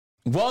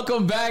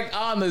Welcome back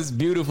on this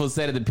beautiful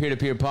set of the Peer to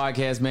Peer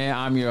podcast, man.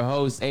 I'm your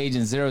host,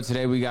 Agent Zero.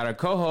 Today we got our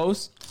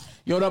co-host.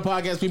 Yo, what up,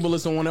 podcast people?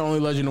 Listen, one and only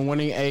legend of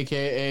winning,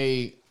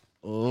 aka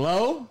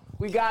Low.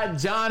 We got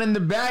John in the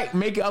back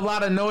making a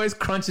lot of noise,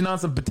 crunching on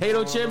some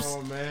potato chips.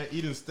 Oh man,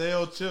 eating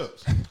stale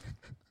chips.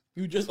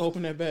 You just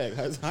opened that bag.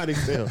 How they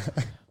sell?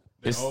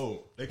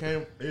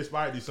 They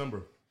expired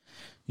December.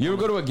 You ever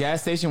go to a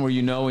gas station where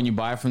you know when you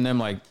buy from them,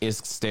 like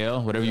it's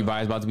stale? Whatever you buy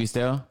is about to be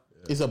stale?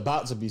 It's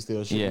about to be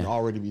stale. Shouldn't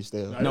already be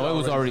stale. No, it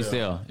was already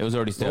stale. It was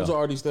already stale. It was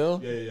already stale?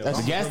 Yeah. That's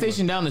The gas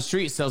station down the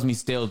street sells me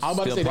stale. I was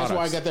about to say, products. that's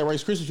why I got that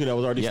Rice Krispie treat that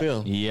was already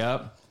stale.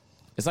 Yep.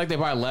 It's like they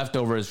buy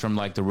leftovers from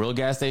like the real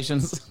gas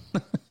stations.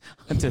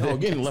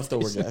 Getting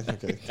leftover gas.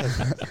 Okay.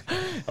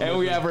 And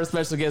we have our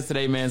special guest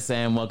today, man.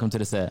 Sam, welcome to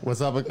the set.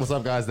 What's up,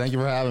 guys? Thank you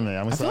for having me.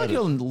 I'm I feel like excited.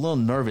 you're a little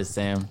nervous,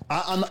 Sam.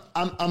 I'm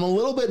a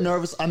little bit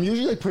nervous. I'm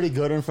usually pretty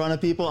good in front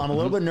of people. I'm a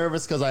little bit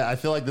nervous because I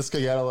feel like this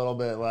could get a little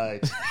bit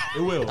like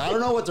It will. I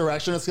don't know what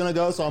direction it's gonna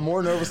go. So I'm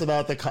more nervous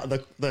about the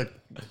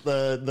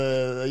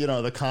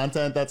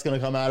content that's gonna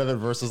come out of it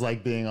versus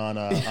like being on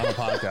a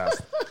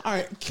podcast. All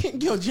right.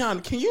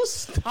 John, can you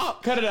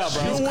stop? Cut it out,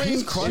 bro. chewing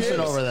He's crunching chips?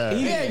 over there.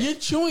 Yeah, you're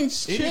chewing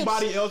chips.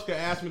 Anybody else can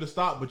ask me to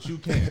stop, but you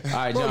can't. All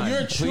right, Bro, John, you're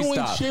please chewing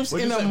stop. chips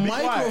What'd in you a say? Be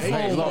quiet. microphone,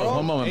 Hey, Look, bro.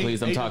 one moment,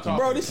 please. I'm Hey, talking.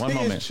 Bro, this One thing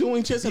moment. is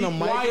chewing chips in a Be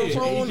quiet.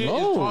 microphone. Agent is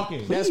No.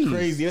 talking. That's Please.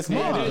 crazy. That's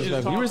mad Agent is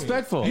disrespectful. talking. Be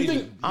respectful. You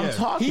think I'm Yeah.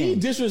 talking. He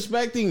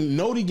disrespecting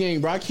Noti Gang,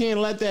 bro? I can't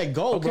let that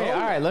go, bro. Okay, all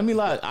right. Let me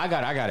lie. I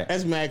got it.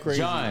 That's mad crazy.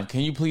 John, can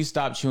you please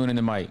stop chewing in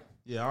the mic?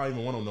 Yeah, I don't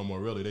even want them no more.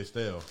 Really, they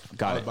stale.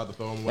 Got I was it. about to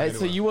throw them away. So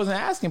anyway. you wasn't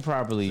asking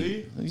properly.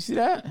 See? You see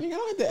that? Nigga, I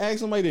don't have to ask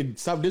somebody to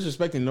stop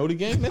disrespecting Noti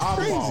Gang. That's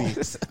Oswald.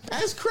 crazy.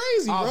 That's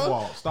crazy, bro.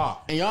 Oswald,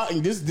 stop. And y'all,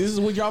 and this is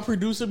what y'all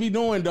producer be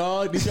doing,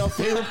 dog. This y'all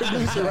favorite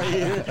producer right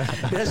here.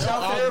 That's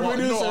y'all favorite Oswald,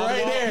 producer no,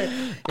 right Oswald.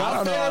 there.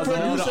 Y'all favorite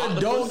producer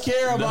don't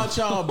care about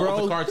y'all, The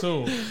bro.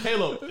 cartoon.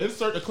 Caleb,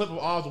 insert the clip of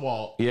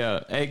Oswald.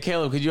 Yeah. Hey,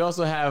 Caleb, could you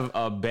also have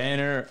a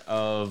banner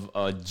of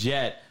a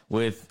jet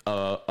with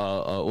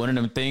one of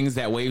them things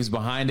that waves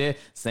behind it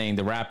saying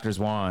the Raptors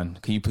won?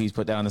 Can you please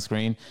put that on the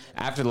screen?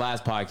 After the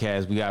last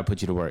podcast, we got to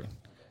put you to work.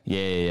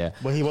 Yeah.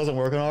 But he wasn't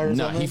working on it or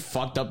No, something? he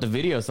fucked up the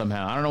video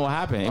somehow. I don't know what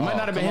happened. It might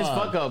not have been his come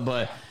on. fuck up,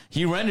 but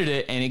he rendered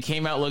it and it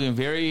came out looking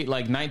very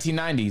like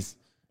 1990s.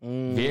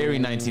 Very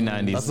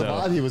 1990s. That's the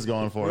so. vibe he was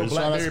going for. He's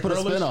trying to Blackberry put a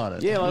spin Pearlers? on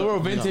it. Yeah, like a real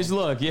vintage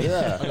look. Yeah.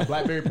 Yeah.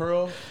 Blackberry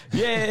Pearl.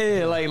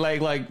 Yeah,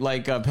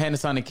 like a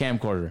Panasonic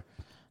camcorder.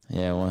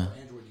 Yeah, well.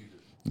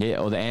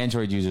 Yeah, the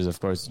Android users, of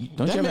course.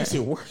 Don't That you makes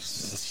have it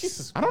worse.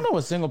 Jesus. I don't know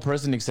a single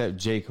person except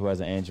Jake who has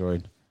an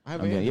Android. I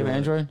have Okay, an you have an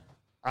Android?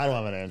 I don't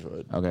have an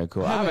Android. Okay,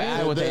 cool. I have have an an ad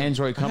Android. with the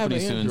Android I have company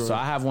an soon, Android. so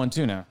I have one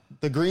too now.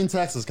 The green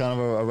text is kind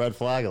of a red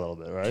flag a little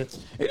bit, right?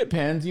 It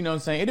depends, you know what I'm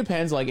saying? It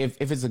depends, like, if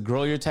it's a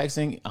girl you're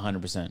texting,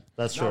 100%.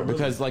 That's true.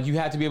 Because, like, you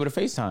have to be able to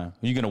FaceTime. Are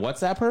you going to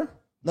WhatsApp her?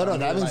 No, that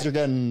means like- you're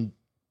getting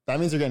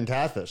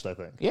catfished, I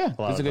think. Yeah, lot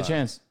there's a of good times.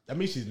 chance. That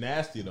means she's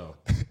nasty though.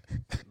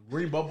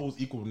 Green bubbles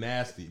equal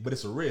nasty, but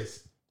it's a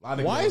risk. A lot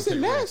of Why niggas is it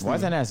don't take risks. nasty? Why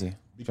is that nasty?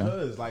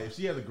 Because like if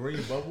she has a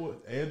green bubble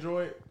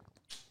Android,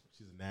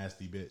 she's a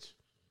nasty bitch.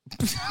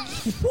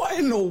 What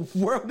in the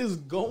world is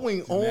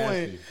going on?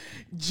 nasty.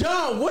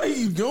 John, what are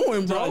you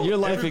doing, bro? Your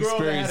life Every girl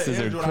that had an experiences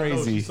are Android, I know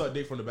crazy. She sucked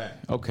dick from the back.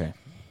 Okay.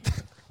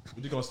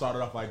 We're just gonna start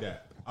it off like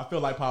that. I feel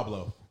like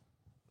Pablo.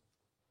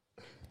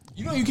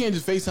 You know you can't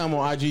just FaceTime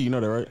on IG, you know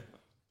that, right?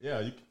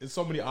 Yeah, it's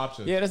so many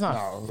options. Yeah, that's not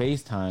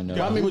FaceTime,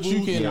 though. I mean, but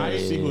you can Yeah,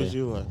 see yeah, what yeah.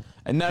 you like.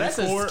 And now that's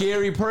a Discord.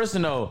 scary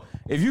person, though.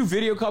 If you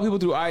video call people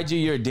through IG,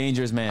 you're a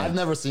dangerous man. I've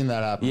never seen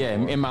that happen. Yeah,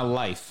 before. in my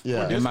life.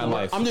 Yeah. In my Discord.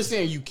 life. I'm just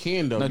saying you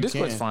can though. No, You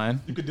Discord's can. fine.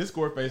 You could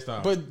Discord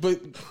FaceTime.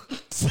 But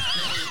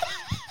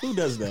who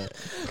does that?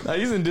 Now,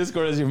 using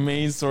Discord as your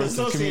main source That's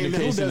of what I'm saying. Who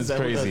communication does is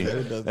that? Who does crazy. that?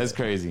 Who does That's that?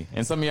 crazy.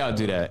 And some of y'all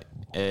do that.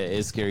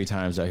 It's scary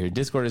times out here.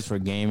 Discord is for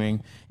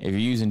gaming. If you're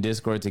using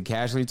Discord to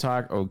casually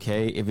talk,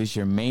 okay. If it's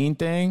your main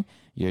thing,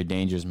 you're a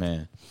dangerous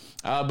man.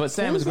 But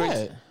Sam Who's is great.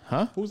 that?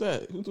 Huh? Who's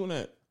that? Who's doing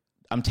that?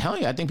 I'm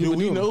telling you, I think Do people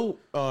we do. know?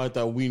 I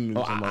thought we knew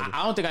Oh, somebody.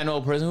 I don't think I know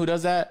a person who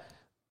does that.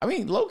 I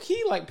mean, low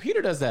key, like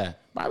Peter does that.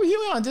 Bobby, he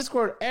on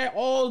Discord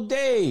all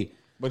day.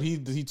 But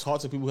does he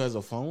talk to people who has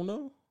a phone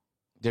though?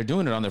 They're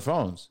doing it on their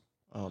phones.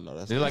 Oh no,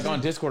 that's They're like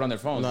on Discord on their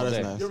phones. No, all that's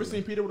day. not. you ever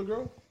seen Peter with a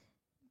girl?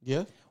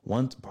 Yeah.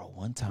 One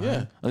time.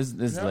 Yeah. This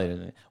is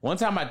later. One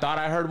time I thought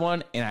I heard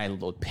one and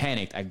I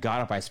panicked. I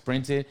got up, I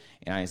sprinted,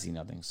 and I didn't see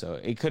nothing. So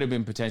it could have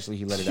been potentially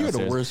he let it You're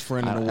downstairs. the worst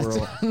friend in the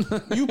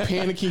world. You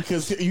panicking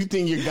because you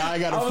think your guy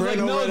got a I was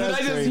friend like, no, over there. did I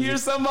That's just crazy. hear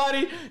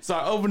somebody? So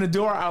I opened the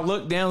door, I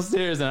looked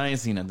downstairs, and I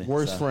didn't see nothing.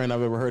 Worst So, friend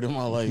I've ever heard in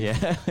my life.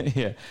 Yeah,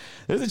 yeah.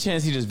 There's a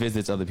chance he just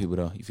visits other people,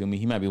 though. You feel me?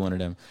 He might be one of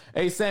them.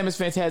 Hey, Sam, it's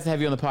fantastic to have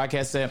you on the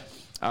podcast set.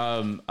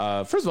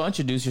 First of all,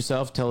 introduce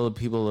yourself. Tell the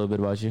people a little bit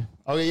about you.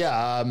 Okay,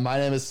 yeah. My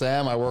name is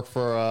Sam. I work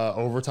for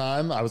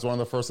Overtime. I was one of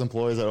the first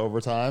employees at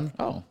Overtime.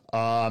 Oh.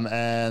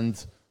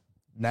 And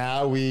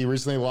now we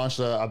recently launched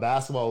a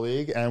basketball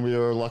league, and we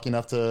were lucky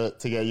enough to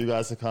get you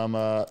guys to come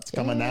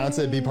announce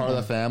it, be part of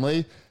the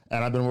family.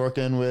 And I've been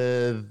working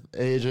with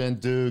Agent,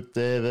 Duke,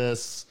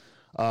 Davis,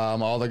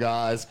 all the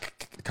guys,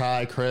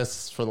 Kai,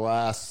 Chris, for the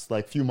last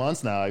like few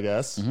months now, I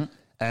guess.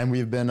 And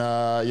we've been,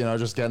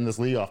 just getting this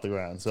league off the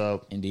ground.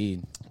 So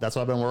Indeed. that's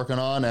what I've been working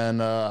on,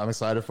 and I'm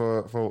excited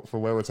for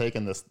where we're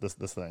taking this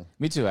thing.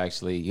 Me too,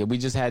 actually. Yeah, we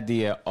just had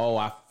the,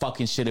 I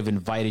fucking should have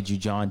invited you,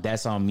 John.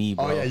 That's on me,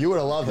 bro. Oh yeah, you would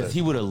have loved it.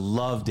 He would have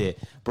loved it.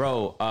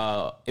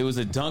 Bro, it was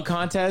a dunk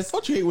contest.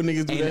 Don't you hate when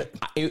niggas do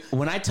that?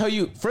 When I tell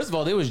you, first of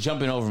all, they was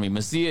jumping over me.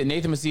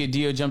 Nathan Macia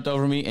Dio jumped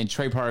over me, and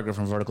Trey Parker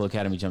from Vertical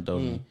Academy jumped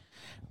over me.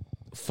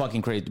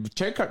 Fucking crazy.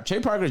 Trey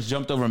Parker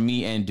jumped over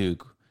me and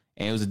Duke.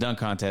 And it was a dunk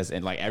contest,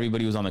 and like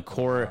everybody was on the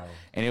court,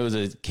 and it was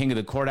a king of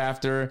the court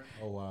after.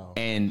 Oh wow!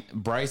 And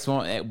Bryce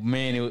won.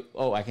 Man, it was,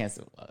 I can't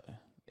say.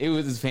 It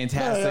was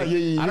fantastic.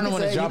 I don't know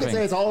when it's You dropping. can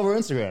say it's all over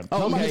Instagram.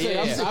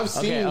 I've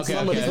seen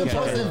some of He's been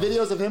posting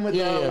videos of him with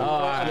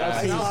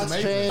I've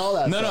seen chain, all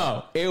that No,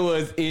 stuff. it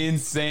was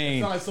insane.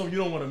 It's not like something you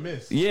don't want to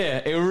miss. Yeah,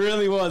 it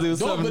really was. It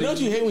was But something. don't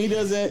you hate when he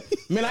does that?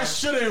 Man, I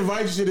should have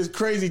invited you to this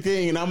crazy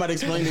thing, and I'm about to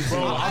explain this. Bro,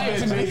 Bro, I met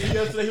Jay-Z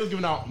yesterday. He was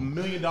giving out $1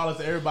 million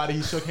to everybody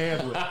he shook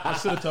hands with. I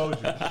should have told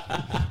you,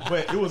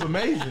 but it was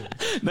amazing.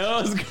 No,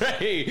 it was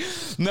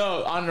great.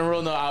 No, on the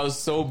real note, I was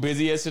so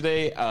busy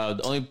yesterday.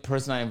 The only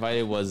person I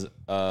invited was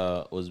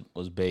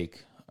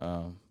Bake.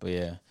 But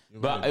yeah,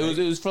 but it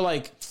was for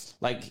like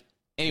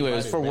anyway, it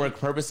was for work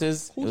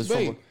purposes. Who's it was for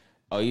Bake? work.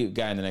 Oh, you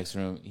guy in the next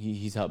room.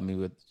 He's helping me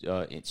with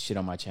shit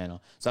on my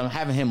channel. So I'm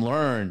having him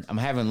learn.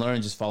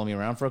 Just follow me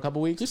around for a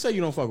couple weeks. just say you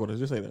don't fuck with us.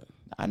 Just say that.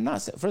 I'm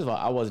not. First of all,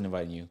 I wasn't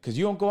inviting you because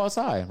you don't go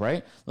outside,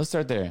 right? Let's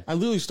start there. I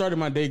literally started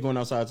my day going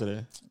outside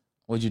today.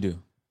 What'd you do?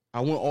 I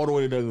went all the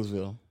way to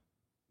Douglasville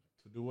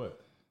To do what?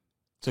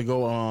 to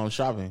go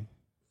shopping.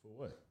 For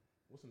what?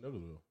 What's in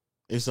Douglasville?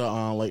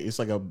 It's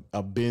like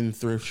a bin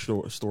thrift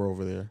store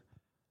over there.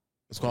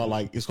 It's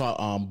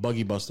called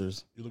Buggy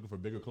Busters. You looking for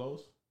bigger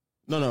clothes?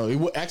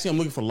 No. Actually, I'm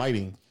looking for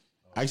lighting.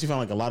 I actually found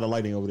like a lot of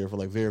lighting over there for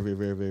like very, very,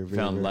 very, very, very,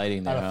 Found very,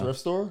 lighting there. At a Huh? thrift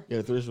store? Yeah,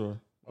 the thrift store.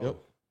 Oh. Yep.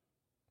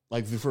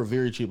 Like for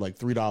very cheap, like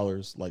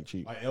 $3, like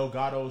cheap. Like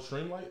Elgato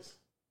string lights?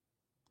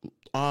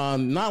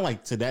 Not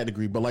like to that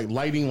degree, but like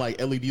lighting,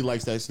 like LED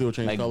lights that still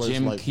change Like colors.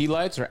 gym like key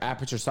lights or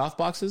aperture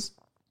softboxes?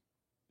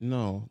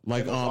 no,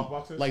 like Like those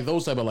softboxes? like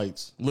those type of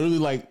lights. Literally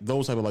like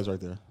those type of lights right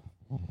there.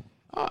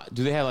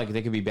 Do they have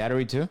they could be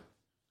battery too?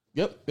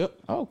 Yep.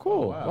 Oh,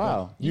 cool. wow.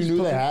 Wow. You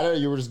knew they had it, or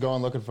you were just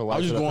going looking for I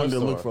lights? was just at a going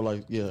thrift to look store? for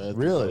like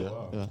Really?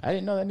 Yeah. I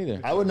didn't know that either.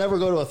 I would never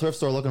go to a thrift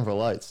store looking for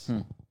lights.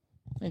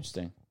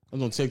 Interesting. I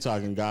was on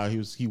TikTok and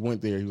he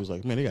went there. He was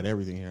like, man, they got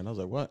everything here, and I was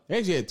like, what? They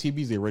actually had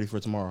TVs there ready for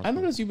tomorrow. I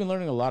noticed you've been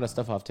learning a lot of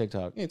stuff off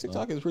TikTok. Yeah,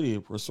 TikTok is pretty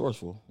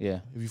resourceful.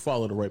 Yeah. If you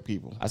follow the right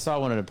people. I saw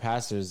one of the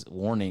pastors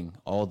warning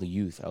all the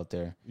youth out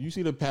there. You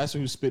see the pastor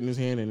who spit in his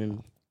hand and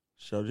then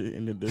shoved it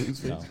in the dude's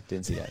face? No,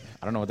 didn't see that.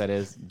 I don't know what that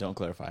is. Don't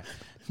clarify.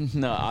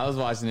 No, I was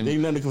watching him.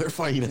 Ain't nothing to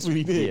clarify. That's what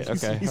he did. Yeah,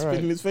 okay, He all spit right.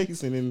 in his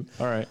face and then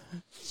All right.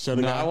 shoved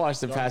it No, out. I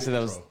watched the pastor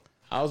that was.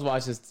 I was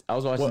watching.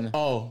 What?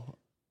 Oh,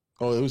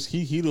 it was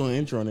he doing an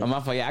intro on it. Oh,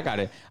 my fault. Yeah, I got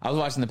it. I was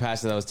watching the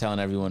pastor that was telling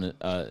everyone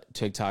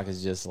TikTok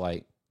is just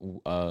like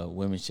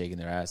women shaking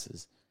their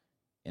asses,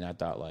 and I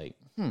thought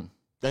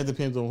That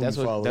depends on who that's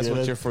you follow. what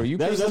Yeah, your For You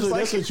That's page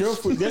looks what your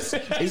for.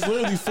 It's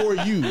literally for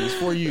you. It's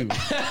for you.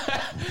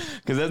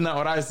 because that's not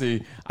what I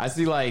see. I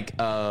see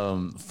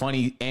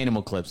funny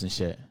animal clips and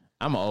shit.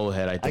 I'm an old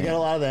head. I I think. get a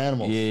lot of the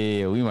animals.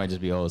 Yeah, we might just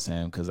be old,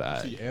 Sam. Because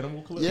The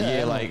animal clip? Yeah. yeah,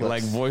 animal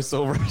like clips.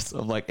 voiceovers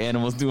of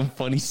animals doing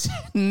funny shit.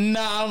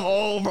 Nah, I'm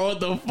old, bro. What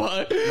the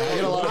fuck? I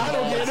get a lot of I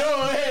don't get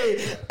no.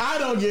 Hey, I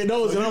don't get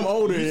those, and I'm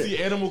older. You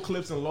see animal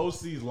clips and low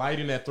seas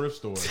lighting at thrift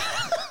stores.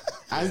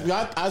 I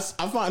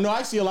find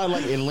I see a lot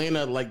of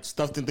Atlanta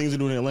stuff and things to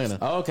do in Atlanta.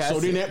 Oh, okay, I So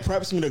see. then that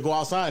preps me to go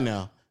outside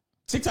now.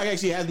 TikTok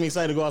actually has me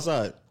excited to go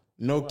outside.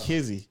 No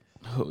kizzy.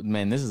 Oh,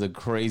 man, this is a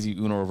crazy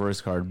Uno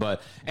reverse card.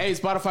 But hey,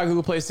 Spotify,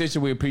 Google Play, Stitcher,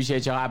 we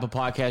appreciate y'all. Apple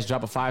Podcast,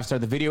 drop a 5-star.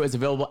 The video is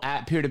available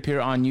at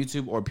peer-to-peer on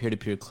YouTube or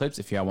peer-to-peer clips.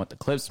 If y'all want the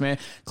clips, man,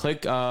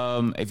 click. If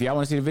y'all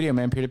want to see the video,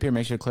 man, peer-to-peer,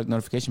 make sure to click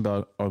notification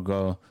bell or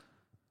go.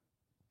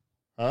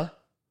 Huh?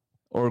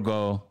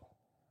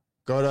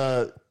 Go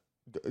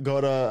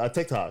to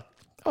TikTok.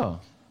 Oh,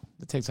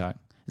 the TikTok. Is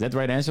that the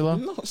right answer, Lo?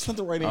 No, it's not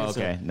the right answer.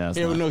 okay. No, it's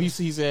Yeah, not. no. He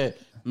said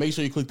make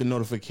sure you click the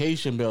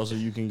notification bell so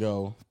you can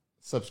go.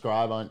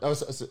 Subscribe on. Oh,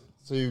 so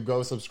you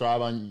go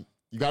subscribe on.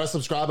 You got to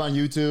subscribe on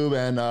YouTube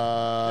and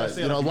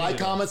say it on like,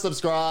 video. comment,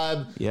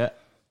 subscribe, Yeah.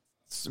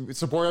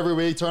 support every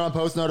week. Turn on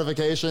post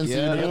notifications so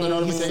Yeah. you get the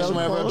notification So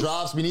whenever it close.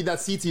 drops. We need that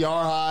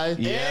CTR high.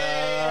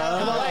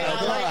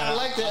 I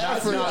like the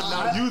effort.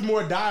 Now use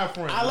more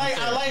diaphragm. I like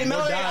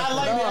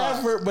the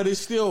effort, but it's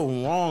still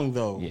wrong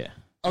though. Yeah.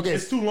 Okay,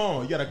 It's too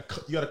long. You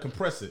gotta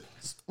compress it.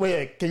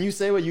 wait. Can you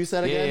say what you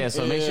said Yeah, again? yeah.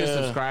 So make sure to Yeah.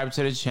 subscribe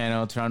to the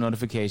channel, turn on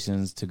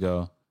notifications to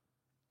go.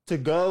 To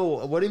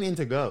go. What do you mean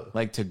to go?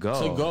 To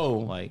go. To go.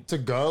 Like, To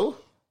go,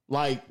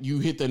 Like you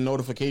hit the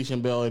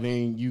notification bell and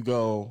then you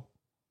go.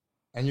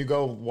 and you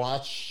go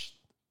watch.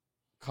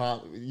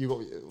 You go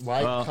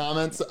like Well-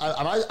 comments.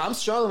 I'm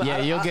struggling. yeah,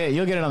 you'll get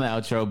it on the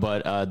outro,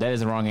 but that is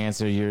the wrong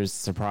answer. Your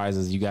surprise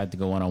is you got to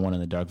go 1-on-1 in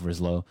the dark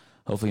versus low.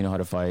 Hopefully you know how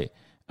to fight.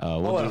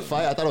 Oh, in a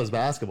fight? I thought it was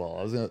basketball.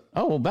 I was gonna.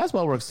 Oh, well,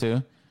 basketball works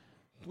too.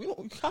 We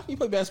don't. How can you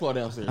play basketball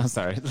downstairs? I'm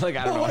sorry. Like,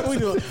 I don't know. What are we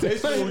doing?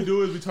 Basically, what we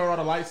do is we turn all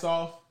the lights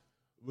off.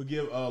 We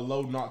give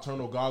low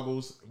nocturnal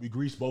goggles. We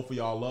grease both of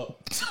y'all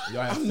up.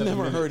 Y'all have I've 7 never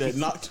minutes. heard that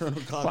nocturnal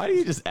goggles. Why do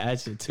you just add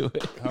shit to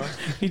it?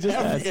 He just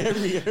adds it.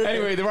 Every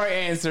Anyway, the right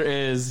answer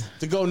is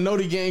to go no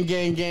the gang.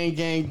 Okay,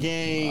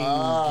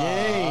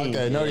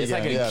 no, it's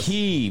like a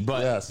key,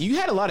 but Yes. you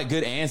had a lot of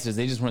good answers.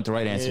 They just weren't the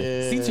right answer.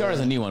 Yeah. CTR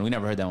is a new one. We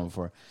never heard that one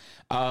before.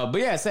 But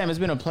yeah, Sam, it's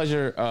been a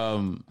pleasure.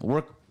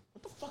 What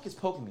the fuck is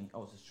poking me?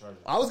 Oh, it's this charger.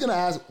 I was gonna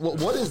ask,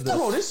 what is this?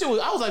 Bro, this shit was.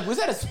 I was like, was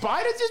that a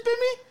spider just bit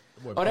me?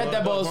 Oh,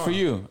 that ball is for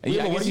you.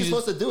 Yeah, I what guess are you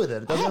supposed to do with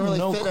it? It doesn't have really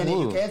no fit any.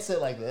 clue. You can't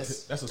sit like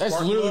this. That's a That's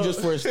spark literally plug.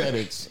 just for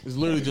aesthetics. It's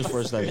literally just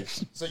for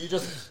aesthetics. So you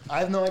just, I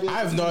have no idea. I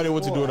have no idea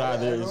what to do with I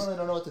either. really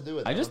don't know what to do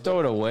with it. I just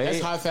throw it away.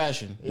 That's high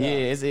fashion. Yeah,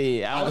 it's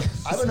a. I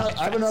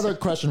have another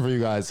question for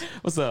you guys.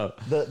 What's up?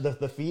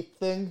 The feet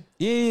thing.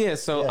 Yeah.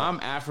 So Yeah. I'm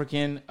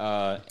African,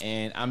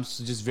 and I'm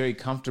just very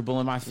comfortable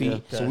in my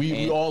feet. So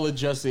we And all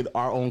adjusted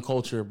our own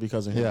culture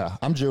because of him. Yeah,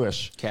 I'm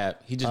Jewish.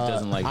 Cap. He just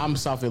doesn't like. I'm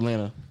South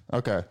Atlanta.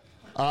 Okay.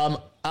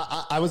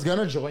 I was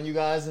gonna join you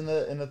guys in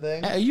the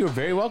thing. Hey, you're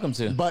very welcome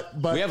to. But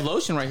we have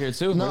lotion right here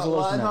too. no, Where's the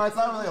lotion no, at? it's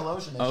not really a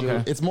lotion issue.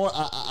 Okay. It's more.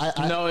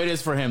 I No, it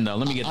is for him though.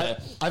 Let me get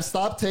that. I've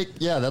stopped taking.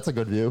 Yeah, that's a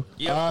good view.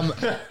 Yep.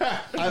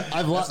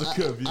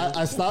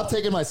 I stopped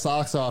taking my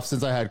socks off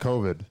since I had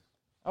COVID.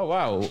 Oh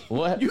wow.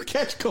 What? You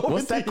catch COVID.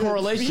 What's that through your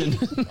correlation?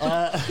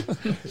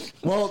 feet?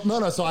 Well,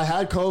 no. So I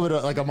had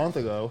COVID like a month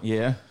ago,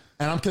 Yeah.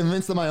 and I'm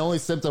convinced that my only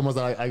symptom was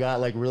that I got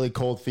like really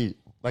cold feet,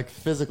 like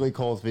physically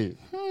cold feet.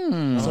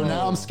 So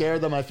now I'm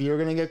scared that my feet are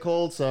gonna get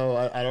cold. So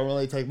I don't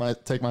really take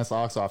my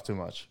socks off too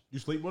much. You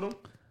sleep with them?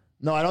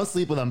 No, I don't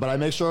sleep with them, but I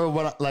make sure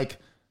when like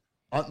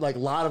a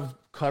lot of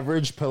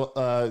coverage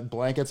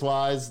blankets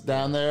wise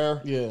down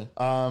there. Yeah.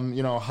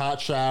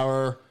 Hot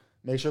shower.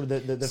 Make sure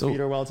that the feet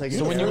are well taken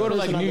So care when you of. go to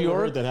like Person I've New never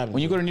heard York, that happen.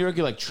 when you go to New York,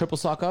 you like triple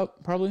sock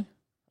up probably.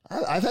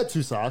 I've had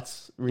 2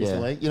 socks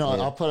recently. Yeah.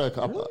 I'll put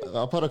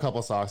a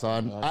couple socks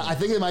on. I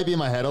think it might be in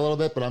my head a little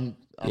bit, but I'm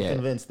Yeah.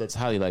 convinced It's that.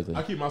 highly likely.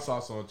 I keep my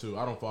socks on too.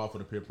 I don't fall for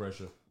the peer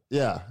pressure.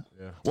 Yeah.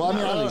 Yeah. Well, I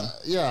mean, Not really.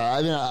 you're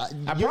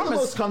the promise-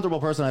 most comfortable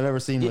person I've ever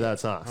seen without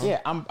socks.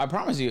 Yeah, I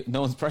promise you, no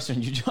one's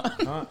pressuring you,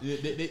 John.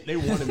 They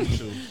wanted me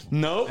to.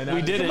 Nope, And we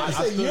I- didn't. I I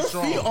stood said your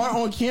strong. feet aren't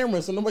on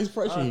camera, so nobody's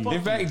pressuring you.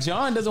 In fact,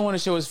 John doesn't want to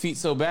show his feet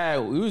so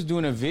bad. We was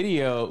doing a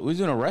video. We was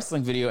doing a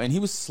wrestling video, and he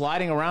was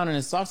sliding around in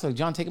his socks. Like,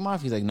 John, take them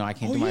off. He's like, no, I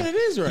can't Oh, do my. yeah, it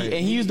is right.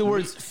 And he used the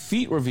words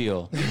 "feet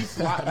reveal." Me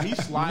sliding.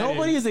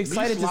 Nobody is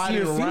excited me to see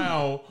your sliding feet.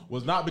 around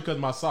was not because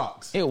of my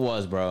socks. It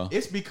was, bro.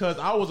 It's because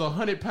I was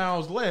 100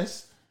 pounds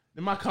less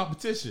than my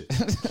competition.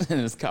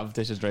 And his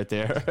competition's right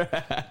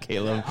there.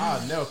 Caleb. I'll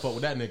never fuck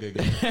with that nigga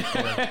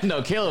again.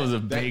 No, Caleb was a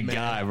big man.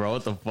 guy, bro.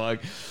 What the fuck?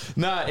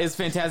 Nah, it's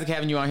fantastic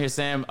having you on here,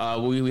 Sam.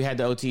 We had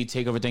the OT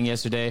takeover thing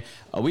yesterday.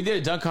 We did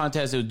a dunk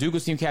contest. It was Duke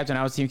was team captain.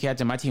 I was team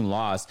captain. My team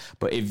lost.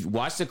 But if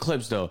watch the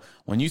clips though,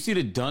 when you see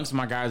the dunks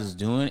my guys was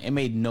doing, it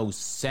made no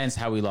sense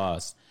how we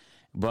lost.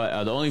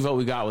 But the only vote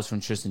we got was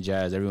from Tristan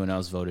Jazz. Everyone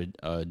else voted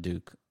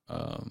Duke.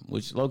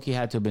 Which low-key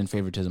had to have been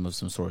favoritism of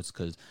some sorts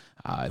because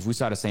if we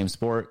saw the same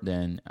sport,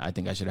 then I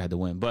think I should have had the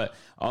win. But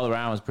all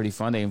around it was pretty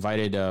fun. They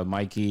invited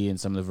Mikey and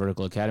some of the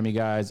Vertical Academy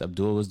guys.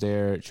 Abdul was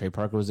there. Trey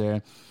Parker was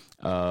there.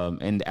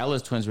 And the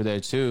Ellis twins were there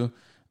too.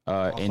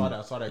 I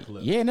saw that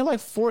clip. Yeah, and they're like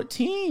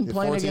 14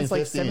 playing 14, against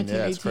like 15. 17,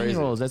 Yeah, it's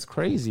 18-year-olds. That's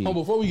crazy. Oh,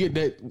 before we get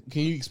that,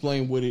 can you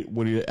explain what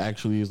it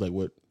actually is, like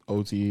what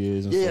OT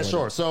is? And Yeah,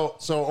 stuff like sure.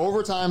 So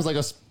Overtime's like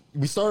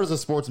we started as a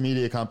sports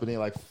media company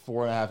like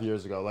 4.5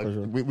 years ago. Like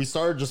we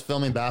started just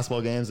filming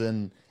basketball games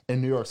in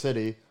New York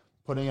City,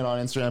 putting it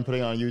on Instagram,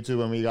 putting it on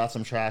YouTube, and we got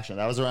some traction.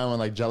 That was around when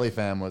like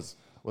Jellyfam was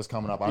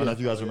coming up. I don't know if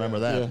you guys remember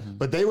that,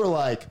 but they were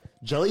like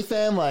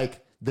Jellyfam,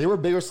 like they were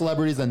bigger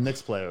celebrities than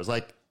Knicks players.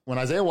 Like when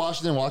Isaiah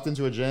Washington walked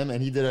into a gym and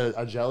he did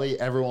a jelly,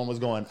 everyone was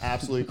going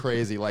absolutely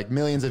crazy, like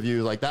millions of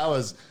views. Like that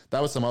was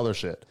some other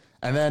shit.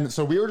 And then,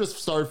 so we were just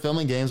started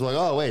filming games. We're like,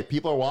 oh wait,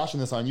 people are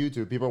watching this on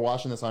YouTube. People are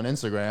watching this on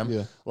Instagram.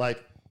 Yeah.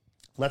 Like,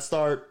 let's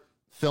start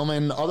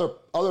filming other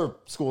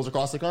schools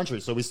across the country.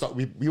 So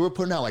we were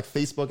putting out like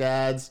Facebook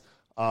ads.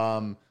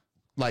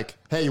 Like,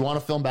 hey, you want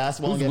to film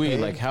basketball? Who's and get we?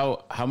 paid? Like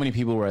how many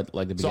people were at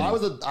like the So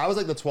beginning? I was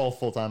like the 12th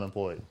full-time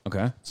employee.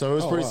 Okay. So it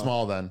was pretty wow.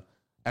 small then.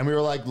 And we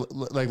were like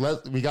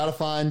we got to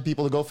find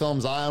people to go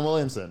film Zion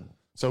Williamson.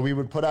 So we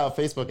would put out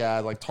Facebook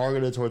ads like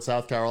targeted towards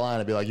South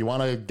Carolina, be like, you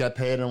want to get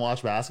paid and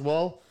watch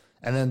basketball?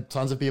 And then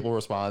tons of people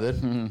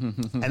responded.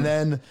 And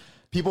then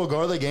people would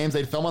go to the games,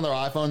 they'd film on their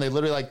iPhone, they'd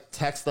literally like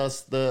text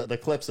us the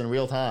clips in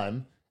real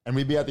time. And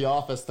we'd be at the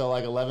office till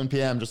like 11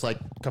 p.m. just like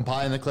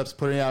compiling the clips,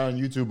 putting it out on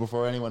YouTube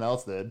before anyone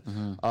else did.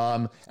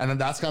 And then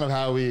that's kind of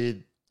how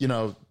we,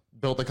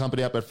 built the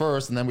company up at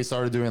first. And then we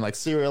started doing like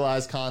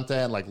serialized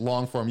content, like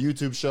long form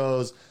YouTube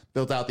shows,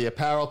 built out the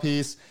apparel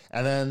piece.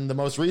 And then the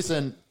most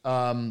recent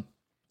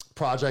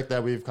project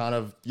that we've kind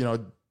of,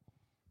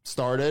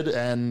 started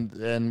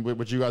and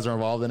which you guys are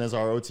involved in is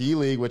our OTE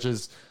League, which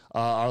is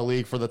our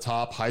league for the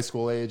top high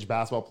school age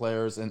basketball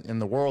players in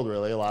the world,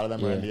 really. A lot of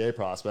them are NBA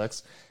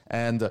prospects.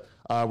 And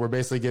we're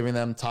basically giving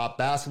them top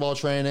basketball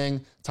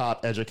training,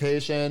 top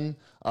education.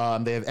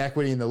 They have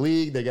equity in the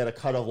league. They get a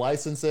cut of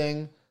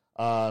licensing.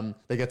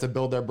 They get to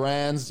build their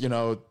brands,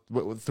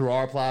 through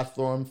our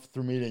platform,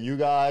 through meeting you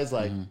guys.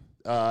 Like,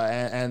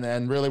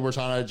 and really we're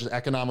trying to just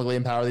economically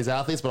empower these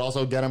athletes, but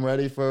also get them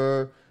ready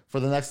for the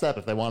next step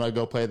if they want to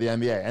go play at the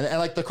NBA. And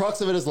like the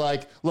crux of it is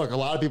like, look, a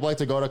lot of people like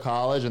to go to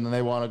college and then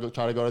they want to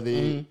try to go to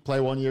the play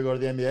 1 year, go to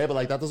the NBA, but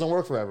like that doesn't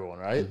work for everyone,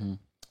 right?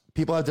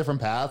 People have different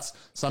paths.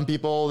 Some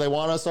people, they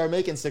want to start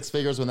making six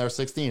figures when they're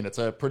 16. It's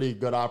a pretty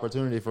good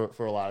opportunity for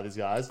a lot of these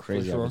guys.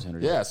 Crazy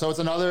opportunity. Yeah, so it's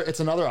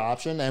another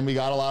option, and we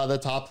got a lot of the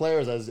top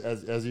players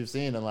as you've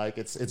seen, and like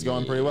it's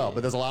going pretty well.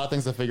 But there's a lot of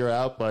things to figure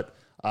out, but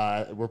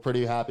we're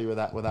pretty happy with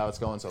how it's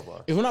going so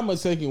far. If I'm not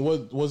mistaken,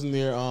 wasn't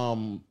there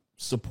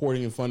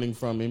supporting and funding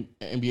from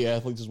NBA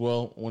athletes as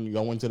well when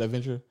y'all went to that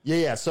venture?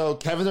 Yeah. So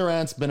Kevin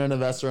Durant's been an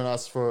investor in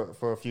us for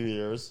a few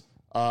years.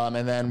 And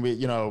then we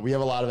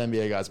have a lot of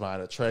NBA guys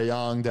behind it. Trae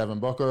Young, Devin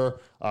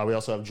Booker. We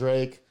also have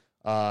Drake,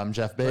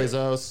 Jeff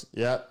Bezos.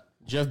 Yep.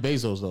 Jeff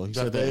Bezos, though. He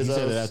said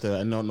that after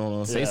that.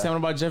 No. Say something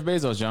about Jeff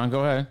Bezos, John.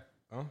 Go ahead.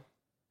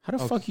 How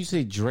the fuck you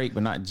say Drake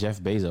but not Jeff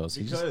Bezos?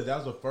 Because that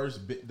was the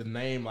first the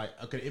name, like,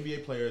 okay,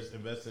 NBA players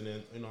investing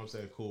in, you know what I'm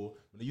saying, cool.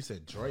 But then you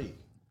said Drake.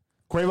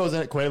 Quavo's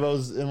in it.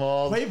 Quavo's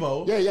involved.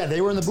 Quavo? Yeah,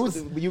 they were in the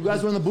booth. You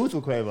guys were in the booth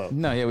with Quavo.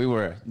 No, yeah, we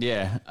were.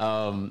 Yeah.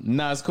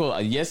 No, it's cool.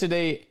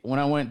 Yesterday, when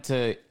I went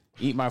to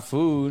eat my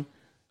food,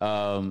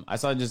 I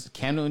saw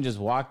Cam Newton just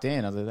walked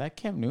in. I was like, that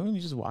Cam Newton?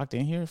 You just walked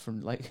in here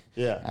from out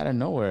of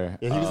nowhere.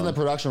 Yeah, he was in the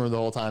production room the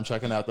whole time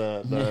checking out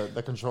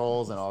the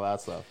controls and all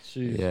that stuff.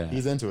 Yeah.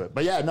 He's into it.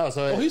 But yeah, no,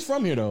 so he's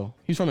from here, though.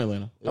 He's from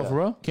Atlanta. Oh, for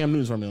real? Cam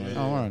Newton's from Atlanta.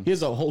 Oh, right. He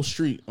has a whole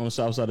street on the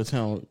south side of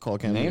town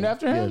called Cam Named Newton.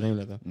 after him? Yeah, named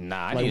after him. Nah,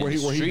 I Like need where a he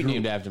street grew-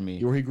 named after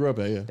me. Where he grew up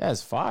at, yeah.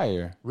 That's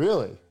fire.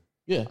 really?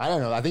 Yeah. I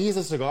don't know. I think he's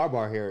a cigar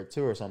bar here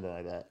too or something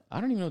like that. I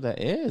don't even know what that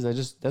is.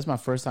 That's my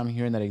first time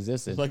hearing that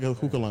existed. It's like a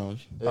hookah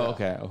lounge. Oh,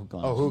 okay. Oh, hookah.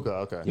 Oh, hookah.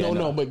 Okay. Yeah,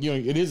 no, but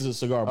it is a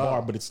cigar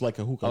bar, but it's like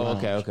a hookah Oh,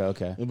 lounge.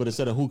 okay. But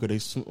instead of hookah, they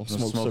smoke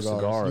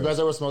cigars. You guys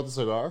ever smoked a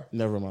cigar?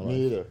 Never in my life.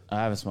 Me either. I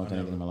haven't smoked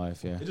anything in my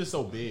life, yeah. It's just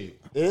so big.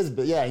 It is,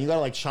 but yeah, you gotta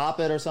like chop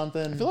it or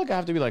something. I feel like I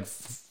have to be like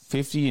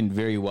 50 and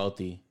very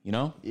wealthy, you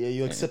know? Yeah,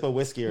 you like sip a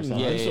whiskey or something.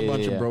 Yeah, It's a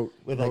bunch of broke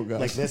With guys.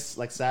 like this,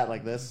 like sat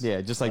like this. Yeah,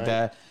 just like Right?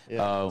 that.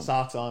 Yeah.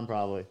 Socks on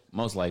probably.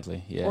 Most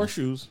likely, yeah. Or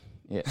shoes.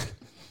 Yeah.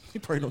 They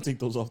probably don't take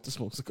those off to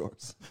smoke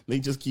cigars. They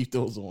just keep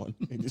those on.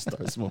 They just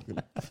start smoking.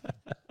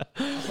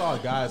 I saw a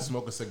guy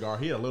smoke a cigar.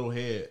 He had a little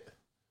head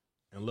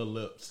and little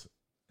lips,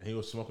 and he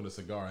was smoking a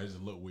cigar. It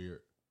just looked weird.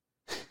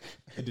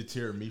 It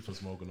deterred me from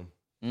smoking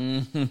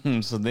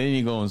them. So then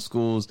you go in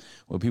schools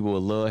with people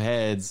with little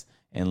heads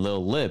and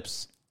little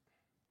lips.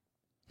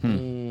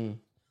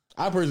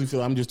 I personally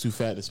feel I'm just too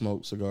fat to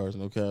smoke cigars,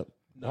 no cap.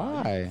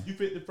 Why? You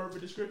fit the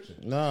perfect description.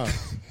 Nah.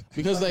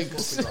 Because like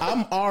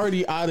I'm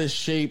already out of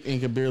shape and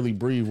can barely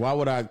breathe. Why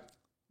would I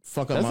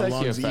fuck up That's my actually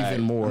a lungs fact.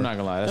 even more? I'm not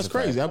gonna lie, that's That's a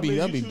fact. crazy. I'll I mean, be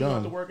you choose not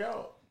to done. work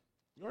out.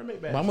 You already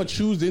make bad. But I'm gonna choices.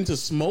 choose then to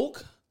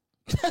smoke?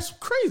 That's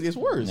crazy. It's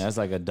worse. That's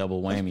like a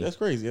double whammy. That's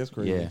crazy. That's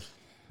crazy. Yeah.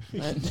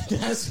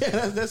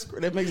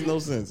 That makes no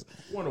sense.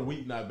 One a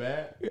week, not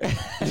bad.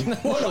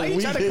 Why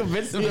you trying to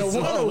convince them? Yeah, to one a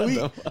smoke?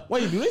 week. What the-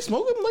 Wait, do they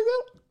smoke them like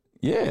that?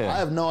 Yeah. I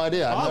have no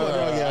idea.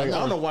 I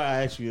don't know why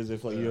I asked you as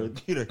if like you're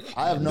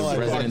I have no idea.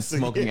 Resident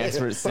smoking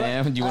expert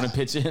Sam, do you want to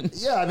pitch in?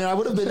 Yeah, I mean, I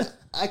would have been.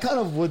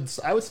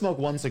 I would smoke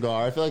one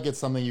cigar. I feel like it's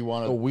something you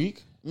want a to.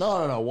 week.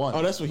 No, one.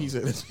 Oh, that's what he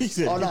said. That's what he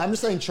said. Oh no, I'm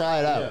just saying try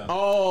it out. Yeah.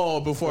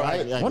 Oh, before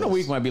Right? I One a guess.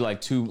 week might be like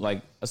two.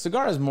 Like a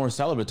cigar is more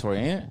celebratory,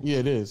 ain't it? Yeah,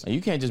 it is.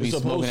 You can't just be It's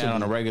supposed smoking to that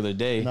on be. a regular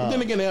day. No.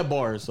 Then again, they have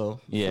bars, so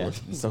Yeah.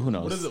 So who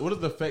knows? What is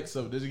the effects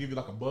of? Does it give you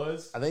like a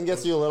buzz? I think it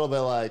gets you a little bit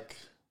like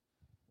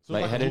So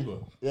it's like a Lightheaded?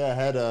 hookah.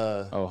 head.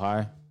 Oh,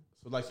 hi. So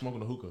it's like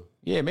smoking a hookah.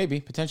 Yeah, maybe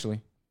potentially.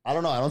 I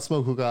don't know. I don't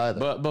smoke hookah either.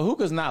 But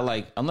hookah's not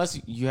like unless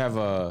you have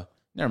a.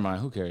 Never mind.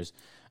 Who cares?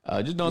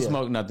 Just don't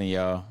smoke nothing,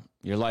 y'all.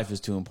 Your life is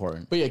too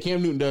important. But yeah,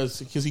 Cam Newton does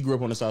because he grew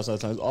up on the South Side of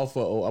town. He's off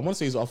of I want to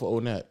say he's off of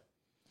Onet.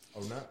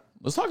 Oh, not.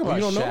 Let's talk about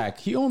you don't know? Shaq.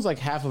 He owns like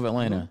half of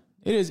Atlanta.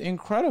 It is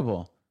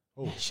incredible.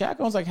 Shaq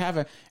owns like half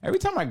of. Every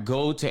time I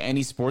go to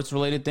any sports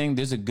related thing,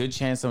 there's a good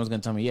chance someone's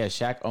gonna tell me, "Yeah,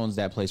 Shaq owns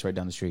that place right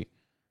down the street."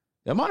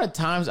 The amount of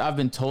times I've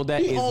been told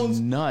that is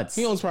nuts.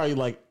 He owns probably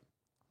like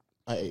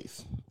an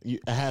eighth.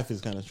 A half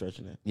is kind of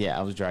stretching it. Yeah,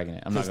 I was dragging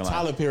it. I'm not Because gonna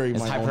lie. Tyler Perry It's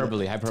might own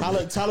hyperbole. it.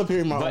 Hyperbole. Tyler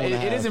Perry might But own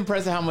it is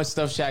impressive how much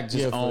stuff Shaq just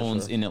Yeah, for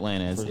owns sure. in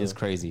Atlanta. It's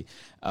crazy.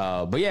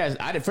 But yeah,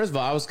 first of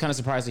all, I was kind of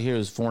surprised to hear it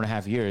was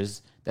 4.5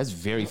 years. That's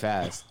very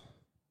fast.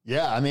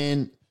 yeah, I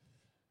mean,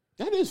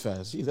 That is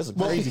fast. Jeez, that's a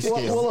crazy scale.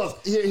 Well, look,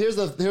 here's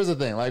the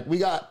thing. Like, we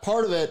got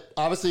part of it.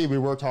 Obviously, we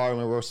worked hard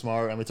and we worked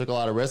smart and we took a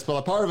lot of risks. But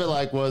part of it,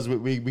 like, was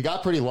we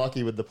got pretty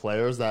lucky with the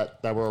players that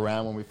were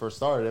around when we first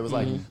started. It was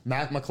like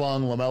Mac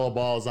McClung, LaMelo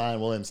Ball,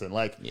 Zion Williamson.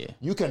 Like,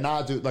 you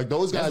cannot do like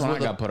those guys. That's when were I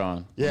got put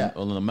on. Yeah.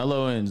 When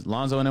LaMelo and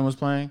Lonzo and them was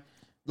playing.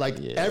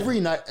 like every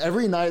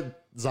night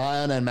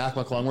Zion and Mac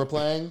McClung were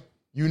playing.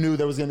 you knew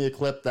there was going to be a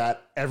clip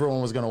that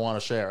everyone was going to want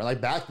to share. And like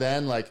back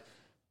then, like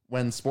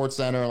when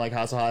SportsCenter and like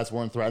House of Highlights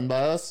weren't threatened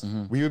by us,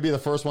 we would be the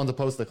first one to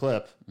post the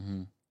clip.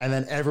 And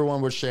then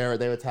everyone would share it.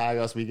 They would tag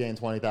us. We gained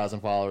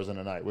 20,000 followers in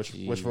a night, which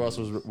for us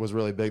was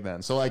really big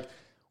then. So like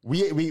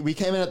we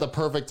came in at the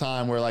perfect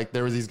time where like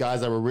there was these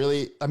guys that were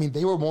really, I mean,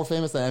 they were more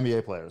famous than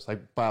NBA players, like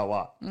by a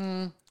lot.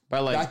 By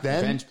like Back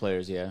then? bench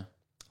players, yeah.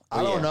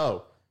 I don't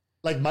know.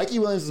 Like Mikey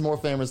Williams is more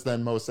famous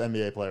than most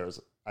NBA players,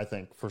 I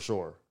think, for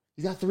sure.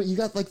 You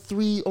got like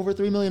over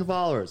 3 million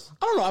followers.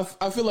 I don't know.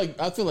 I feel like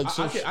I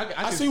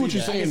see what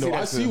you're saying though.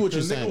 I see what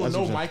you're saying. Nigga will That's know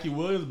what you're Mikey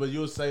Williams, but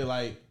you'll say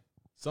like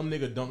some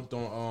nigga dunked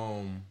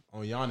on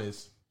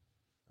Giannis.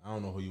 I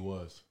don't know who he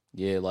was.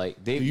 Yeah,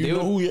 like Do you know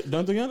who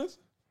dunked on Giannis?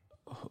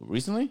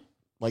 recently?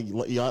 Like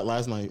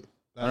last night.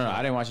 I don't know. I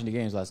didn't watch any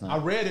games last I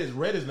night. read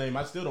his name.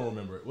 I still don't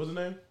remember it. What's his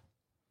name?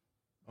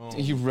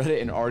 You read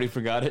it and already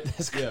forgot it?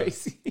 That's Yeah.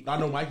 crazy. I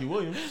know Mikey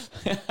Williams.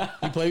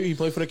 He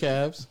played for the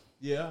Cavs.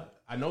 Yeah,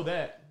 I know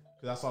that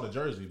because I saw the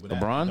jersey. But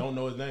LeBron? I don't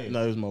know his name.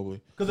 No, it was Mobley.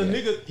 Because a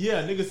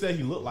nigga said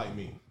he looked like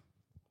me.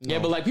 Yeah,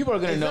 but like people are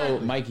gonna know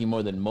Exactly. Mikey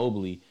more than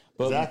Mobley.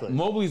 But Exactly.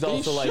 Mobley's He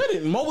also like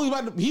shouldn't. Mobley's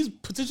he's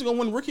potentially gonna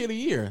win Rookie of the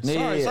Year.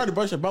 Yeah. Sorry to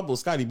burst your bubble,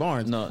 Scotty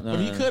Barnes. no. but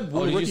he could Oh,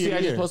 win did you Rookie see? of I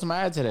the just Year. posted my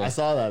ad today. I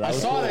saw that. I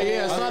saw that.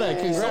 Yeah, I saw that.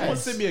 Someone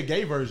Congrats, sent me a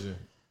gay version.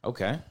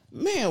 Okay.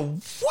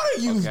 man. What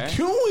are you Okay.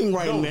 doing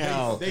right No,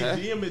 now? they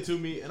DM it to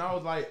me, and I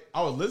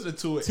was listening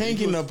to it.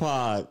 Tanking the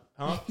pod.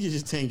 Huh? You're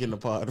just tanking the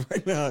pod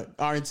right now.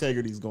 Our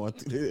integrity's going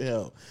through the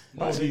hell.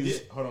 No, they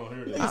did. Hold on,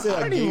 here it is. He said I a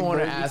don't even gay want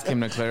to version. ask him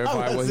to I'm clarify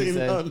not what he saying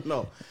said.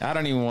 no. I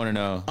don't even want to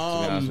know. To be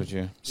honest with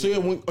you. So yeah,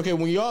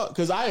 when y'all,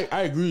 because I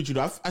agree with you.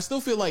 Though. I still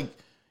feel like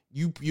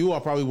you all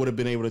probably would have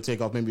been able to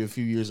take off maybe a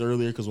few years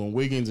earlier because when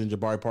Wiggins and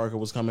Jabari Parker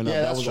was coming up,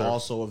 Yeah, that that's was true.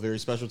 also a very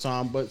special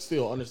time. But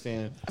still,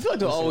 understand. I feel like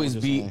there'll always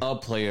what be you're saying. a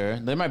player.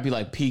 There might be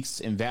like peaks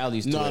and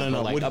valleys to it. No.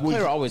 But like What- a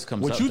player always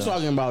comes What up. you though.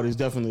 talking about is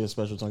definitely a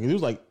special time. There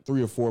was like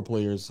 3 or 4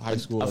 players high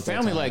school. A at that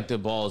family time. like the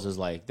Balls is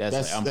like that's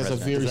That's a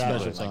unprecedented. very Exactly.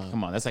 special Like, time.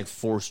 come on, that's like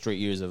 4 straight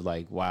years of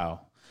like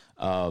wow.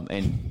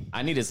 And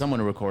I needed someone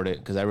to record it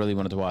because I really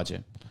wanted to watch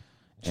it.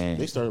 And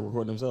They started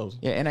recording themselves.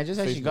 yeah, and I just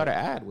actually Facebook. got an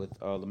ad with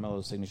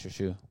LaMelo's signature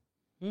shoe.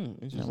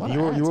 Interesting. A lot of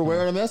You ads were coming.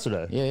 wearing them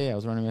yesterday. Yeah, I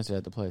was running yesterday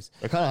at the place.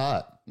 They're kind of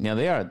hot. Yeah,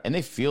 they are, and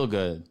they feel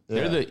good.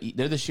 Yeah.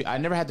 They're the shoe. I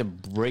never had to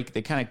break.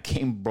 They kind of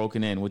came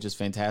broken in, which is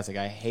fantastic.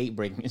 I hate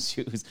breaking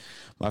shoes.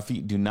 My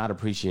feet do not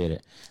appreciate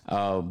it.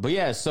 But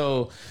yeah,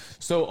 so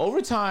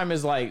overtime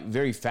is like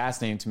very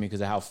fascinating to me because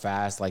of how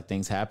fast like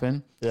things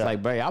happen. Yeah. It's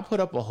like, bro, I'll put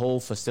up a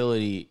whole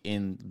facility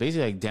in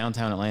basically like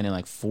downtown Atlanta in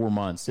like 4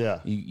 months. Yeah.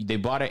 They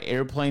bought an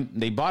airplane.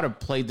 They bought a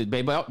play.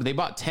 They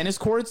bought tennis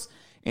courts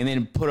and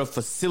then put a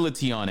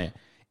facility on it.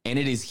 And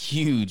it is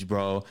huge,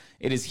 bro.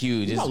 It is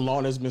huge. You know It's, how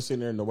long that's been sitting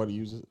there and nobody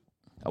uses it?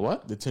 a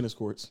what? The tennis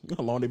courts. You know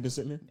how long they've been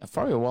sitting there?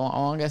 Probably a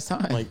long ass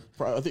time. Like,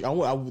 I think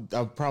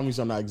I promise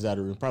I'm not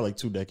exaggerating. Probably like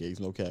 2 decades,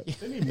 no cap.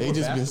 need They more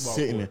just been basketball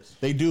sitting courts.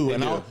 there. They do,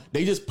 do.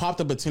 they just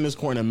popped up a tennis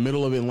court in the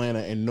middle of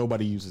Atlanta and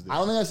nobody uses it. I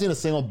don't think I've seen a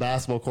single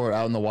basketball court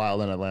out in the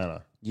wild in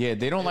Atlanta. Yeah,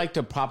 they don't like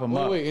to prop them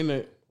up. Wait, in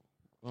the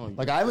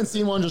Like I haven't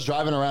seen one just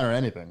driving around or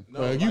anything. you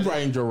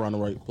probably enjoy around the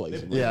right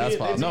place. Yeah, that's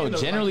possible. No, in the-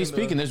 generally like in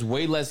the- speaking, there's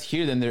way less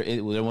here than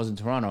there was in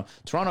Toronto.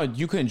 Toronto,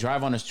 you couldn't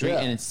drive on the street Yeah.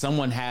 and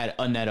someone had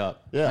a net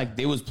up. Yeah. Like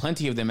there was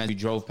plenty of them as we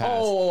drove past. I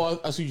see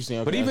what you're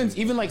saying. but Okay, I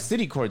see. even like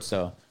city courts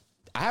though,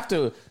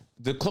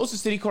 the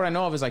closest city court I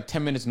know of is like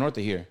 10 minutes north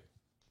of here.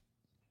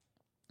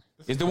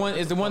 Is the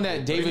one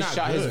that Davis not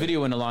shot his good.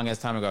 video in a long ass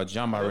time ago.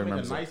 John might They make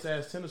remember. a nice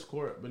ass tennis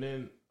court, but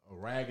then a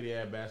raggedy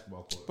ass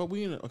basketball court. But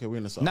we're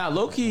in the south. Nah,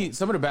 low key,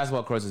 some of the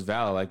basketball courts is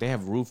valid. Like they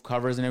have roof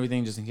covers and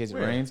everything just in case it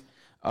Where? rains.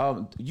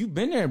 You've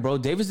been there, bro.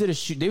 Davis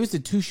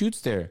did 2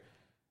 shoots there.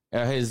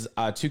 His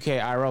 2K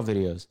IRL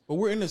videos. But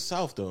we're in the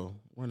south though.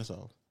 We're in the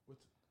south.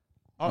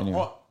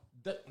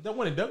 That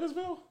one in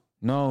Douglasville?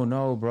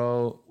 No,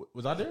 bro.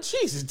 Was I there?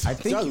 Jesus, I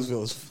think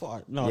Douglasville is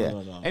far. No.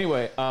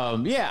 Anyway,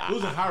 yeah, It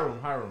was in Hiram.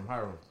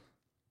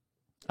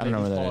 I don't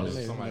know where that Called is.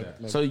 it something like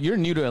that. So you're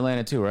new to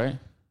Atlanta too, right?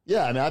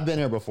 Yeah, I mean I've been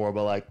here before,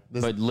 but like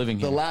this, But living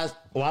here. I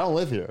don't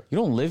live here. You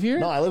don't live here?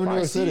 No, I live in New Bro,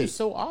 York see City. you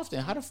so often.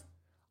 How the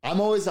I'm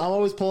always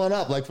pulling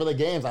up like for the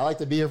games. I like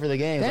to be here for the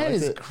games. That I like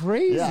is to-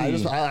 crazy. Yeah,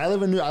 I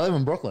live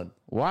in Brooklyn.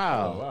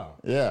 Wow. Oh, wow.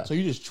 Yeah, So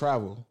you just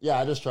travel. yeah.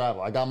 I just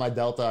travel. I got my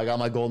Delta. I got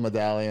my gold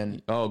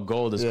medallion. Oh,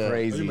 gold is Yeah.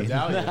 crazy. Oh, your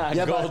medallion.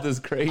 Yeah, but gold is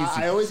crazy.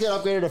 I always get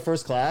upgraded to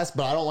first class,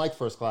 but I don't like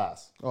first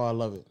class. Oh, I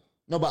love it.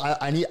 No, but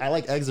I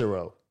like exit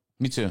row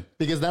Me too.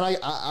 because then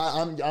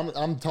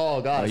I'm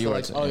tall guy. Oh, you so are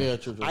like, too. Oh yeah,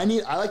 true. I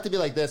like to be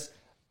like this.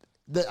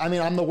 I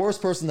mean, I'm the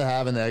worst person to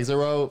have in the exit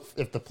row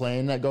if the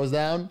plane that goes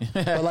down.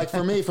 But like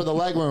for me, for the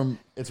leg room,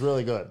 it's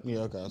really good. Yeah,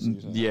 okay. I see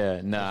what you're saying.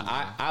 Yeah, nah.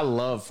 I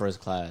love first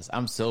class.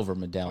 I'm silver How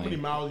many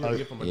medallion. miles you gonna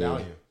get from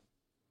medallion?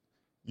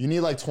 You need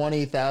like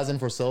 20,000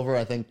 for silver.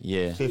 I think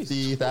Yeah.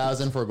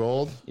 50,000 for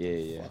gold.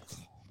 Yeah.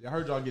 I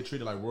heard y'all get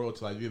treated like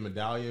royalty, like you a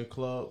medallion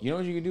club. You know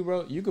what you can do,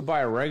 bro? You could buy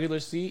a regular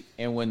seat,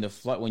 and when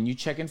you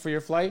check in for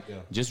your flight,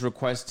 just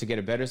request to get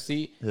a better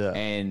seat. Yeah.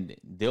 And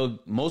they'll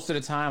most of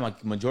the time,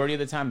 like majority of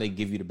the time, they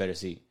give you the better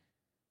seat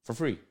for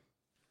free.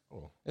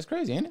 It's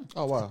crazy, ain't it?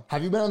 Oh wow.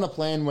 Have you been on the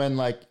plane when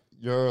like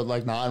you're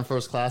like not in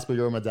first class, but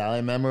you're a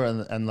medallion member,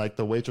 and like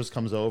the waitress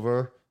comes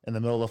over in the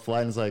middle of the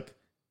flight and is like,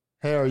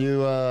 "Hey, are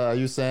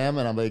you Sam?"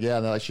 And I'm like, "Yeah."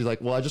 And they're like, she's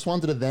like, "Well, I just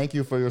wanted to thank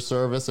you for your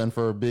service and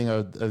for being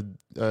a Whoa,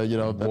 big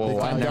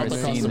I've never Delta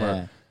seen customer."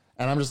 that.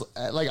 And I'm just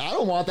like, I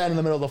don't want that in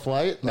the middle of the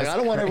flight. Like, I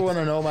don't want everyone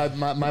to know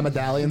my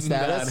medallion Nah,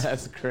 status.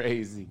 that's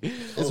crazy.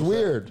 It's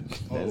weird.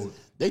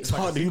 They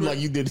talk to you like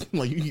you did,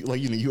 like you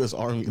in the U.S.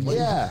 Army. Like,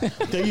 Yeah.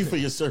 Thank you for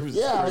your service.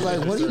 Yeah, I was like,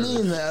 what do you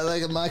mean?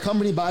 Like, my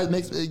company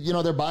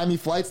they're buying me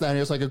flights down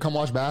here so I could come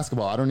watch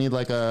basketball. I don't need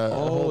like a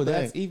whole thing.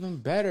 That's even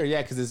better.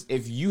 Yeah, because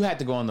if you had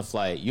to go on the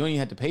flight, you don't even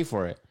have to pay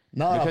for it.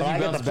 No, because but you I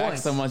get bounce the back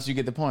points. so much, you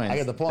get the points. I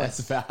get the points.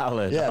 That's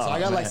valid. Yeah, so Oh, I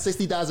got like man.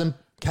 60,000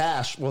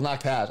 cash. Well,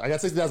 not cash. I got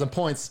 60,000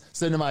 points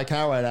sitting in my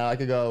account right now. I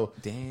could go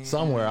Damn.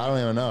 somewhere. I don't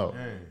even know.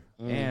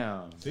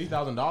 Damn.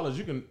 $6,000,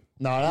 you can.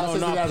 No, not No,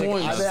 60,000 not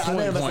points. I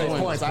made a mistake.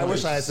 Points. Points. I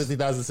wish I had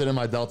 60,000 sitting in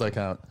my Delta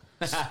account.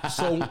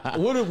 So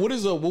what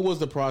was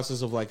the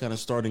process of like kind of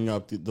starting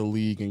up the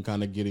league and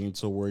kind of getting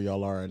to where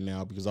y'all are at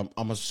now? Because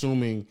I'm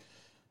assuming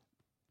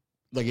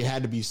like it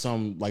had to be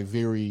some like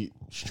very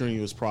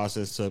strenuous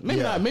process to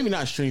maybe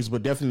not strenuous,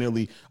 but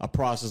definitely a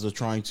process of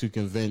trying to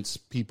convince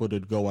people to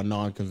go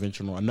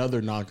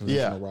another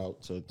non-conventional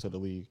route to the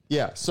league.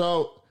 Yeah.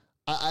 So,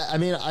 I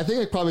mean, I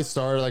think it probably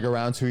started like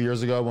around 2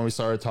 years ago when we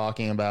started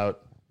talking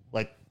about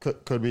like,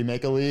 could we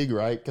make a league,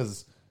 right?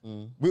 Because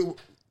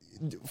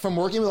from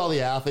working with all the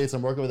athletes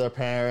and working with their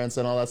parents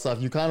and all that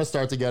stuff, you kind of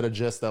start to get a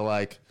gist that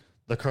like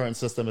the current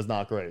system is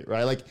not great,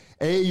 right? Like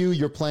AAU,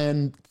 you're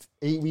playing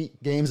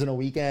 8 games in a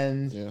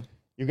weekend. Yeah.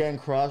 You're getting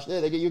crushed.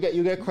 Yeah, you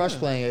get crushed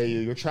playing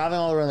AAU. You're traveling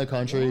all around the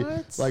country.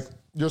 What? Like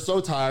you're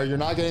so tired. You're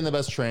not getting the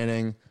best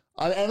training.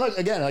 And like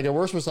again, like it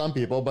works for some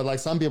people, but like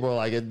some people are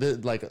like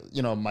like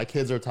my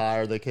kids are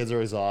tired. The kids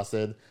are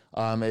exhausted.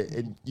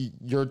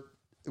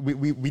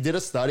 We did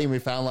a study and we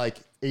found like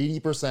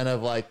 80%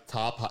 of like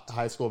top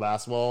high school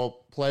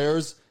basketball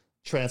players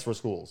transfer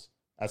schools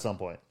at some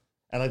point,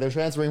 and like they're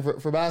transferring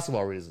for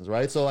basketball reasons,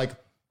 right? So like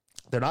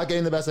they're not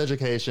getting the best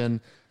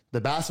education. The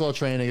basketball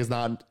training is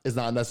not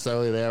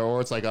necessarily there, or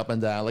it's like up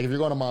and down. Like if you're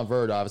going to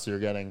Montverde, obviously you're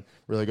getting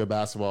really good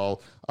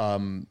basketball,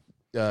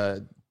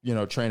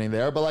 training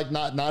there. But like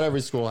not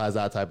every school has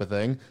that type of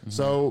thing. Mm-hmm.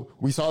 So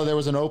we saw there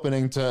was an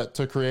opening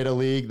to create a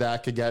league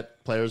that could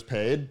get players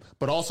paid,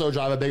 but also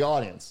drive a big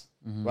audience,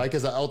 right?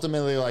 Because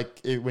ultimately, like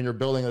when you're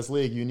building this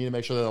league, you need to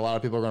make sure that a lot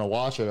of people are going to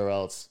watch it, or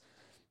else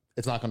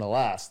it's not going to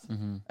last.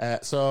 We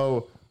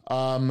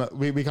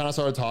kind of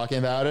started talking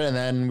about it, and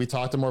then we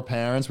talked to more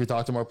parents, we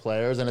talked to more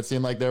players, and it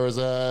seemed like there was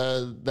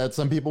that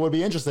some people would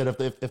be interested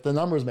if the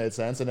numbers made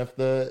sense and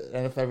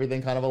if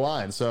everything kind of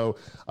aligned. So,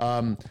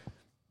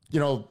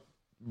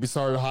 we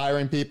started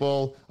hiring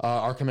people.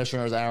 Our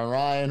commissioner is Aaron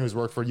Ryan, who's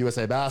worked for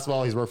USA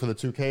Basketball. He's worked for the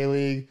 2K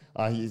League.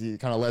 He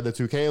kind of led the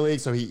 2K League,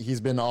 so he's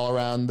been all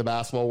around the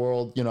basketball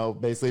world,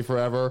 basically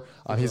forever.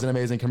 He's an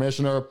amazing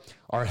commissioner.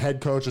 Our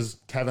head coach is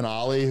Kevin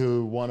Ollie,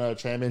 who won a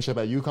championship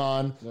at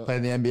UConn,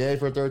 played in the NBA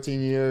for 13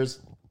 years.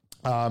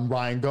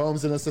 Ryan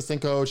Gomes, an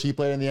assistant coach. He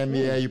played in the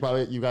NBA.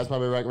 You guys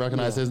probably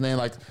recognize his name.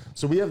 Like,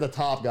 so we have the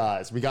top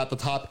guys. We got the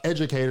top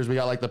educators. We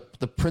got like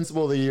the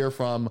principal of the year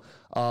from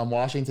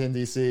Washington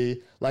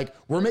D.C. Like,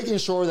 we're making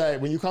sure that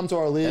when you come to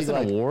our league, That's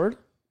an award?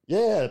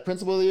 Yeah,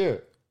 principal of the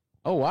year.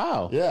 Oh,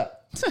 wow. Yeah.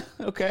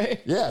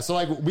 Okay. Yeah. So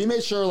like we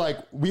made sure like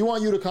we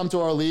want you to come to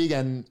our league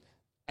and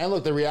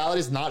look, the reality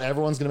is not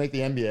everyone's going to make the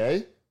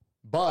NBA,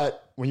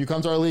 but when you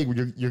come to our league,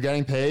 you're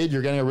getting paid,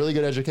 you're getting a really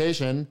good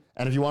education,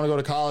 and if you want to go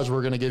to college,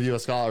 we're going to give you a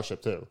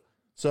scholarship too.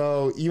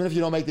 So even if you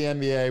don't make the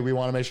NBA, we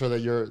want to make sure that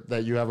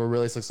you have a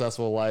really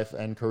successful life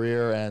and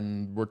career,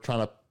 and we're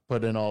trying to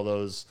put in all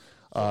those.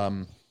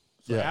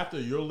 After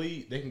your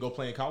league, they can go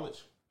play in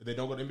college if they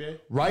don't go to NBA.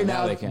 Right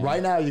Now now, they can.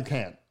 right now you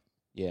can't.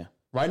 Yeah.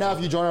 Right now,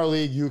 if you join our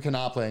league, you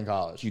cannot play in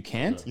college. You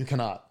can't? You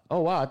cannot.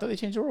 Oh, wow. I thought they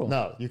changed the rule.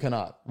 No, you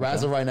cannot.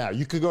 As of right now,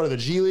 you could go to the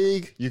G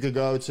League. You could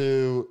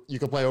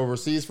play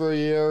overseas for a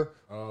year.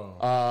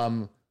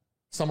 Oh.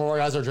 Some of our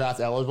guys are draft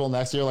eligible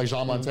next year, like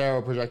Jean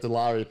Montero, projected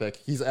lottery pick.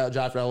 He's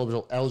draft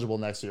eligible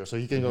next year, so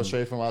he can go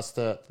straight from us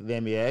to the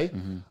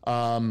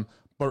NBA.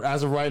 But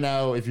as of right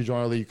now, if you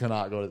join our league, you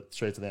cannot go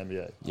straight to the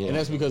NBA. Yeah. And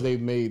that's because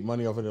they've made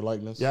money off of their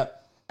likeness.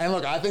 Yep. And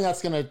look, I think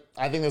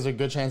there's a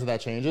good chance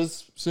that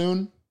changes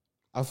soon.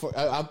 I agree.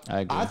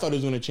 thought it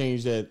was going to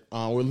change that,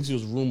 or at least it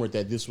was rumored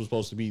that this was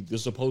supposed to be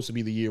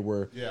the year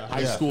where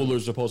high schoolers are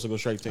supposed to go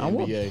straight to On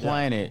what NBA.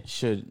 planet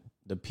should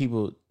the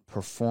people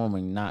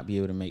performing not be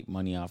able to make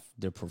money off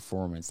their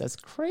performance? That's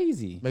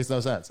crazy. Makes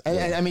no sense.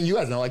 And I mean, you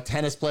guys know, like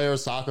tennis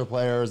players, soccer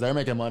players, they're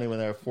making money when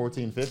they're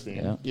 14,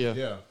 15. Yeah.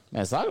 Yeah.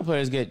 Man, soccer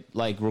players get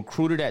like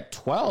recruited at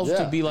 12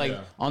 to be like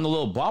on the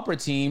little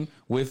bopper team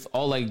with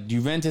all like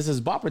Juventus's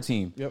bopper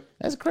team. Yep.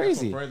 That's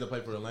crazy. Some friends that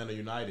played for Atlanta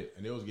United,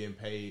 and they was getting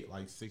paid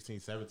like 16,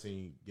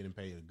 17, getting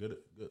paid a good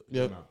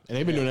Yep. amount. And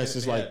they've been doing that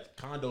since They like had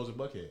condos in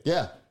Buckhead.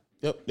 Yeah.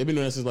 Yep, they've been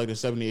doing that since like the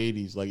 70s,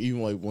 80s. Like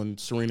even like when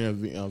Serena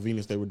and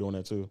Venus, they were doing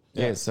that too.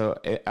 Yeah, so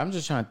I'm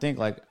just trying to think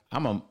like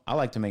I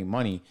like to make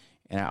money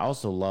and I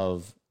also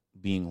love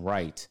being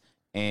right.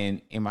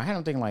 And in my head,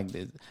 I'm thinking like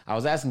this. I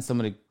was asking some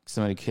of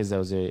the kids that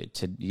was there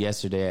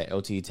yesterday at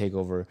OT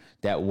Takeover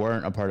that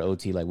weren't a part of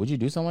OT, like, would you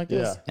do something like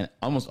this? Yeah. And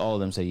almost all of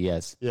them said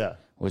yes. Yeah.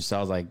 Which so I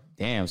was like,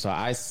 damn. So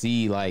I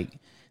see like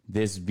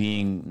this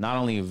being not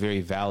only a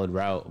very valid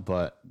route,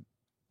 but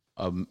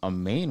a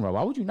main route.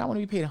 Why would you not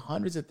want to be paid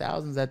hundreds of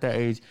thousands at that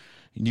age?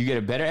 You get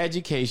a better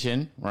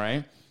education,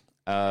 right?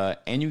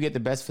 And you get the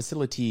best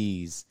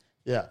facilities.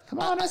 Yeah. Come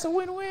on, that's a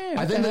win-win.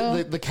 I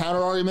think the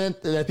counter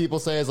argument that people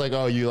say is like,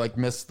 oh, you like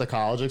missed the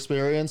college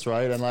experience,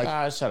 right? And like,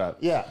 Shut up.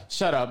 yeah.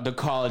 Shut up. The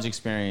college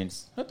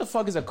experience. What the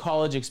fuck is a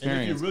college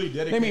experience? really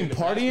They dedicated mean to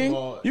partying?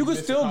 basketball, You you could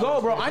miss still the go,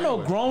 college bro. I know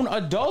anyway. grown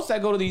adults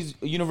that go to these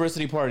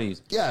university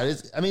parties. Yeah,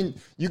 I mean,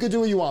 you could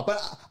do what you want,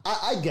 but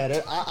I get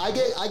it.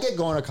 I get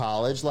going to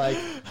college. Like,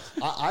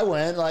 I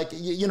went. Like,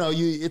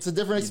 it's a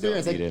different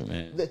experience. Don't Like, need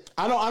it, man.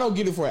 I don't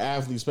get it for an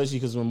athlete, especially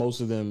because when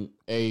most of them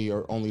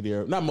are only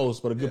there, not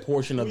most, but a good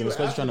portion of them, When you're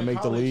especially trying to an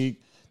make the athlete in league,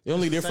 they're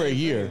only there for a Same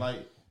year. thing, like,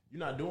 you're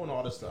not doing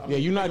all this stuff. Yeah,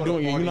 you're not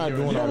doing all You that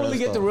don't really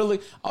get to stuff. really.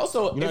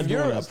 Also, You're not if doing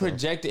you're that a stuff.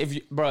 projected, if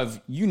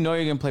you know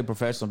you're gonna play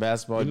professional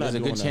basketball, You're not there's a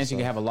doing good that chance you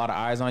can stuff. have a lot of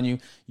eyes on you.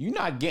 You're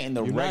not getting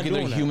the You're not regular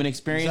doing that. human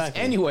experience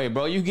Exactly. anyway,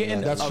 bro. You're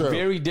getting that's a true.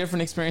 very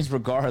different experience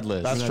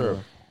regardless. That's true.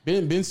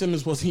 Ben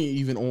Simmons wasn't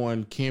even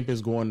on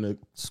campus going to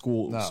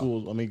school.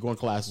 No. Going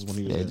classes when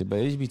he was Yeah, there. but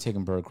they should be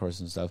taking bird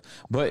courses and stuff.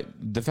 But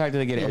the fact that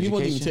they get an He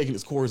wasn't even education. taking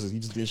his courses. He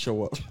just didn't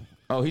show up.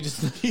 Oh, he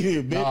just.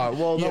 Ben,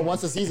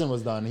 Once the season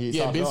was done, he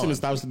yeah, stopped Ben going. Simmons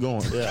stops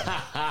going.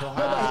 Yeah.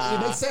 But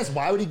it makes sense.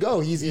 Why would he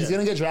go? He's going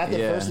to get drafted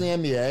Yeah. first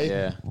in the NBA.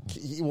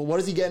 Yeah. What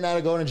is he getting out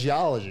of going to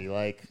geology?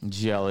 Like,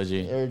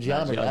 Geology. or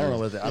geometry? I don't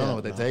know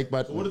what they take,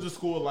 but What is the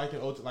school like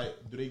in OT? Like,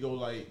 do they go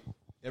like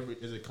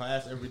is it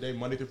class every day,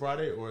 Monday through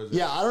Friday, or is it?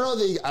 yeah, I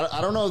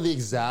don't know the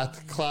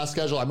exact class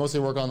schedule. I mostly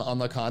work on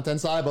the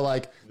content side, but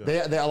like they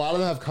a lot of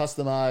them have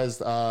customized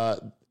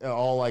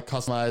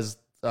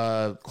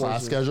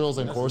class schedules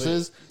and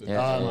courses.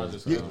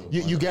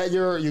 You get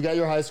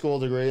your high school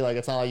degree. Like,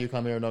 it's not like you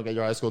come here and don't get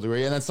your high school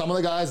degree. And then some of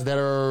the guys that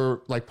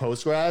are like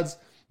post grads,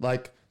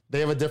 like, they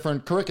have a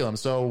different curriculum.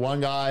 So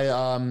one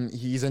guy,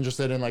 he's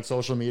interested in like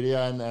social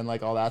media and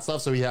like all that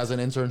stuff. So he has an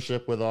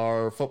internship with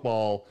our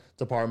football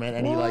department,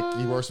 and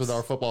he works with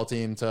our football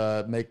team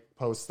to make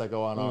posts that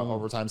go on our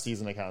overtime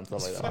season account,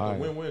 stuff like It's that. like a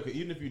win-win, because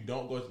even if you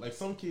don't go, like,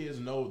 some kids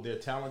know they're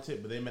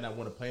talented, but they may not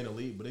want to play in the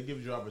league, but it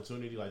gives you an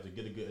opportunity, like, to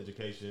get a good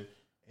education,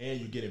 and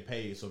you're getting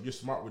paid. So if you're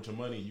smart with your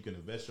money, you can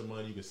invest your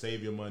money, you can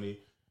save your money,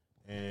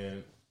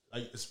 and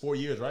like, it's 4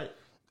 years, right?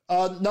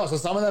 No, so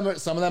some of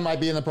them might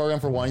be in the program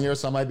for 1 year,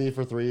 some might be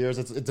for 3 years.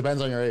 It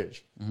depends on your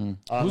age.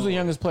 Who's the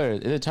youngest player?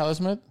 Is it Tyler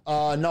Smith?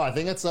 No, I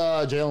think it's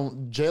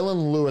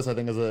Jalen Lewis. I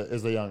think is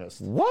the youngest.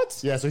 What?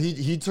 Yeah, so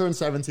he turned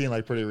 17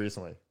 like pretty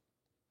recently.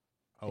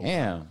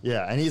 Damn.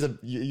 Yeah, and he's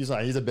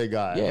a big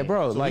guy. Yeah,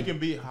 bro. So like, he can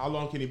be. How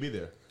long can he be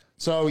there?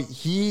 So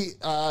he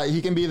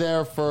can be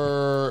there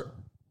for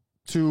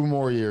 2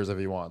 more years if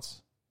he wants.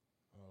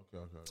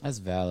 Okay. that's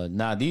valid.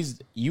 Nah,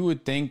 you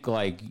would think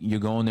like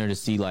you're going there to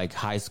see like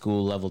high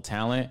school level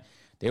talent.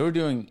 They were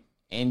doing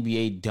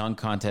NBA dunk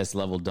contest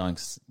level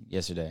dunks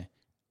yesterday.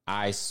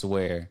 I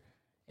swear.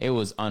 It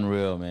was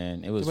unreal,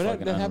 man. It was But fucking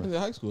that unreal. happened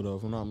in high school, though,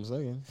 if I'm not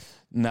mistaken.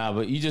 Nah,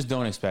 but you just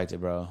don't expect it,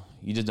 bro.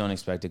 You just don't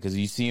expect it because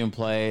you see him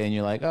play and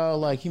you're like, oh,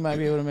 like he might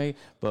be able to make.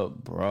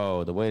 But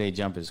bro, the way they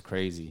jump is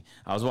crazy.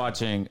 I was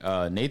watching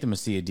Nathan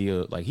Messia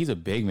deal. Like, he's a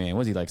big man.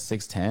 Was he like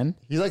 6'10"?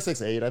 He's like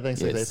 6'8", I think,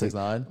 6'8",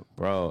 6'9".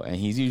 Bro, and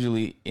he's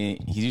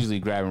usually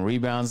grabbing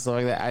rebounds and stuff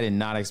like that. I did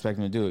not expect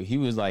him to do it. He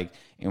was like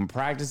in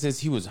practices,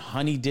 he was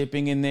honey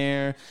dipping in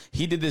there.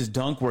 He did this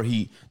dunk where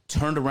he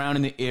turned around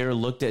in the air,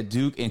 looked at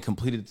Duke, and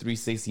completed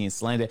 360 and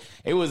slammed it.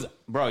 It was,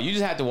 bro, you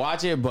just had to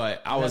watch it,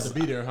 but I You was have to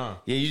be there, huh?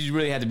 Yeah, you just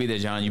really had to be there,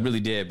 John. You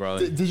really did, bro.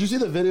 Did you see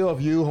the video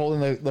of you holding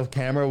the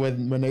camera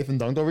when Nathan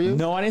dunked over you?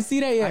 No, I didn't see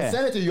that yet. I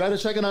sent it to you. You had to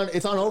check it on.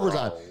 It's on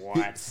overtime.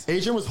 what?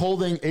 Adrian was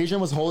holding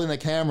the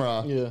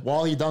camera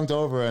while he dunked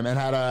over him and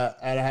had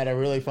a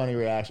really funny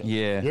reaction.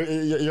 Yeah.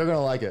 you're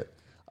gonna like it.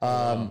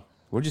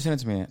 Where'd you send it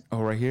to me at?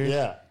 Oh, right here?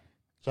 Yeah,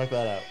 check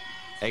that out.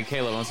 Hey,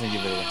 Caleb, I'll send you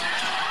a video.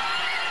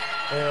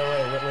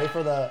 Wait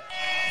for the.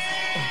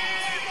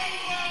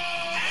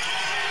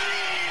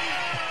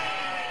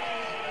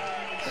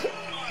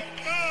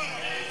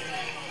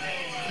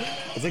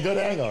 It's a good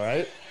angle,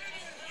 right?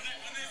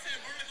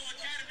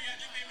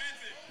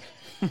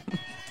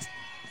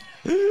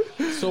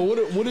 So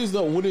what is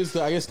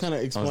the I guess kind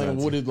of explain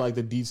answer. what is like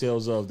the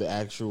details of the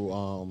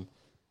actual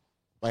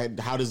like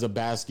how does the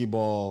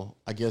basketball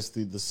I guess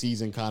the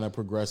season kind of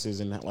progresses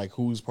and like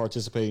who's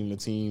participating in the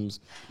teams,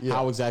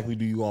 how exactly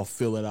do you all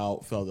fill the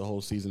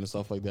whole season and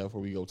stuff like that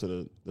before we go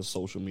to the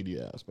social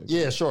media aspect?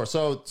 Yeah, sure.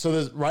 So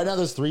right now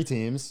there's 3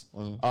 teams.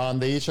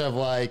 They each have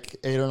like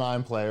 8 or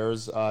 9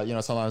 players.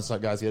 Sometimes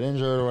guys get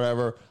injured or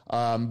whatever.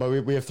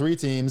 But we have 3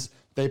 teams.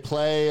 They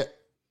play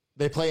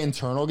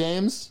internal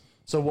games.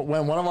 So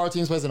when one of our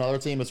teams plays another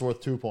team, it's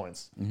worth 2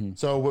 points.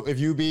 So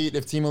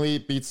if Team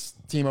Elite beats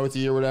Team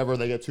OT or whatever,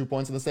 they get 2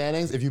 points in the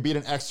standings. If you beat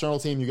an external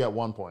team, you get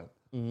 1 point.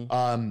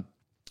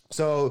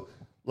 So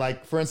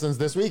like for instance,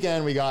 this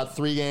weekend we got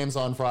 3 games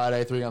on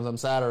Friday, 3 games on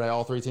Saturday.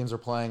 All 3 teams are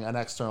playing an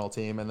external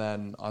team, and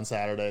then on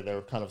Saturday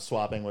they're kind of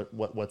swapping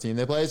what team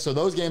they play. So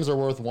those games are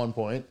worth 1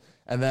 point,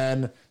 and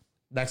then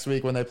next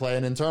week when they play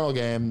an internal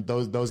game,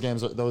 those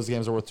games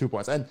are worth 2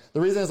 points. And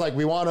the reason is like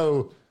we want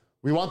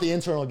the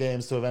internal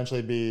games to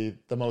eventually be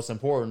the most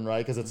important, right?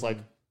 Because it's like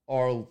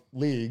our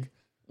league.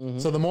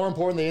 So the more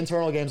important the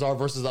internal games are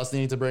versus us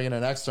needing to bring in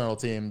an external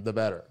team, the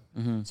better.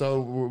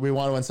 So we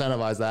want to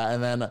incentivize that.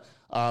 And then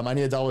I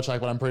need to double check,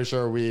 but I'm pretty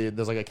sure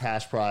there's like a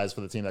cash prize for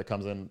the team that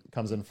comes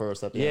in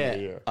first at the end of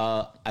the year.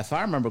 If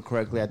I remember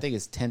correctly, I think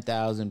it's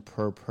 10,000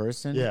 per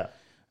person. Yeah.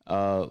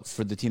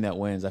 For the team that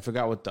wins. I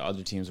forgot what the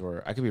other teams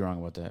were. I could be wrong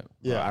about that.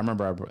 Yeah. I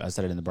remember I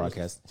said it in the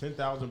broadcast.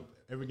 10,000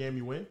 every game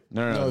you win?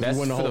 No, if you that's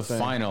win the for whole the thing.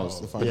 finals.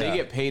 Oh, the But they finals.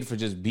 get paid for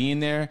just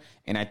being there,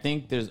 and I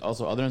think there's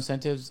also other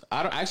incentives.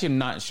 I'm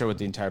not sure what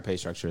the entire pay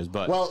structure is,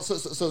 but Well,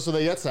 so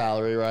they get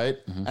salary, right?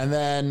 And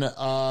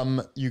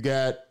then you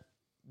get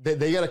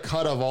they get a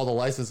cut of all the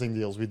licensing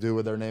deals we do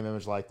with their name,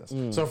 image, likeness.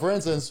 So, for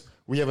instance,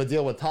 we have a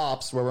deal with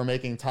Topps where we're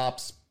making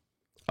Topps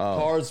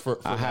cards for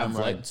I have them,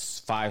 right? like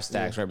 5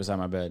 stacks right beside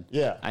my bed.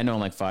 Yeah. I know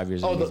in like 5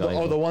 years. Oh, of these, I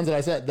like the ones that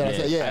I said.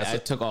 Yeah, I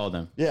took all of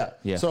them. yeah.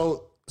 Yeah.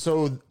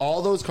 So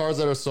all those cards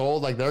that are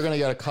sold, like they're gonna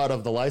get a cut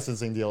of the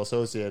licensing deal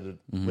associated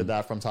with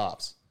that from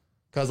Topps,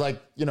 because like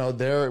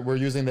we're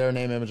using their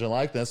name, image, and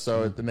likeness,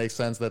 so it makes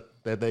sense that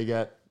they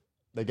get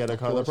a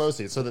cut of the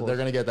proceeds, so that they're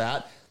gonna get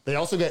that. They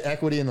also get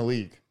equity in the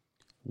league.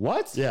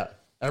 What? Yeah.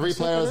 Every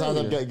player that's on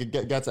them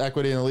gets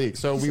equity in the league.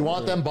 So we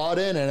want them bought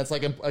in, and it's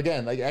like,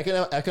 again, like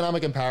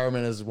economic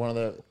empowerment is one of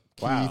the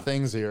key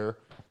things here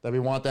that we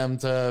want them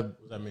to. What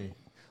does that mean?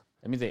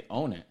 That means they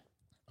own it.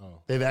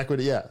 They have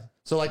equity, yeah.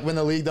 So like when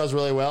the league does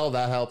really well,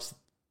 that helps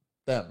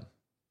them.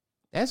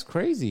 That's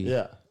crazy.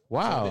 Yeah.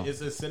 Wow.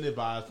 It's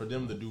incentivized for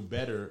them to do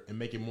better and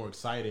make it more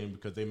exciting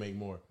because they make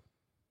more.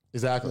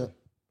 Exactly.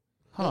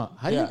 Huh.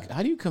 How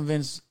do you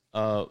convince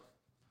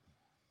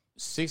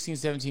 16,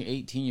 17,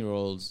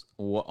 18-year-olds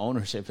what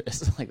ownership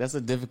is? Like, that's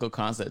a difficult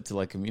concept to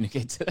like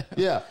communicate to them.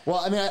 Yeah. Well,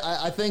 I mean,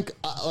 I think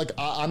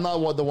I'm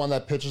not the one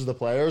that pitches the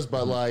players,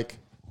 but like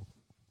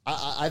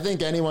I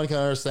think anyone can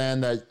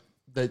understand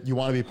that you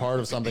want to be part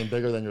of something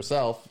bigger than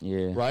yourself.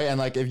 Yeah. Right. And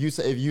like if you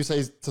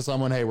say to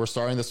someone, hey, we're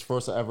starting this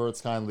first ever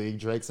its kind league.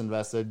 Drake's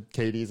invested,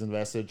 KD's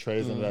invested,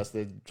 Trey's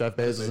invested, Jeff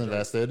Bezos is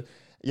invested.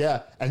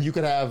 Yeah. And you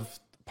could have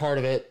part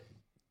of it.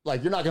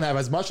 Like you're not going to have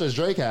as much as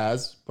Drake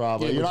has,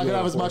 probably. Yeah, you're not going to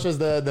have as course. much as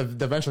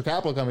the venture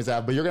capital companies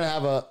have, but you're going to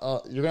have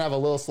a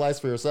little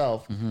slice for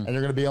yourself, and you're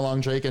going to be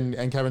along Drake and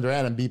Kevin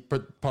Durant and be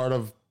part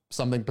of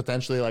something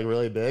potentially like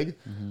really big.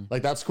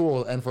 Like that's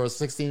cool. And for a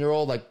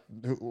 16-year-old, like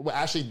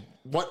actually,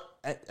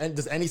 and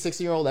does any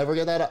 16-year-old ever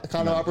get that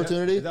kind of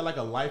opportunity? Is that like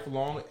a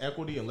lifelong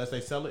equity unless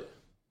they sell it?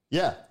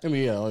 Yeah. I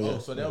mean, yeah. Oh,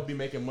 so they'll be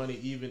making money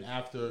even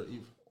after.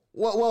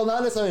 Well,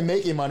 not necessarily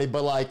making money,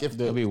 but like if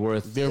It'll be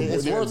worth.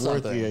 it's worth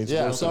something. it's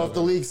Yeah. worth So if the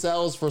league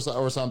sells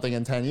or something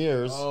in 10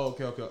 years. Oh,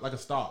 okay, like a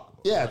stock.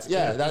 Yeah,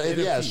 Like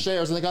it's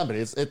shares in the company.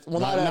 It's not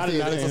NFT,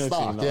 it's a NFT,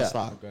 stock. no, Yeah,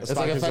 stock. it's Stock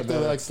like is a effectively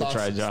better- like stocks.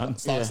 try, John.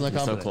 Stocks in the You're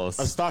so company. close.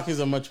 A stock is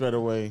a much better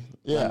way.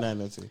 Yeah. Than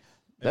NFT. And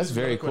That's this is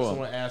very another question cool.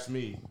 Someone asked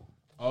me.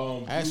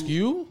 Ask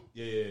you?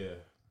 Yeah.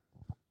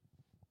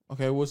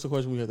 Okay, what's the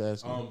question we have to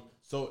ask you?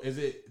 So is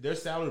it their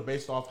salary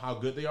based off how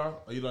good they are?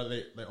 Or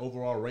like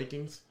overall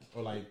rankings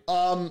or like?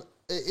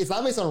 It's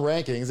not based on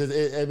rankings.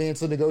 I mean,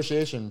 it's a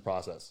negotiation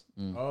process.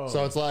 Oh,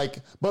 So it's like,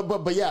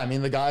 but yeah, I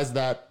mean, the guys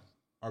that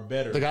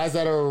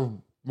are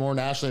more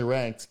nationally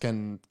ranked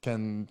can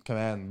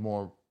command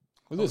more.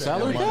 Was it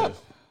salary cap?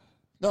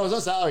 No, there's no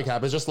salary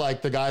cap. It's just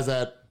like the guys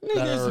that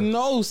There's are.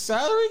 no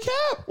salary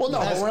cap? Well,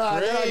 no, That's we're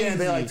not getting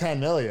paid like crazy. 10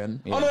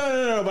 million. Oh,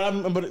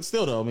 no. But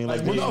still, though. I mean,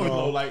 Like,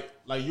 like,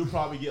 like you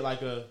probably get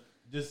like a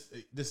just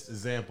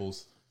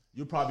examples.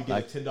 You probably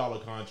get a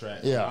 $10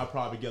 contract. Yeah. I'll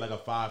probably get like a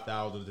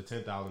 $5,000 to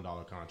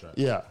 $10,000 contract.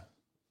 Yeah,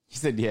 He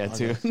said, yeah,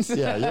 too.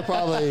 yeah. You're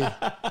probably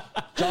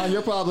John.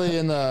 You're probably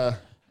in the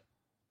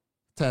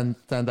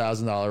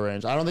 $10,000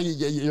 range. I don't think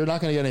you're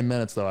not going to get any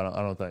minutes though. I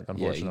don't think. Yeah,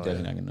 you Unfortunately,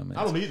 definitely not gonna know.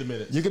 I don't need the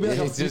minutes. you could be like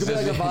Yeah,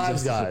 a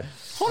vibes guy.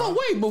 hold on,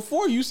 wait.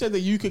 Before you said that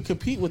you could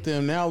compete with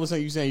them, now all of a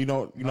sudden you saying you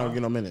don't get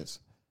no minutes.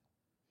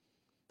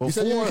 You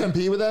said you could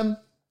compete with them.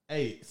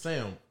 Hey,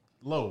 Sam,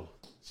 Low,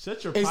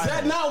 shut your. Is pipe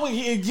that up. not what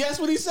he? Yes,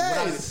 what he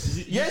said.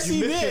 Yes,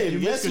 he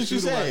did. Yes, what you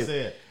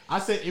said. I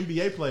said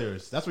NBA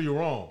players. That's what you're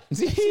wrong.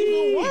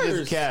 even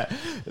worse. Cat.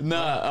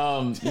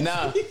 Nah.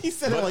 He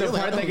said it But like- the you're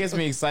like, part that gets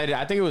me excited,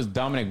 I think it was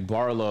Dominic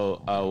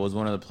Barlow was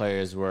one of the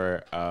players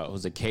where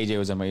was it KJ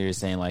was in my ear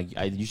saying like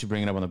you should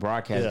bring it up on the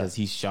broadcast Yeah. because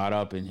he shot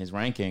up in his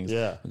rankings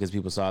Yeah. because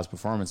people saw his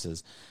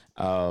performances.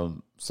 So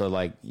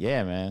like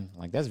yeah, man,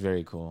 like that's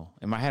very cool.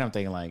 In my head, I'm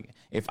thinking like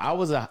if I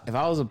was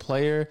a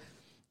player,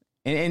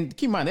 and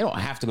keep in mind they don't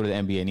have to go to the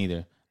NBA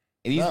neither.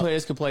 These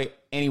players could play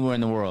anywhere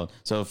in the world.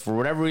 So for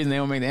whatever reason they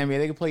don't make the NBA,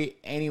 they can play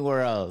anywhere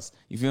else.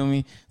 You feel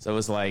me? So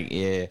it's like,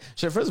 yeah.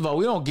 Sure, first of all,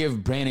 we don't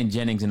give Brandon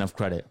Jennings enough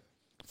credit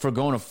for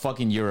going to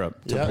fucking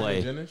Europe to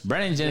play. Brandon Jennings?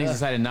 Brandon Jennings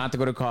decided not to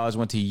go to college,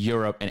 went to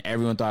Europe, and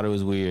everyone thought it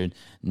was weird.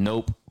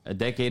 Nope. A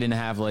decade and a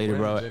half later, bro,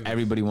 Brandon Jennings.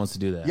 everybody wants to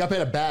do that. He got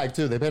paid a bag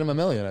too. They paid him $1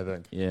 million, I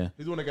think. Yeah.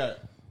 He's the one that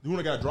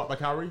got dropped by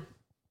Kyrie.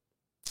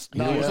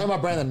 No, we're talking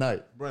about Brandon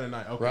Knight, Brandon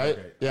Knight. Okay, right?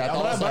 okay. Yeah, But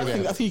All-Star I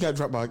game. think he got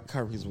dropped by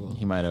Kyrie as well.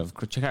 He might have.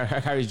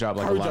 Kyrie's dropped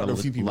like Kyrie a lot dropped of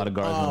a few people.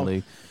 guards in the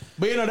league.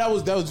 But that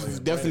was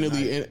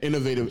definitely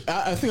innovative.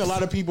 I think a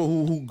lot of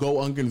people who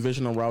go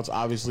unconventional routes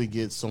obviously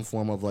get some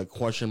form of like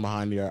question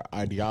behind their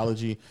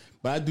ideology.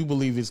 But I do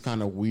believe it's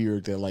kind of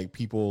weird that like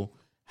people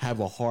have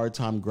a hard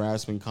time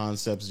grasping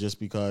concepts just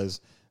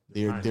because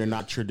they're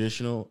not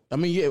traditional. I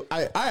mean,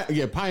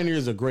 yeah,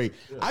 pioneers are great.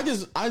 Yeah.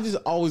 I just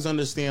always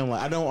understand,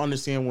 like, I don't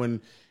understand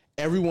when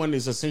everyone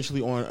is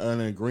essentially on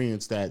an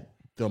agreement that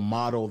the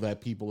model that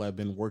people have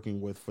been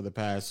working with for the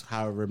past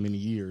however many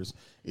years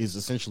is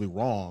essentially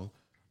wrong.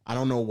 I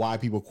don't know why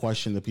people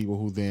question the people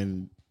who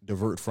then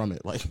divert from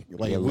it. Like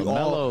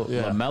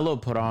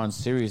LaMelo put on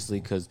seriously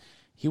because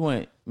he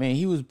went, man,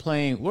 he was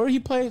playing, where he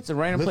played? It's a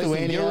random place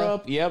in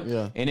Europe. Yep.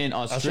 Yeah. And then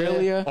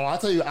Australia. Oh, I'll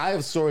tell you, I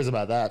have stories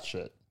about that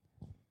shit.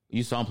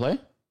 You saw him play?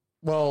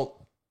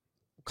 Well,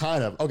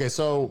 kind of. Okay,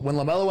 so when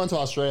LaMelo went to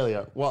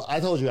Australia, well, I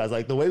told you guys,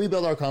 like, the way we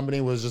built our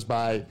company was just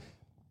by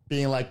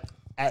being like,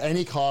 at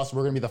any cost,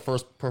 we're going to be the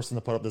first person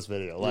to put up this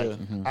video. Like,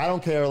 I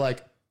don't care.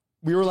 Like,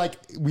 we were like,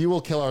 we will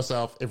kill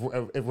ourselves if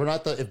we're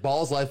not if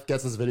Ball's Life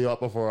gets this video up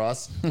before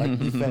us. Like,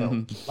 we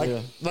fail.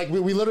 Like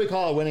we literally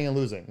call it winning and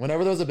losing.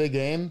 Whenever there was a big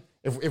game,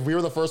 if we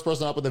were the first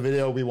person up with the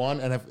video, we won,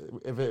 and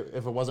if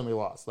it wasn't, we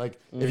lost. Like,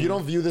 if you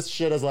don't view this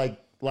shit as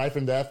like life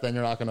and death, then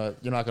you're not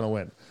gonna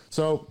win.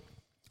 So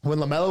when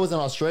LaMelo was in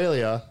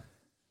Australia,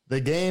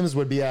 the games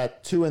would be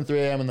at 2 and 3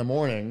 a.m. in the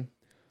morning.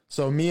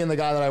 So me and the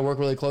guy that I work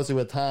really closely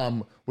with,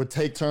 Tom, would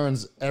take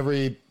turns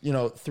every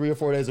 3 or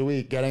 4 days a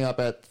week, getting up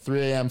at 3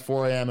 a.m.,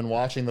 4 a.m. and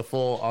watching the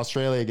full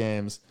Australia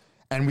games.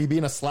 And we'd be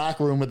in a Slack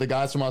room with the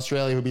guys from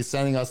Australia who'd be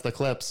sending us the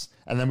clips,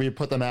 and then we'd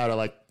put them out at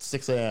like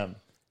 6 a.m.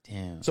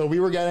 Damn. So we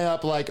were getting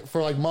up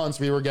for months.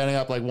 We were getting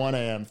up like 1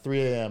 a.m., 3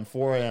 a.m.,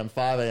 4 a.m.,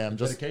 5 a.m.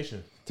 just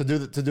dedication to do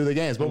the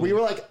games. But we were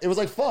like, it was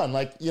like fun.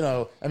 Like, I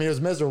mean, it was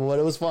miserable, but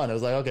it was fun. It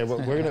was like, okay,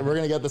 we're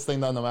gonna get this thing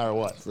done no matter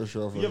what. For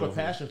sure. You have a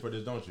passion for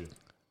this, don't you?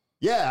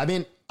 Yeah, I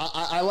mean,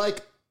 I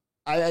like,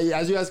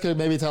 as you guys could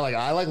maybe tell, like,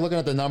 I like looking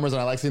at the numbers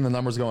and I like seeing the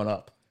numbers going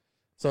up.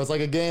 So it's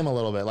like a game a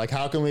little bit. Like,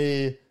 how can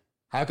we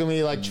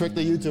like trick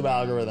the YouTube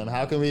algorithm?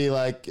 How can we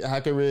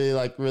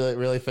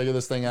really figure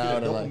this thing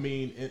out?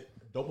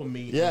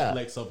 Dopamine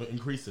intellects up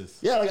increases.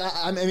 Yeah, like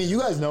I mean, you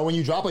guys know when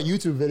you drop a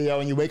YouTube video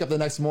and you wake up the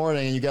next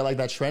morning and you get like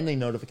that trending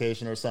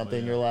notification or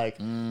something, you're like,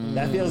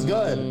 that feels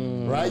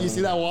good, right? You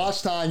see that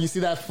watch time, you see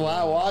that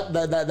flat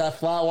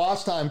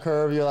watch time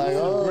curve. You're like,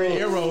 oh, green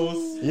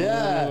arrows.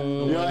 Yeah,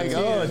 you're like,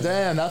 oh,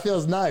 damn, that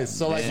feels nice.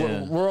 So like,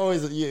 we're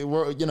always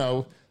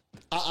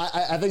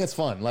I think it's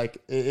fun. Like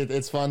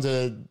it's fun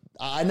to.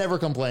 I never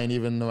complain,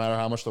 even no matter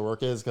how much the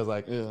work is, because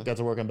like get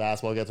to work in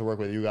basketball, get to work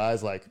with you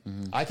guys. Like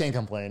I can't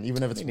complain,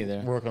 even if it's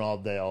working all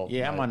day.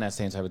 I'm on that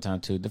same type of time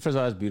too. The first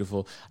of all, it's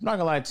beautiful. I'm not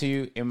gonna lie to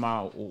you. In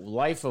my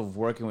life of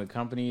working with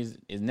companies,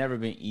 it's never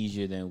been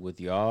easier than with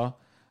y'all,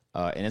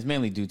 and it's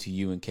mainly due to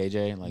you and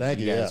KJ. Like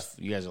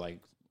you guys are like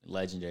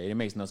legendary. It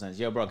makes no sense.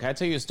 Yo, bro, can I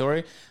tell you a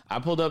story? I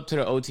pulled up to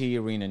the OTE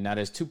arena. Now,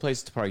 there's two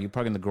places to park. You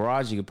park in the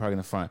garage, you can park in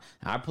the front.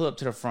 Now, I pull up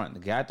to the front. The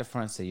guy at the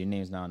front said, your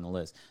name's not on the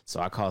list. So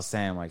I call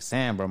Sam, like,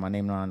 Sam, bro, my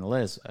name's not on the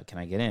list. Can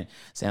I get in?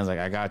 Sam's like,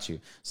 I got you.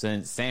 So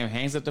then Sam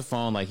hangs up the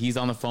phone. Like, he's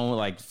on the phone with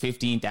like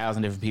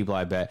 15,000 different people,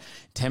 I bet.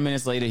 10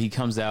 minutes later, he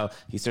comes out.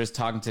 He starts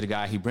talking to the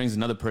guy. He brings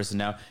another person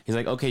out. He's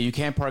like, okay, you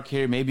can't park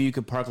here. Maybe you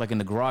could park like in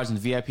the garage in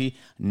the VIP.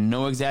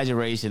 No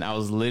exaggeration. I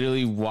was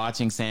literally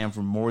watching Sam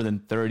for more than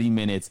 30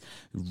 minutes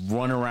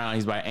run around.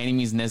 He's by any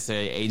means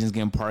necessary. Agent's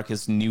gonna park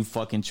his new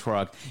fucking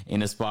truck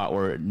in a spot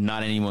where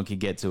not anyone could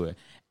get to it.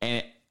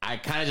 And I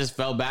kind of just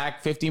fell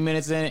back 15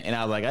 minutes in, and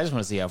I was like, I just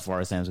want to see how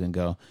far Sam's gonna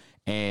go.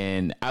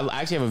 And I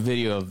actually have a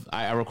video of,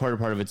 I recorded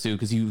part of it too,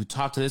 because he would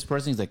talk to this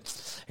person, he's like,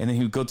 and then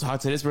he would go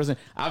talk to this person.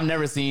 I've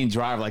never seen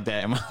drive like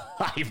that in my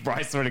life, bro,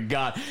 I swear to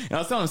God. And I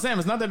was telling him, Sam,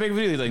 it's not that big of a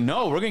video. He's like,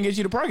 no, we're gonna get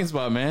you the parking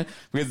spot, man,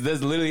 because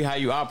that's literally how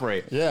you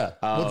operate. Yeah.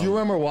 But do you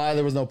remember why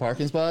there was no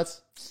parking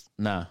spots?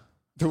 Nah.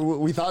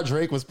 We thought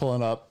Drake was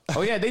pulling up.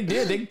 Oh yeah, they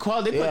did. They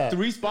put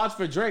 3 spots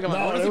for Drake. I'm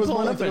like, what is he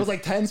pulling up? It was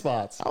like 10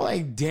 spots. I'm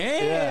like,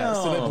 damn. Yeah,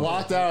 so they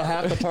blocked out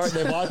half the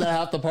They blocked out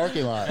half the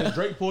parking lot. Has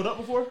Drake pulled up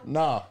before?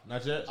 No,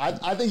 not yet.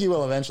 I think he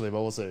will eventually,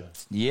 but we'll see.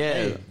 Yeah.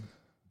 Hey,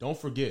 don't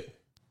forget.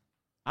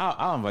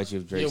 I'll invite you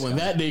if Drake. Yeah, when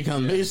that day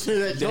comes, make sure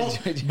that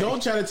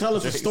don't try to tell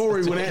us a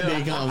story when that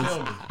day comes.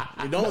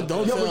 Don't.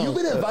 Yo, but you've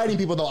been inviting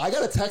people though. I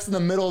got a text in the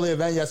middle of the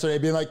event yesterday,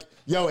 being like,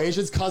 "Yo,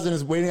 Asia's cousin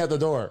is waiting at the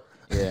door."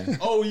 Yeah.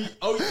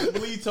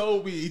 He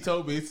told me. He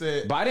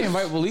said. But I didn't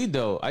invite Waleed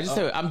though. I just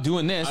said I'm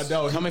doing this. I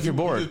know. Come if you're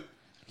bored.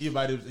 He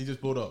invited. He just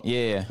pulled up.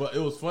 Yeah. But it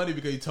was funny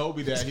because he told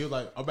me that he was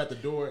like, I'm at the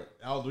door.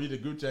 I was reading the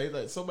group chat. He's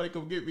like, somebody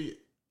come get me.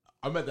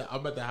 I'm at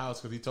the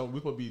house because he told me we're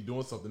supposed to be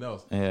doing something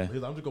else. Yeah.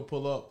 He's like, I'm just gonna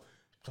pull up,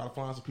 try to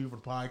find some people for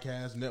the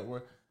podcast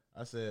network.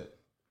 I said,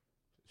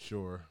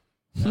 sure.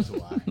 That's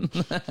why. So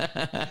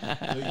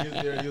he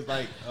gets there. He was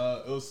like,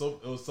 it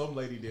was some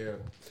lady there.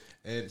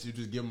 and she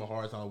just give him a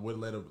hard time.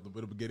 Wouldn't let him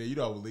get in. You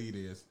know how Waleed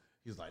is.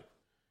 He's like,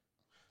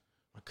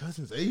 my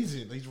cousin's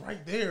Asian. He's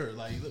right there.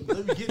 Like,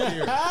 let me get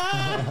there.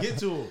 Let me get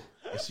to him.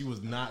 And she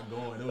was not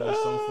going. It was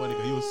so funny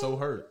because he was so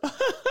hurt.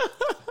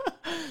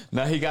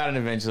 No, he got it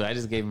eventually. I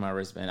just gave him my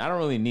wristband. I don't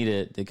really need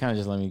it. They kind of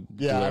just let me.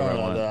 Yeah, do I don't whatever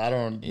know. want. I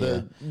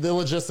don't. The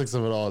logistics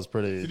of it all is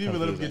pretty. She didn't even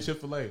let him get confusing.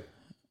 Chick-fil-A.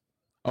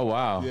 Oh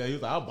wow. Yeah, he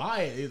was like, I'll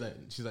buy it.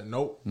 She's like,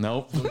 nope.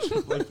 Nope. No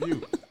Chick-fil-A for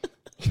you.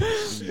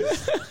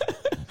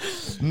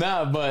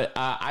 No, but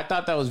I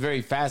thought that was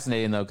very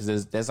fascinating though,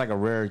 because that's like a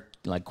rare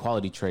like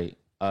quality trait.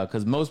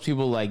 Because most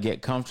people like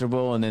get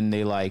comfortable and then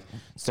they like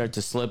start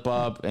to slip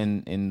up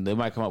and they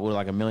might come up with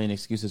like a million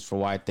excuses for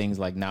why things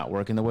like not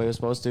working the way they're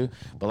supposed to.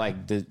 But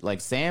like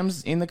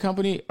Sam's in the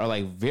company are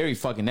like very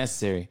fucking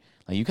necessary.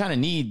 Like you kind of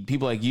need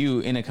people like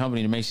you in a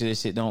company to make sure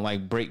this shit don't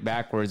like break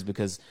backwards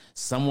because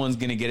someone's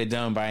gonna get it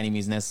done by any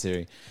means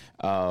necessary.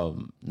 That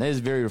is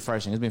very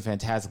refreshing. It's been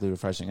fantastically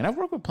refreshing, and I've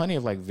worked with plenty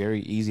of like very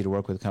easy to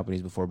work with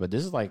companies before, but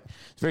this is like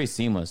it's very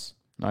seamless.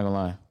 Not gonna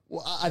lie.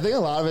 Well, I think a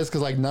lot of it's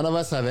because like none of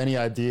us have any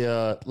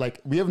idea.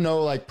 Like we have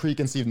no like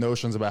preconceived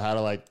notions about how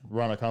to like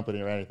run a company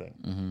or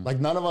anything.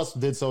 Like none of us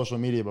did social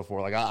media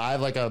before. Like I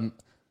have my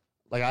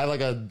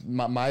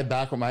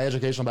background, my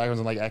educational background is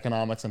in like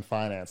economics and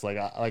finance. Like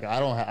I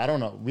don't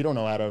know. We don't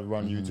know how to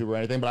run YouTube or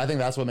anything. But I think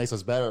that's what makes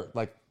us better.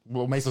 Like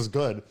what makes us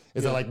good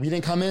is that like we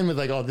didn't come in with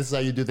like, oh, this is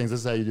how you do things. This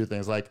is how you do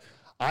things. Like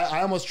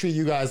I almost treat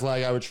you guys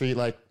like I would treat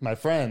like my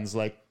friends.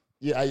 Like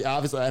yeah,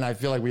 obviously, and I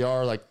feel like we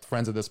are like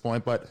friends at this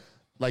point. But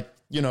like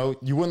you know,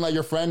 you wouldn't let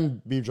your friend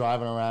be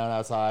driving around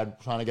outside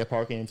trying to get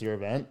parking into your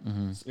event.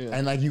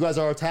 And like you guys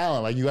are a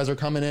talent. Like you guys are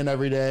coming in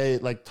every day,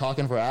 like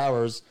talking for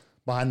hours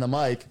behind the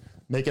mic,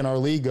 making our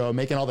league go,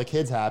 making all the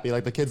kids happy.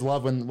 Like the kids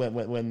love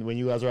when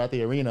you guys are at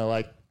the arena.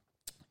 Like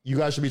you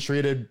guys should be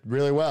treated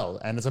really well,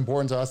 and it's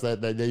important to us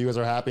that you guys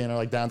are happy and are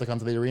like down to come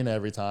to the arena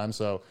every time.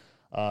 So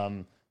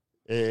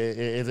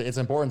it's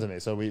important to me.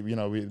 So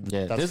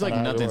There's like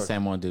nothing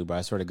Sam won't do, but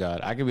I swear to God,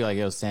 I could be like,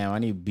 yo, Sam, I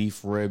need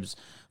beef ribs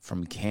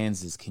from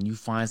Kansas. Can you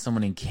find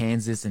someone in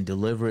Kansas and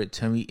deliver it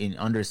to me in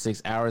under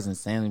 6 hours? And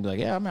Sam would be like,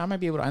 yeah, I might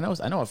be able to. I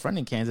know a friend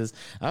in Kansas.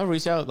 I'll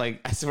reach out. Like,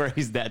 I swear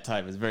he's that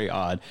type. It's very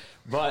odd,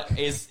 but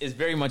it's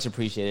very much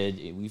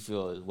appreciated. We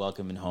feel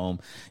welcome and home.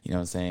 You know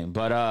what I'm saying?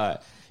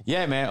 But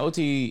yeah, man,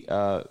 OT,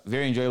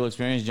 very enjoyable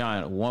experience.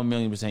 John,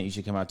 1,000,000% you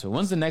should come out to it.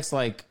 When's the next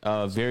like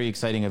very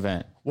exciting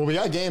event? Well, we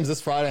got games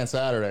this Friday and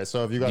Saturday.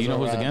 So if you guys Do you know are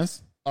who's around,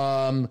 against?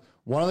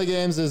 One of the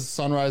games is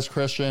Sunrise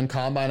Christian.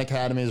 Combine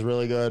Academy is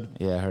really good.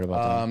 Yeah, I heard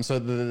about that. So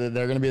they're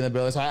going to be in the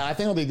building. So I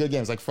think it'll be good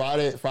games. Like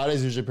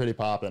Friday's usually pretty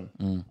popping.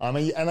 And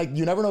like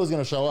you never know who's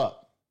going to show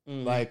up.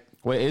 Like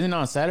Wait, isn't it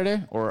on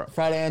Saturday or?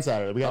 Friday and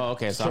Saturday. We got Oh,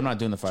 okay. So I'm not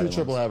doing the Friday. two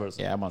triple ones. headers.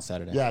 Yeah, I'm on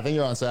Saturday. Yeah, I think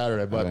you're on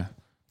Saturday, but Okay.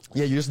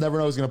 yeah, you just never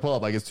know who's going to pull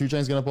up. Like is 2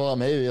 Chainz going to pull up?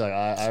 Maybe. Like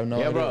I have no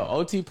Yeah, idea. bro.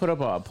 OT put up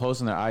a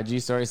post on their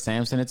IG story.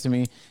 Sam sent it to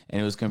me, and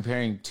it was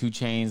comparing 2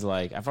 Chainz.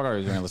 Like I forgot I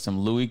was wearing some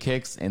Louis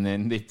kicks, and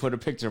then they put a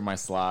picture of my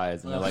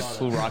slides, and they're like,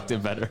 "Who rocked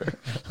it better?"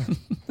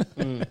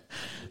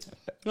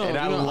 And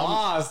I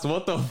lost.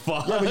 What the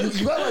fuck? Yeah, but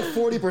you got like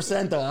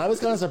 40% though. I was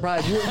kind of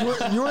surprised. You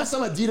were in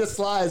some Adidas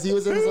slides. He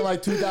was in some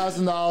like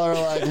 $2,000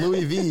 like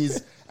Louis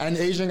V's, and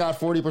Asian got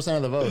 40%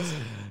 of the votes.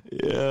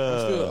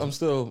 Yeah. I'm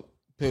still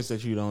pissed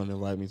that you don't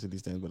invite me to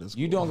these things, but it's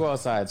You don't go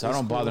outside, so I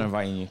don't bother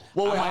inviting you.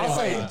 Well, wait, I I'll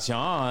say- invite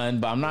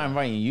John, but I'm not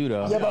inviting you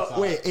though. Yeah, but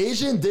wait,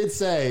 Asian did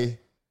say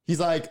he's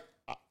like.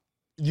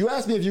 You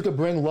asked me if you could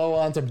bring Lo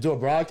on to do a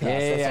broadcast.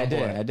 Yeah, at some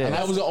point. I did. And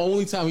that was the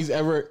only time he's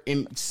ever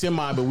in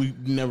semi, but we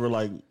never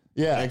like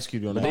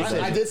executed on that. they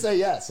said- I did say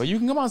yes. But you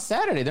can come on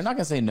Saturday. They're not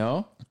gonna say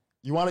no.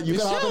 You want to? You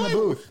can hop in the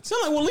booth.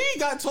 Sound like Waleed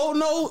got told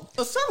no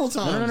several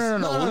times.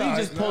 No. He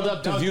just pulled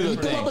up to view the He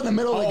pulled thing. up in the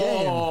middle of the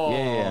game.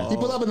 Yeah. He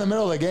pulled up in the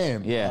middle of the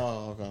game. Yeah.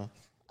 Oh, okay.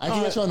 I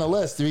can get you on the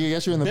list. We can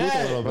get you in the booth a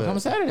That- little bit. Come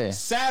Saturday.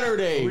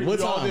 Saturday. We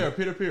What all time? there,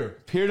 peer to peer.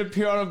 Peer to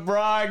peer on a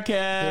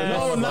broadcast.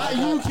 No, not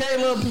you,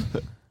 Caleb.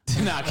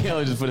 Nah,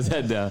 Caleb just put his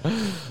head down.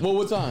 Well,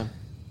 what time?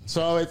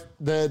 So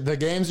the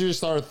games usually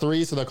start at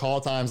 3, so the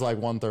call time's like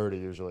 1:30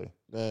 usually.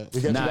 Yeah.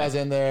 We get Nah. you guys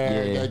in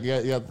there.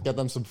 Yeah. Get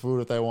them some food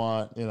if they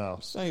want. You know.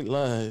 St.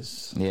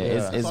 Louis. Yeah, Yeah. it's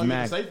That's all you can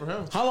Mac. say for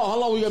him. How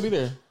long we gotta be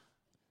there?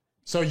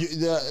 So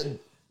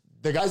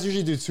the guys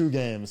usually do 2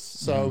 games.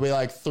 So it'll be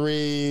like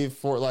 3,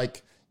 4.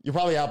 Like you're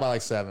probably out by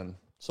like 7.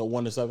 So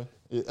 1 to 7.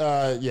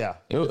 Yeah.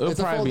 It'll It's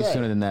a full probably be day.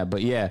 sooner than that,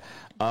 but yeah.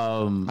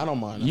 I don't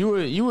mind. You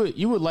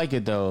would like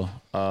it though.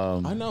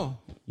 I know.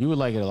 You would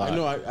like it a lot. I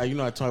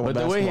know. I talk about But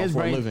the way basketball his for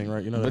brain, a living,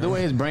 right? You know. but that. the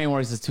way his brain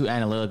works is too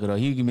analytical. Though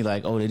he can be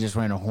like, "Oh, they just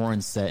ran a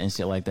horn set and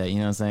shit like that." You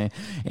know what I'm saying?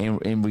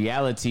 And in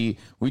reality,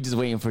 we just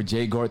waiting for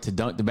Jay Gort to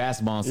dunk the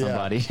basketball on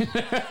somebody.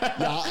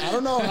 Yeah, I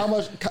don't know how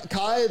much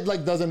Kai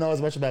like doesn't know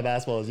as much about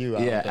basketball as you.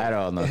 Yeah, think. I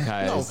don't know.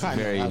 Kai No, is Kai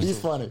very. knows. He's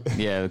funny.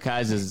 Yeah,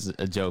 Kai's just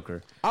a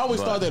joker. I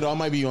always But- thought that I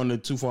might be on the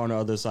too far on the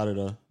other side of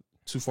the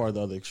too far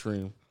the other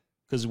extreme.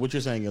 Because what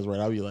you're saying is right.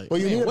 I'll be like, Well,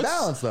 you man, need a what's-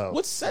 balance, though.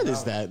 What set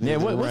is that? Yeah, that they're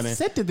what running?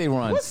 set did they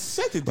run? What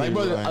set did they Like,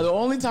 bro, run? the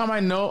only time I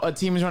know a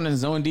team is running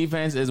zone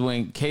defense is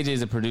when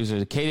KJ's a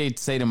producer. KJ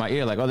say to my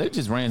ear, like, oh, they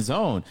just ran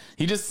zone.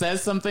 He just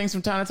says some things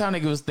from time to time.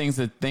 They give us things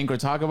to think or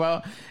talk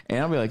about. And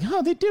I'll be like,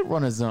 oh, they did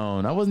run a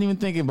zone. I wasn't even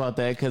thinking about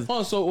that because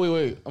Oh, so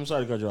wait. I'm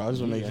sorry to cut you off. I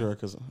just want to make sure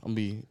because I'm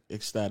be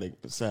ecstatic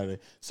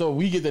Saturday. So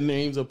we get the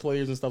names of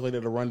players and stuff like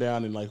that to run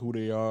down and like who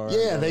they are.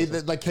 Yeah, and they all that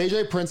stuff. like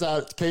KJ prints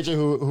out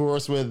who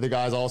works with the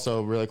guys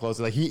also really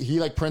closely. Like he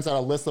like prints out a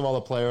list of all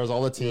the players,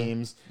 all the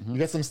teams. You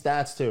get some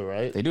stats too,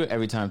 right? they do it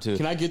every time too.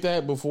 Can I get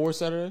that before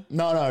Saturday?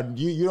 No,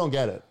 you don't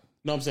get it.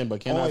 No, I'm saying, but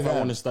can I Only if I them.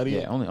 want to study Yeah,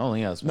 it?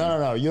 only us. Man.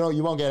 No,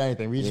 you won't get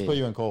anything. We just put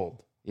you in cold.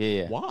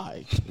 Yeah.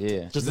 Why?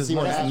 Yeah. Just to see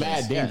what That's happens.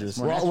 mad dangerous.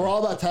 more We're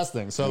all about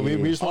testing, so we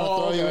just want to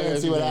Oh, throw you okay, in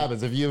and see what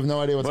happens. If you have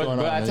no idea what's going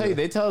But on, I tell you,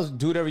 they tell us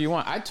do whatever you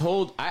want. I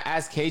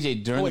asked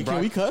KJ during Wait, the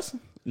can we cuss?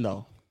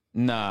 No.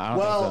 Nah, I don't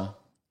Well- think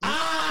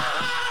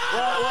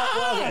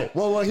so.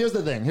 well, here's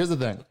the thing.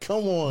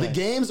 Come on. The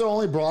games are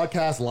only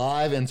broadcast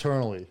live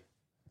internally.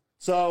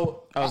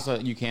 So, Oh, so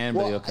you can, but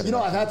well, you'll cut you it know,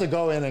 out. I've had to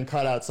go in and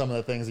cut out some of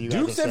the things that you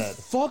Duke guys said have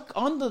said. fuck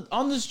on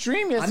the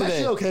stream I'm yesterday.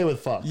 actually okay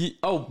with fuck.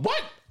 Oh,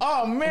 what?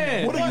 Oh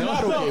man. what are you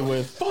not okay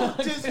with? What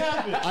just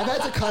happened? I've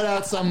had to cut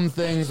out some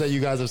things that you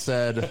guys have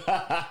said.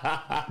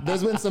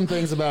 There's been some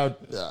things about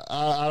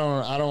I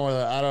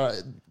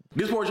don't.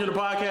 This portion of the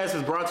podcast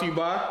is brought to you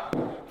by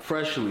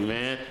Freshly,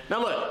 man.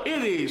 Now look,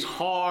 it is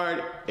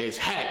hard as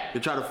heck to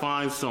try to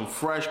find some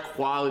fresh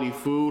quality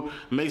food.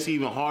 It makes it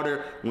even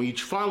harder when you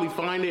finally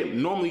find it.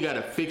 Normally you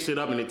gotta fix it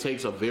up and it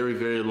takes a very,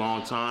 very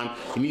long time.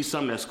 You need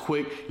something that's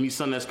quick, you need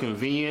something that's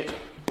convenient.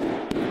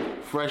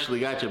 Freshly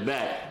got your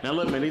back. Now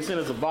look, man, they sent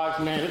us a box,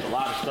 man. There's a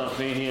lot of stuff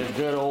in here.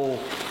 Good old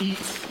eats.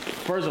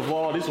 First of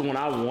all, this is one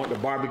I want, the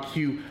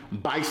barbecue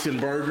bison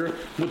burger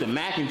with the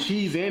mac and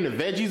cheese and the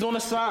veggies on the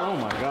side. Oh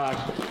my gosh.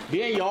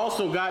 Then you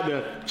also got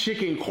the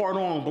chicken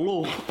cordon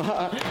bleu.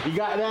 You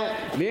got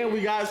that. Then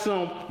we got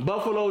some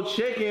buffalo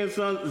chicken,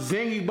 some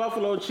zingy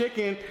buffalo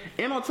chicken.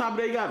 And on top of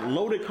that, you got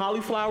loaded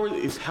cauliflower.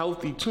 It's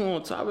healthy too.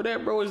 On top of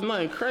that, bro, it's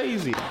nothing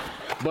crazy.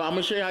 But I'm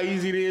gonna show you how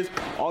easy it is.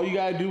 All you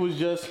gotta do is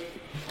just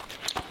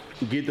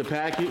get the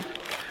packet,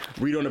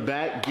 read on the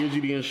back, gives you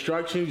the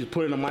instructions. You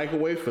put it in the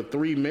microwave for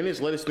 3 minutes,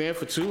 let it stand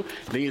for 2,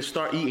 then you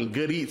start eating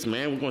good eats,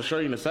 man. We're gonna show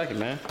you in a second,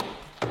 man.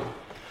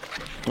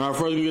 All right,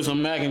 first we get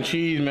some mac and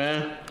cheese,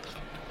 man.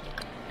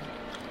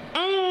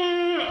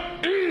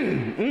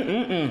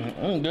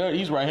 Good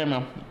eats right here,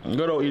 man.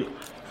 Good old eat.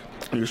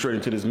 Get straight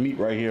into this meat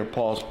right here.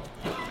 Pause.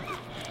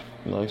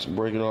 Nice,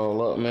 break it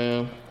all up,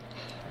 man.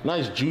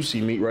 Nice juicy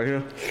meat right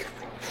here.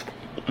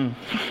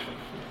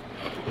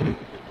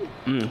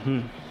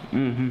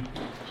 Can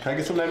I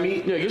get some of that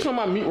meat? Yeah, get some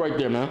of my meat right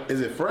there, man.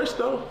 Is it fresh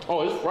though?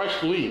 Oh, it's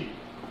freshly.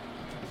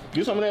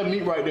 Get some of that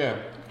meat right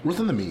there. What's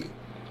in the meat?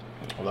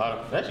 A lot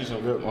of actually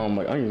some good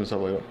onions and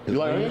stuff like that. You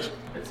like onions?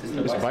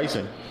 It's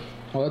bison.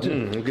 Oh, that's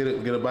it. Get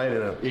a bite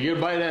of that. You get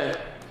a bite of that.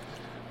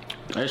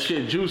 That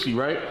shit juicy,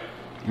 right?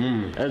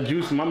 That's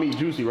juicy. My meat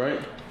juicy, right?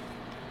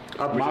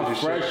 I appreciate My your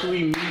shit.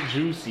 freshly meat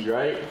juicy,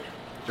 right?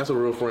 That's what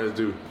real friends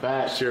do.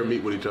 Facts. Share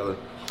meat with each other.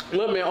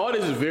 Look, man, all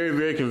this is very,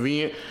 very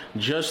convenient.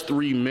 Just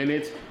 3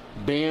 minutes.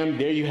 Bam,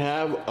 there you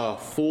have a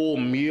full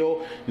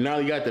meal. Now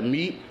you got the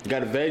meat, you got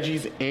the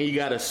veggies, and you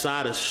got a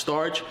side of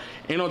starch.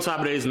 And on top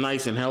of that, it's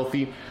nice and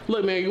healthy.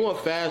 Look, man, you want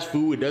fast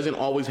food, it doesn't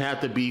always have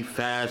to be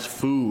fast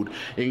food.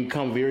 It can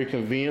come very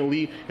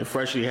conveniently, and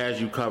Freshly has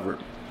you covered.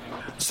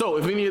 So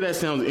if any of that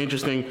sounds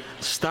interesting,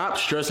 stop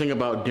stressing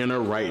about dinner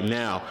right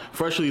now.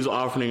 Freshly is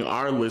offering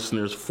our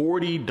listeners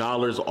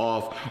 $40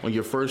 off on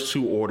your first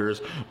 2 orders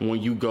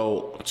when you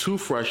go to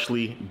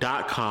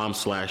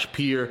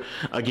freshly.com/peer.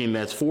 Again,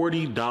 that's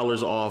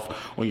 $40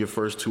 off on your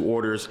first 2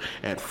 orders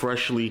at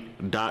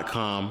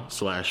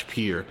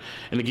freshly.com/peer.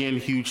 And again,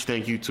 huge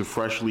thank you to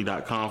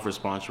freshly.com for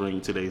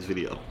sponsoring today's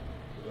video.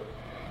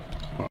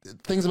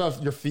 Things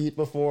about your feet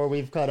before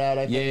we've cut out.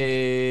 I think.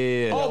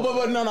 Yeah. Oh,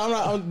 but no, I'm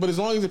not. But as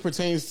long as it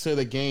pertains to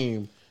the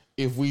game,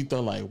 if we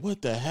thought like,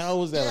 what the hell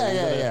was that? Like,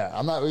 Yeah.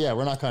 I'm not. Yeah,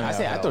 we're not cutting. I out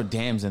say I hell. throw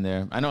dams in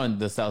there. I know in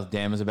the South,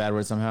 dam is a bad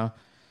word somehow.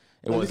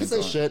 It You can wasn't say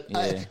going- shit.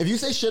 Yeah. If you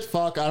say shit,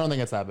 fuck. I don't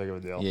think it's that big of a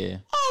deal. Yeah.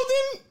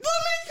 Oh, then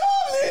let me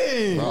come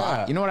in.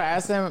 Yeah. You know what I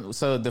asked them?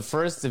 So the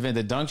first event,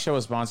 the Dunk Show,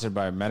 was sponsored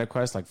by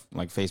MetaQuest,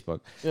 like Facebook.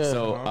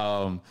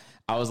 So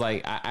I was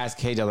like, I asked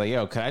KJ, I was like,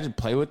 yo, could I just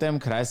play with them?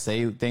 Could I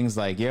say things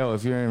like, yo,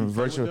 if you're in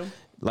virtual,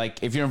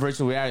 like if you're in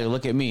virtual reality,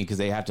 look at me, because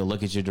they have to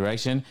look at your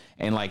direction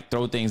and like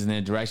throw things in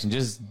their direction.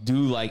 Just do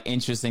like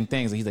interesting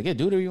things. And he's like, yeah,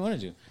 do whatever you want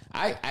to do.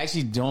 I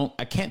actually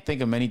I can't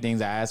think of many things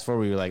I asked for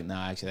where you're like,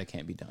 nah, actually that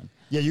can't be done.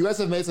 Yeah, you guys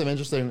have made some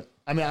interesting.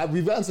 I mean,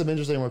 we've gotten some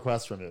interesting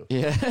requests from you.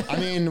 Yeah. I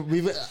mean,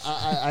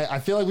 I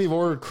feel like we've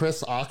ordered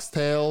Chris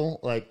oxtail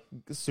like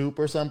soup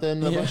or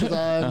something a bunch of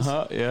times.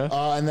 Yeah.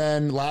 And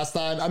then last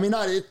time, I mean,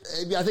 I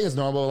think it's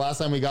normal. Last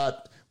time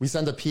we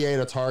sent a PA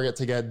to Target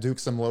to get Duke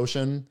some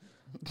lotion,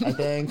 I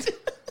think.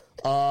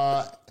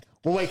 Well,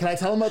 wait, can I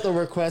tell them about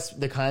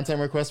the content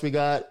request we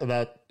got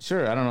about?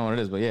 Sure. I don't know what it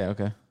is, but yeah.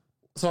 Okay.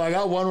 So I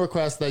got one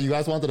request that you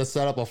guys wanted to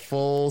set up a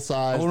full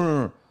size.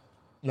 Oh,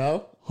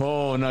 No,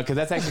 no, because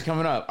that's actually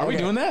coming up. Are we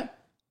Okay. doing that?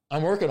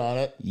 I'm working on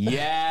it.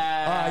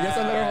 Yeah. I guess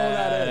I'm gonna hold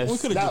that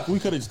in. We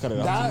could have just cut it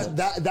out.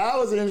 That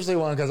was an interesting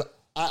one because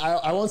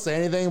I won't say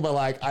anything, but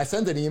like I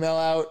sent an email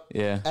out,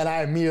 Yeah. and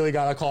I immediately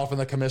got a call from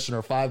the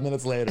commissioner 5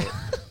 minutes later,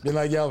 being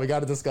like, "Yo, we got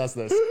to discuss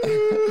this."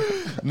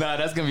 No,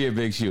 that's gonna be a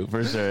big shoot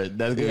for sure.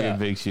 That's gonna Yeah.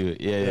 be a big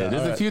shoot. Yeah. There's a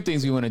alright. few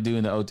things we want to do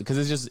in the O2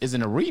 because it's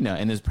an arena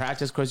and there's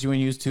practice course you want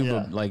to use too. Yeah.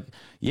 But like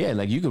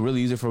you could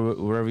really use it for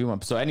wherever you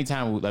want. So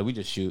anytime we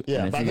just shoot. Yeah,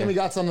 And if but I you think get- we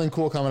got something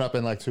cool coming up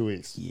in like 2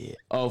 weeks. Yeah.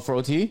 Oh, for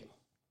OT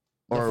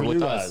or for with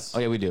you us? guys. Oh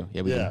yeah, we do.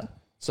 Yeah, we Yeah. do.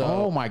 So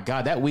Oh my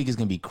god, that week is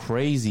gonna be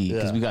crazy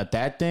because Yeah. we got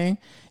that thing,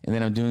 and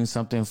then I'm doing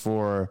something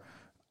for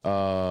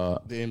The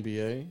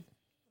NBA.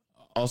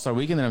 All-Star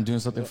Weekend, and I'm doing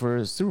something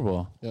for Super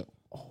Bowl. Yep.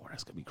 Oh,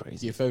 that's gonna be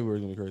crazy. Yeah,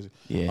 February's gonna be crazy.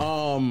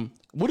 Yeah.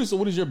 What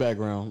is your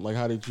background? Like,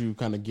 how did you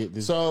kind of get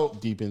this So-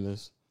 deep in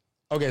this?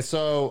 okay,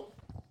 so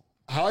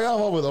how I got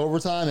involved with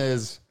Overtime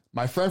is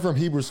my friend from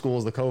Hebrew School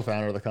is the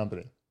co-founder of the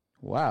company.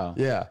 Wow.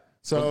 Yeah.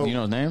 So Do you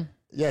know his name?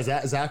 yeah,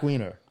 Zach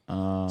Weiner.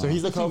 So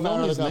he's the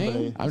co-founder of his the company.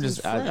 name? I'm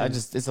just, I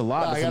just, it's a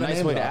lot. No, I It's a gotta nice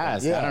name way to drop him.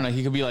 ask. Yeah. I don't know.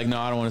 He could be like, no,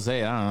 I don't want to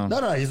say it. I don't know.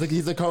 No,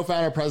 he's the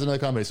co-founder, president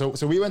of the company.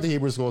 So we went to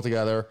Hebrew School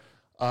together.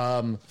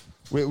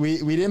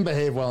 We didn't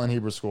behave well in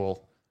Hebrew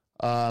School.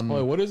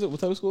 Wait, what is it? What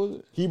type of school is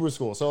it? Hebrew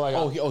School. So like,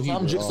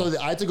 Hebrew. So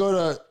I had to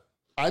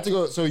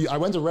go. So I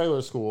went to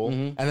regular school,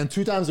 and then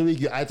 2 times a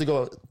week I had to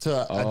go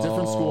to a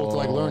different school to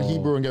like learn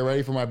Hebrew and get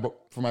ready for my bar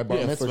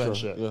mitzvah and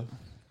shit, Yeah.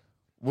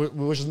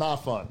 which is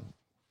not fun.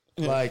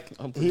 Like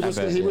Hebrew I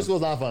bet, Hebrew yeah. school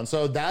is not fun.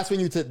 So that's when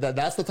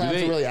that's the time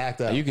to really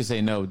act out. You can say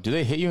no. Do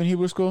they hit you in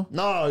Hebrew school?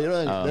 No, you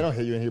don't. They don't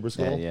hit you in Hebrew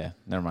school. Yeah.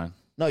 Never mind.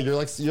 No, you're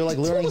like learning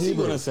What's he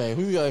Hebrew. gonna say?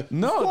 Who's like?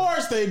 No. Of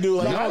course they do.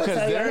 Like, I No, would 'cause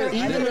say I they're- never- I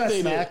even never if got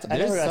they smacked. I There's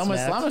never got some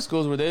smacked. Islamic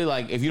schools where they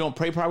like, if you don't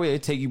pray properly, they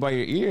take you by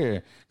your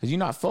ear because you're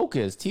not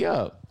focused. Tee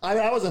up. I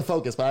mean, I wasn't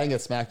focused, but I didn't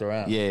get smacked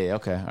around. Yeah.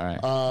 Okay. All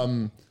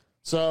right.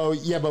 So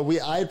yeah, but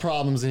I had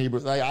problems in Hebrew.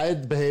 Like I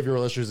had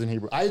behavioral issues in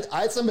Hebrew. I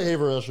had some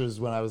behavioral issues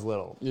when I was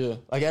little. Yeah.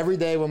 Like every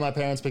day when my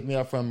parents picked me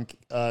up from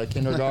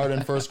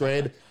kindergarten, first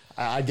grade,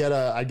 I get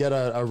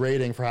a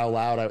rating for how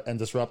loud and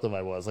disruptive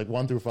I was, like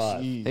 1 through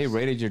 5. They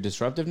rated your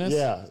disruptiveness.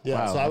 Yeah.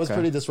 Wow, So I was okay.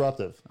 pretty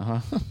disruptive.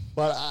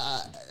 But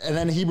and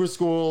then Hebrew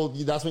school,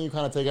 that's when you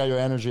kind of take out your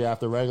energy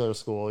after regular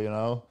school, you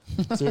know.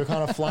 So you're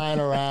kind of flying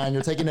around.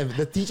 You're taking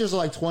the teachers are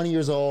like 20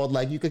 years old.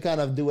 Like you could kind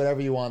of do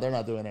whatever you want. They're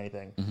not doing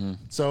anything.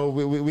 So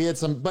we had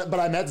some, but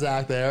I met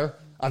Zach there.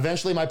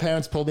 Eventually, my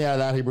parents pulled me out of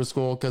that Hebrew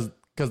school because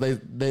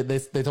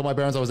they told my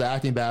parents I was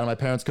acting bad, and my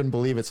parents couldn't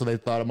believe it, so they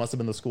thought it must have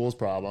been the school's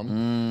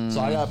problem. So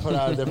I got put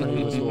out of a different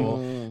Hebrew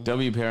school.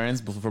 W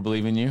parents for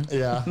believing you.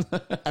 Yeah,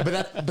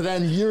 but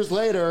then years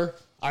later,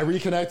 I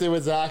reconnected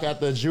with Zach at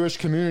the Jewish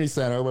Community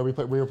Center where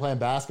we were playing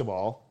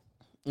basketball,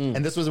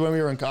 and this was when we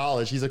were in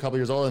college. He's a couple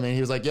years older than me.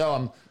 He was like,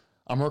 "Yo,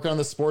 I'm working on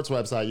this sports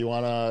website. You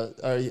wanna?"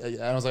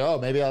 And I was like, "Oh,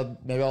 maybe I'll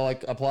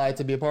like apply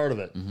to be a part of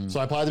it." So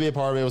I applied to be a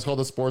part of it. It was called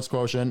the Sports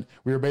Quotient.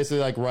 We were basically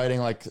like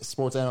writing like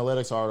sports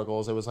analytics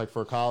articles. It was like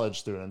for college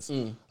students,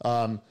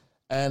 and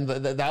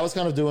that was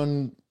kind of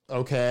doing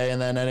okay.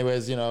 And then,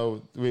 anyways, you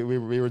know, we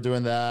were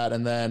doing that,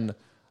 and then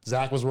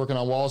Zach was working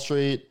on Wall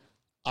Street.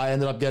 I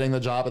ended up getting the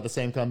job at the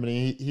same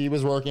company he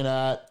was working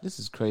at, This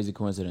is crazy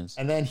coincidence.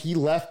 and then he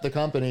left the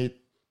company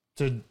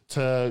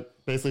to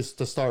basically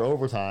to start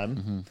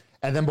Overtime.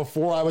 And then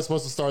before I was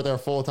supposed to start there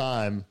full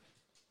time,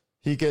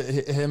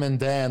 him and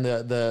Dan,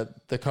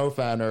 the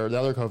co-founder, the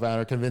other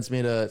co-founder, convinced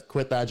me to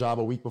quit that job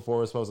a week before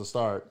I was supposed to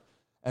start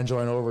and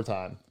join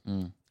Overtime.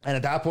 And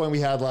at that point, we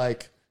had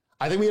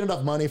I think we had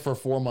enough money for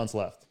 4 months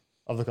left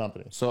of the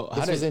company. So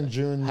this was in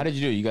June. How did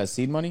you do it? You got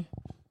seed money?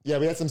 Yeah,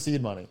 we had some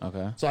seed money.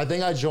 Okay. So I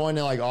think I joined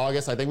in like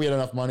August. I think we had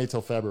enough money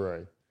till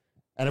February.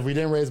 And if we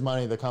didn't raise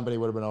money, the company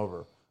would have been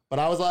over. But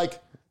I was like,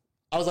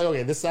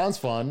 okay, this sounds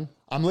fun.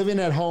 I'm living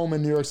at home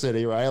in New York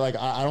City, right? Like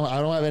I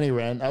don't have any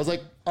rent. I was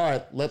like, all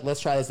right, let's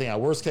try this thing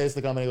out. Worst case,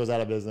 the company goes out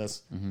of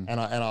business, and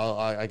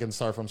I can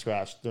start from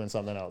scratch doing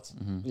something else.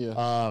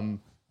 Yeah.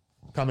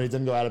 Company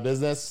didn't go out of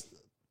business.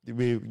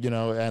 We, you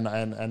know, and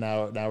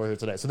now we're here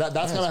today. So that's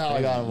kind of how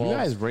I got involved. You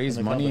guys raised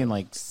in the money company. in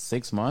like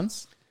 6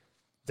 months?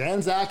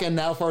 Dan, Zach, and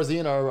now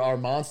Farzine are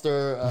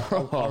monster.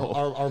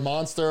 Our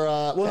monster.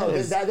 Well, no,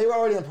 is- they were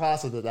already in the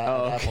process at that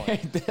okay.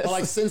 point. But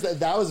like since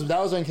that was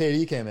when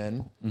KD came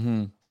in,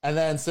 and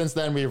then since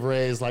then we've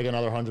raised like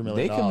another $100 million.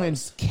 They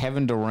convinced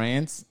Kevin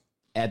Durant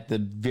at the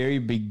very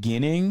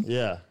beginning.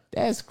 Yeah.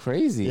 That's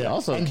crazy. Yeah.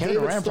 Also, And Kevin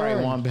David Durant probably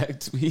Stern. won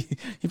back.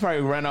 He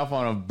probably ran off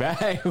on a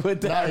bag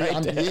with that.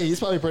 right there. Yeah, he's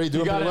probably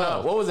doing You got pretty it.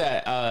 well. What was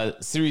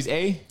that? Series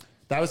A?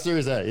 That was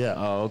Series A. Yeah.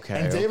 Oh, okay.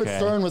 And David okay.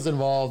 Stern was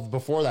involved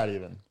before that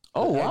even.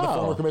 Oh, The wow.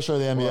 former commissioner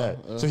of the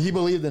NBA. So he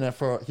believed in it.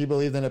 He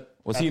believed in it.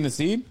 Was he in the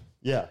seed?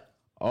 Yeah.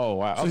 Oh,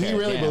 wow. So Okay, he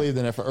really damn. believed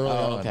in it for early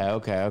Oh, on.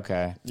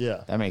 okay.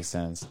 Yeah. That makes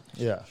sense.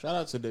 Yeah. Shout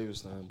out to David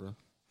Stern, bro.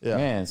 Yeah.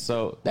 Man,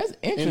 so that's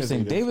interesting.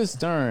 Innovative. David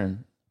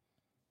Stern.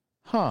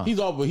 Huh. He's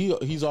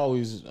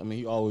always. I mean,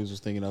 he always was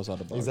thinking outside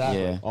the box.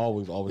 Exactly. Yeah.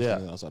 Always Yeah.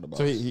 thinking outside the box.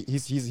 So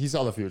he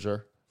saw the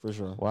future. For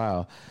sure.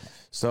 Wow.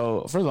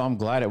 So first of all, I'm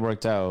glad it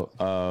worked out.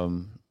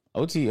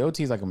 OT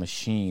is like a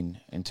machine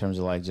in terms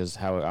of like just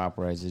how it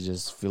operates. It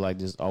just feel like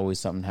there's always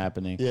something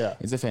happening. Yeah.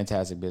 It's a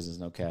fantastic business,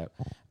 no cap.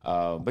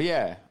 But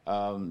yeah,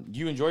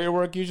 you enjoy your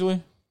work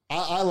usually?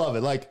 I love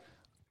it. Like,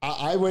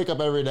 I wake up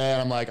every day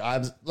and I'm like,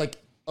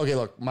 okay,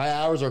 look, my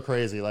hours are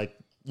crazy. Like,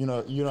 you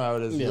know how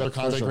it is. Yeah, You're for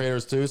content sure.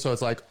 creators too, so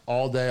it's like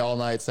all day, all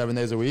night, 7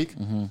 days a week.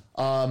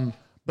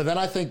 But then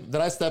I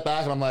step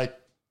back and I'm like,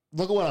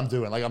 look at what I'm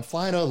doing. Like, I'm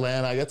flying to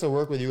Atlanta. I get to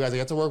work with you guys. I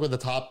get to work with the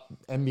top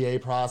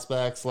NBA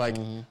prospects. Like,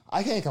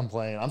 I can't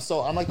complain.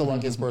 I'm like the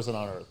luckiest person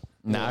on earth.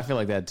 Nah, I feel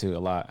like that too a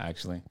lot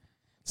actually.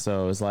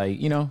 So it's like,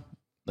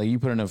 like you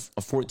put in a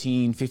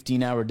 14,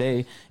 15 hour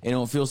day, it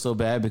don't feel so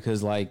bad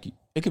because like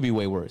it could be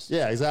way worse.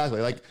 Yeah,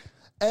 exactly. Like,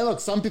 and look,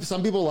 some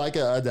people like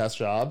a desk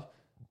job,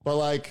 but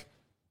like,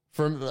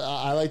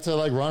 I like to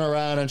like run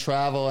around and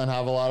travel and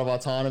have a lot of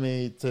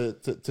autonomy to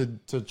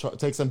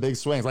take some big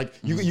swings. Like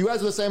you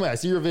guys are the same way. I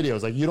see your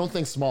videos. Like, you don't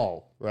think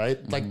small, right?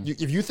 Like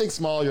if you think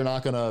small, you're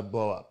not gonna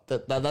blow up.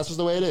 That's just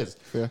the way it is.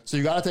 Yeah. So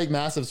you got to take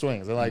massive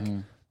swings. And like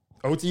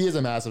OT is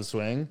a massive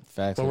swing,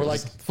 Facts, but it we're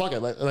is. like, fuck it,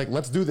 like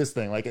let's do this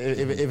thing. Like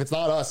if it's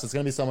not us, it's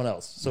gonna be someone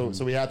else. So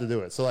we have to do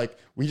it. So like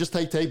we just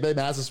take big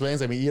massive swings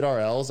and we eat our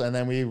L's and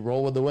then we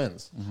roll with the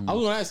wins. I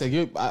was gonna ask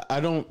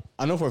that.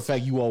 I know for a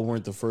fact you all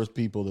weren't the first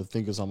people to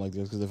think of something like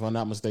this, because if I'm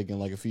not mistaken,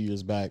 like a few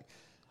years back,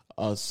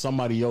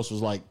 somebody else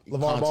was like LeVar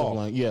Ball.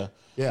 contemplating- Yeah.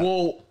 Yeah.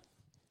 Well,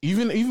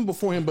 even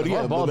before him, but LeVar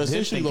yeah, Ball but did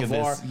essentially think of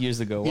this LeVar years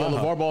ago. Yeah,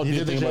 Wow. LeVar Ball He did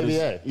did the think about his-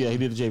 JBA. Yeah, he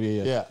did the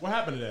JBA. Yeah. What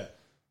happened to that?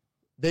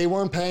 They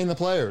weren't paying the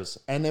players,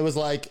 and it was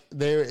like I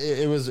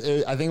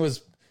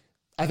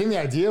think the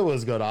idea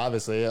was good,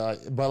 obviously,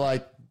 but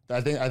like I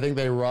think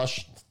they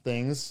rushed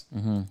things.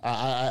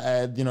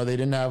 They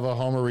didn't have a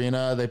home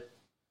arena.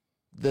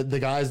 The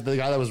guy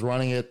that was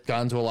running it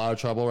got into a lot of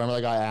trouble. Remember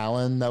that guy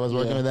Allen that was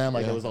working with them?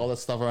 Like there was all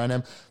this stuff around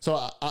him. So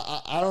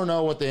I don't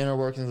know what the inner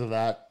workings of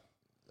that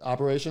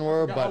operation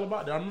were, Yeah, all but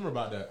about that. I remember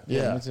about that.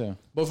 yeah. Me too.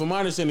 But from my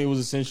understanding, it was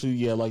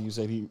essentially, like you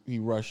said, he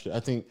rushed it. I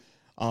think,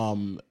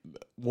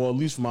 well, at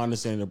least from my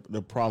understanding,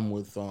 the problem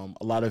with a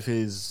lot of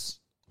his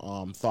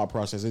thought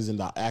process isn't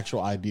the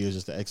actual idea, it's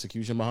just the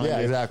execution behind Yeah,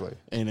 it. exactly.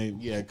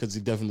 And because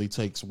it definitely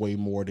takes way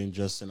more than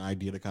just an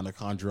idea to kind of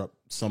conjure up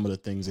some of the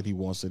things that he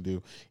wants to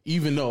do.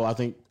 Even though I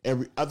think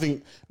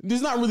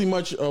there's not really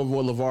much of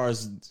what LeVar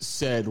has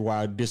said where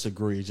I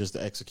disagree. It's just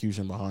the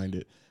execution behind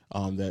it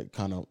that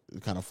kind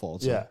of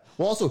falls. Yeah.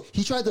 Well, also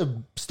he tried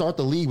to start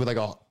the league with like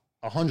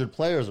 100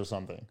 players or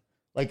something.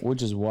 Like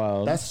Which is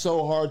wild. that's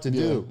so hard to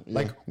do. yeah.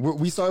 Like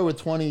we started with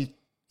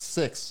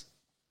 26.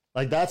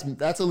 Like that's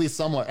at least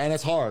somewhat, and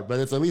it's hard, but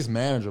it's at least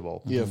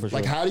manageable. Yeah, for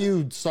Like sure. how do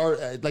you start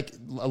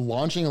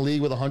launching a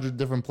league with 100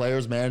 different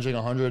players, managing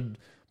 100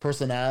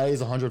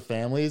 personalities, 100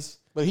 families?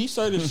 But she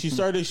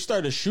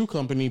started a shoe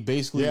company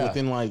basically Yeah.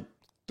 within like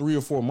 3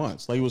 or 4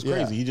 months. Like, it was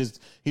crazy. Yeah.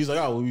 He's like,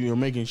 oh, you're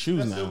making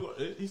shoes now.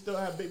 He still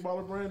have Big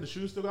Baller Brand. The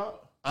shoes still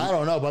out. I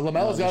don't know, but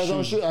LaMelo's got his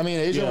own shoe. I mean,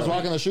 Adrian was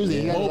rocking the shoes.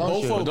 He got his own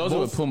Both shoe. of- Those are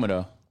with Puma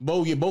though.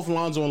 Both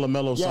Lonzo and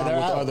LaMelo signed they're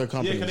with out. other Yeah,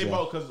 companies.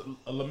 because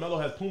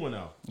Lamelo has Puma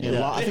now.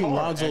 Yeah, I They think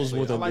hard, Lonzo's actually.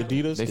 with I like them.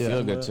 Adidas. They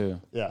feel good too.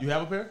 Yeah. You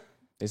have a pair?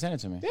 They sent it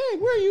to me. Hey,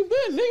 where you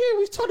been, nigga?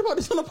 We talked about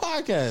this on the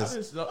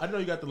podcast. I know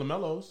you got the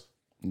Lamelos.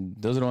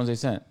 Those are the ones they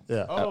sent.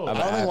 Yeah. Oh, I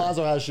don't think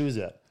Lonzo has shoes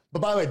yet.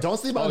 But by the way, don't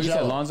sleep Oh, on you said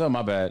Jello. Lonzo?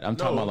 My bad. I'm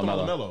talking No, about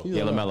I'm LaMelo. talking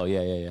Yeah, LaMelo.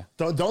 LaMelo.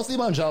 Yeah. Don't sleep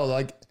on Jello.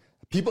 Like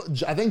people,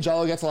 I think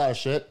Jello gets a lot of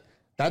shit.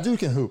 That dude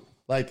can hoop.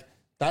 Like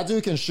that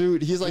dude can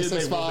shoot. He's like He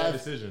just made one bad 6'5".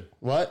 decision.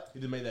 What? He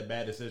just made that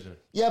bad decision.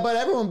 Yeah, but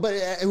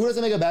who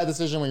doesn't make a bad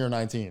decision when you're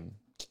 19?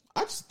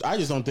 I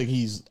just don't think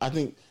he's. I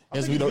think it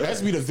has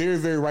to be the very,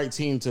 very right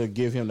team to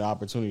give him the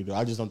opportunity.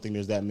 I just don't think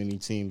there's that many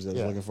teams that's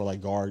Yeah. looking for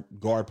like guard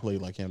play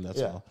like him.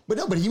 That's all.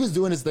 But he was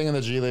doing his thing in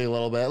the G League a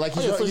little bit. Like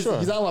he's yeah, for sure.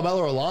 he's not LaMelo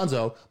or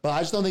Alonzo, but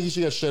I just don't think he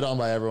should get shit on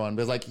by everyone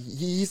because like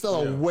he's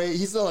still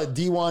he's still a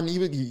D1.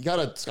 He got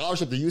a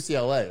scholarship to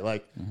UCLA.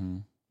 Like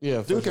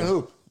Yeah, dude can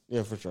hoop.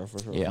 Yeah, for sure.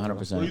 Yeah,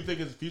 What do you 100%. think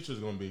his future is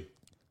going to be?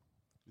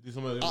 You think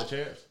somebody give him a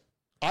chance?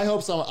 I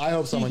hope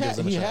someone gives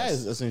him a he chance.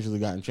 has essentially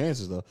gotten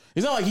chances though.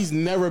 It's not like he's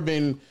never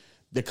been.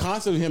 The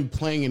concept of him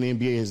playing in the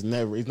NBA has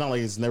never. It's not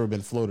like it's never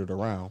been floated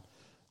around.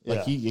 Like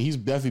Yeah. he's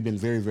definitely been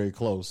very, very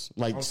close.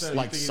 Like I'm saying,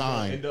 like you think he's gonna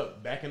signed. end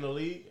up back in the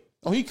league?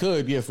 Oh, he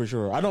could, yeah, for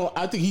sure.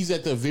 I think he's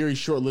at the very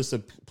short list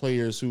of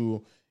players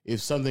who,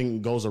 if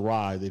something goes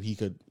awry, that he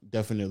could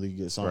definitely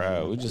get signed.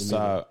 Bro, we just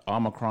saw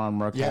Omicron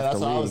murk Yeah, half that's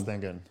the what I league. was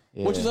thinking.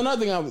 Which is another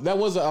thing. I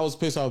was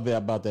pissed off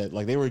about that.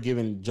 Like they were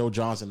giving Joe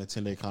Johnson a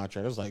 10-day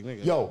contract. I was like,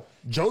 nigga, Yo,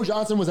 Joe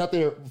Johnson was at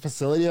their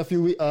facility a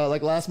few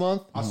like last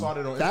month. I saw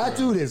that on That Instagram.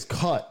 dude is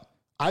cut.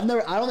 I don't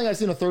think I've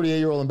seen a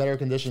 38-year-old in better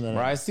condition than him.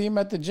 Bro, I see him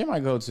at the gym I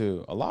go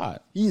to a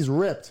lot. He's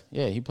ripped.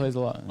 Yeah, he plays a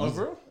lot. Oh,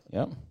 for real?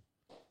 Yep.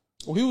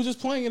 well, he was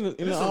just playing in the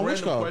This is a what's it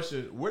random called?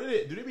 question. Where do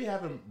they be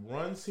having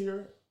runs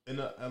here? And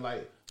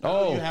like, I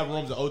Oh. know you have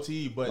rooms at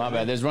OTE, but My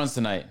bad. There's runs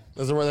tonight.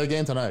 There's a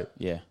game tonight.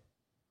 Yeah.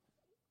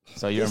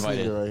 So you're This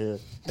invited. nigga right here.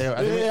 Yeah, I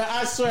think Yeah,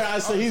 I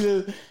swear,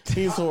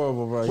 he's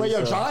horrible, bro. wait, yo,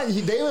 He's John,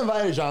 Dave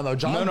invited John though.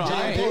 John, No, John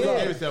I ain't- pulled up.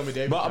 David tell me,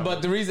 David.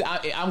 But the reason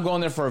I'm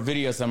going there for a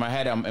video, so in my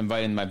head I'm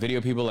inviting my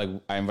video people. Like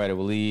I invited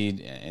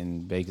Waleed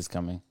and Bake is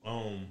coming.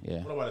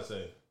 Yeah. What am I to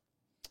say?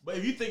 But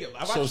if you think, if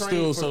I So train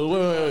still, for so 3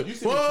 months, wait, you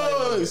see me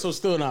play wait, so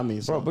still not me.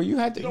 So. Bro, but you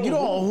had to. You don't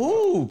don't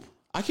hoop.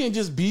 I can't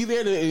just be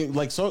there to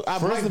like. So I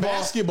play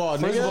basketball,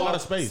 First nigga. of all, a lot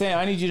of space. Sam,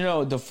 I need you to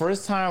know the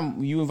first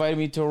time you invited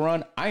me to a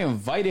run, I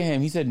invited him.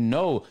 He said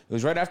no. It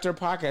was right after a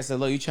podcast. I said,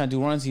 "Look, you trying to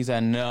do runs?" He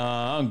said, "No,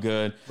 I'm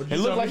good." But It you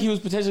looked tell like me- he was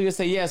potentially gonna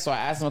say yes, so I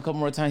asked him a couple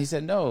more times. He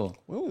said no.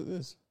 What was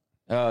this?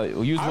 You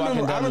was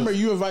walking I down remember the-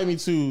 you invited me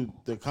to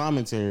the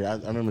commentary. I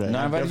remember that. No,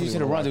 I invited you to the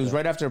definitely runs. It was watched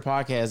right after a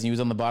podcast, and you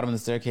was on the bottom of the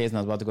staircase, and I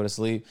was about to go to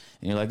sleep,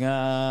 and you're like,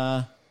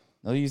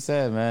 no, you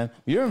said, man.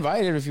 You're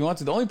invited if you want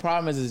to. The only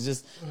problem is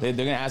just they're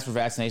going to ask for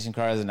vaccination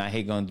cards, and I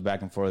hate going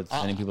back and forth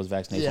sending people's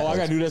vaccination that. Oh, I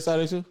cards. gotta do that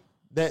Saturday too.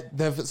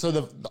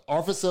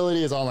 Our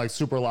facility is on like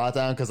super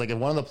lockdown because like if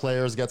one of the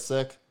players gets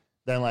sick,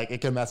 then like it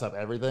could mess up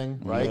everything,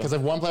 right? Because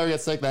if one player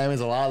gets sick, that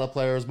means a lot of the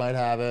players might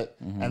have it,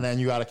 and then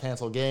you got to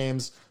cancel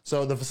games.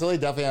 So the facility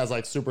definitely has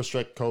like super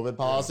strict COVID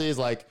policies.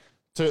 Like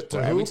to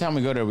Every hoop, time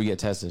we go there, we get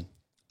tested.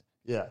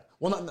 yeah.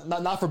 Well,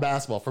 not for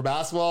basketball. For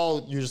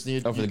basketball, you just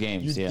need Oh, for the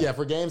games, yeah. yeah.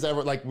 For games,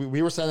 like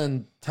we were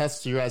sending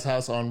tests to your guys'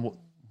 house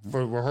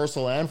for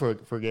rehearsal and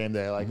for game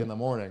day, like in the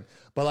morning.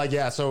 But like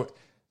yeah, so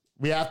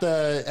we have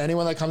to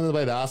anyone that comes in to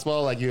play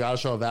basketball, like you got to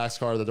show a vax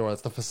card at the door.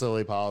 That's the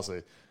facility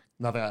policy.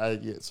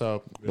 Nothing.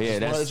 So But yeah,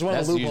 it's one of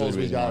that's the usually loopholes the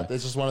we reason got. why.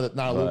 It's just one of the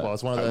not a loophole.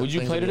 It's one of the. Would you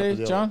things play that we have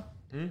today, to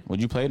deal John?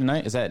 Would you play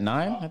tonight? Is that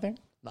 9, I think?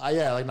 with.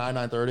 Yeah, like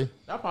 9:30.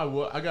 I probably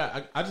would.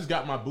 I just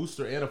got my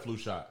booster and a flu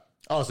shot.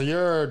 Oh, so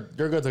you're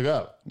good to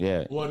go.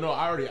 Yeah. Well, no,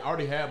 I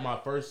already had my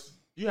first.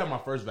 You had my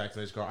first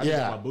vaccination card. I just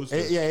Yeah, got my booster.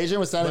 Yeah. Adrian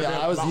was sending But me.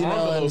 then I was my arm's a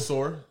little emailing.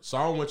 sore, so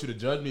I don't want you to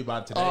judge me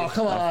by today. Oh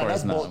come on, Of course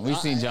that's not. bull- We've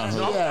seen John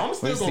No, hoop. Yeah. I'm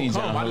still We've gonna seen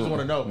come. John I just hoop.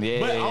 want to know. Yeah,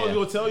 But yeah, I was yeah.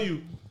 gonna tell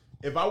you,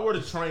 if I were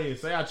to train,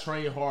 say I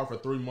trained hard for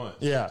 3 months,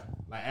 Yeah.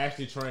 like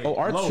actually train. Oh,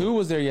 R2 low.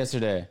 was there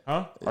yesterday.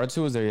 Huh?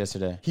 R2 was there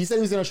yesterday. He said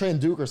he was gonna train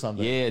Duke or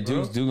something. Yeah,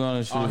 Duke's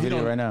gonna shoot a He video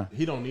don't- right now.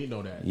 He don't need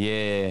no that.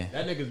 Yeah.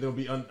 That nigga's gonna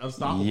be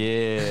unstoppable.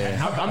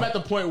 Yeah. I'm at the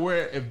point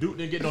where if Duke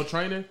didn't get no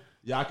training,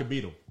 yeah, I could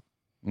beat him.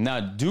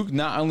 Now, Duke,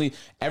 not only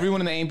everyone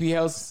in the AMP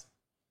house,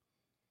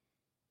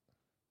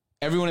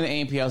 everyone in the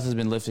AMP house has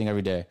been lifting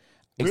every day.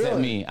 Except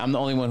Really? me. I'm the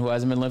only one who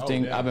hasn't been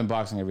lifting. damn. I've been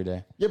boxing every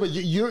day. Yeah, but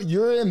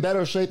you're in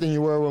better shape than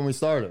you were when we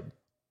started.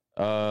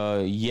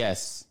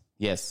 Yes.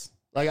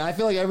 Like I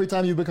feel like every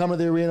time you become in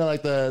the arena,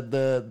 like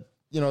the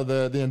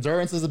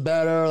endurance is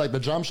better. Like the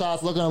jump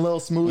shots looking a little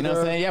smoother. You know what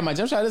I'm saying? Yeah, my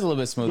jump shot is a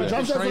little bit smoother.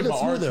 jump shot's Train looking by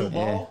smoother. R2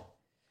 ball.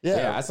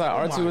 Yeah, I saw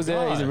R2 my was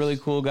there. He's a gosh. really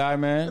cool guy,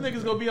 man. That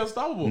nigga's gonna be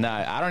unstoppable. Nah,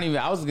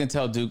 I was gonna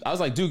tell Duke. I was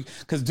like, Duke,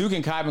 because Duke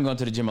and Kai been going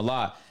to the gym a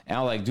lot, and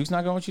I was like, Duke's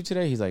not going with you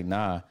today. He's like,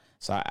 nah.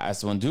 So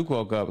when Duke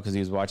woke up because he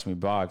was watching me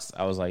box,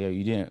 I was like, yo,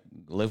 you didn't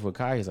live with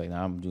Kai? He's like,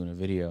 nah, I'm doing a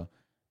video,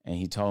 and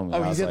he told me. Oh, I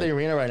he's was in like, the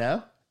arena right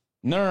now.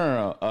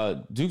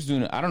 No. Duke's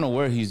doing it. I don't know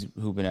where he's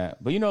hooping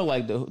at, but you know,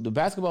 like the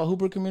basketball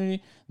hooper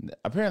community.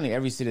 Apparently,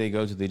 every city they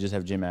go to, they just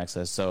have gym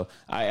access. So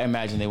I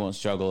imagine they won't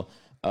struggle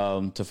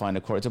to find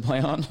a court to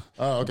play on.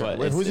 Oh, okay. But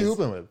Wait, who's he it's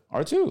hooping with?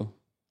 R2.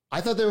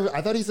 I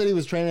thought he said he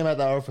was training him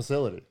at our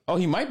facility. Oh,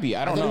 he might be.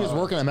 I don't thought know. he was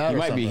working him out He or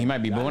might be. something. He might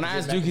be. But when I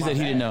asked Duke, he said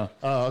he didn't know.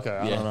 Oh, okay.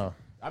 I Yeah. don't know.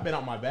 I've been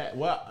out my back.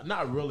 Well,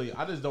 not really.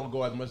 I just don't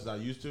go as much as I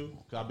used to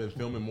because I've been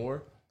filming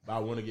more. But I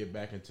want to get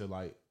back into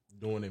like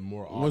doing it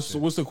more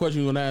often. What's the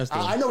question you gonna ask?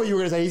 I know what you were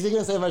gonna say. He's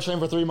gonna say if I train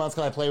for 3 months,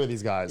 can I play with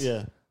these guys?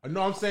 Yeah,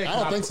 No, I'm saying I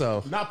don't think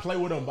so. Not play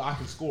with them, but I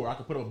can score. I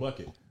can put up a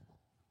bucket.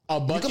 a You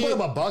bucket. can put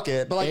up a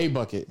bucket, but like A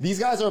bucket. These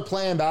guys are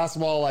playing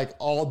basketball like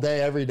all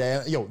day, every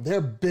day. Yo,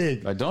 they're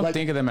big. Like, don't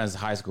think of them as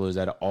high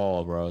schoolers at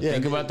all, bro. Yeah,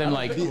 think about them I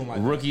like don't think of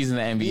them like rookies in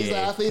the NBA. These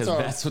athletes 'cause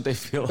are- that's what they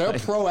feel they're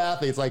like. pro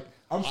athletes. Like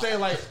I'm saying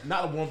like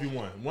not a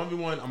 1v1.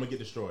 1v1, I'm gonna get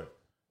destroyed.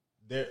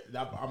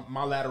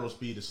 My lateral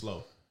speed is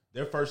slow.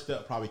 Their first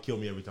step probably kill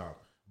me every time.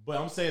 But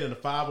I'm saying in a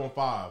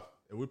 5-on-5,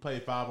 if we play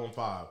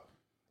 5-on-5,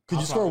 could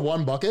you score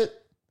one bucket?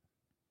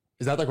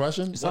 Is that the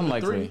question? It's 1 to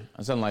unlikely. 3.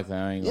 It's unlikely.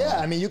 I ain't gonna Yeah,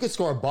 lie. I mean, you could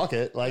score a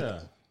bucket. Like yeah.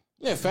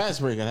 Yeah, fast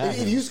break can happen.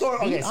 if you score,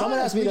 okay. Someone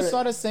asked me we to.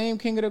 saw the same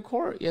King of the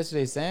Court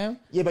yesterday, Sam.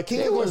 Yeah, but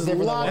King It was was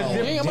different. loud.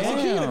 Than Yeah, I'm Damn.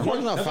 King of the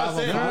Court's not That's what I'm 5 on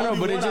saying. 5. No,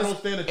 but 1v1, it I don't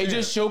stand a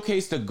just chance.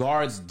 showcased the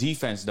guard's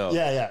defense, though.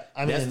 Yeah.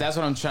 I mean, That's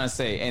what I'm trying to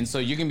say. And so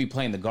you're gonna be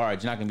playing the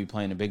guard. You're not gonna be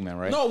playing the big man,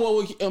 right? No,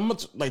 well,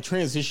 like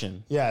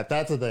transition. yeah,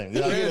 that's the thing.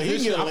 Yeah, he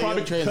can get a I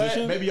probably layup cut,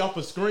 transition. maybe off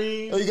a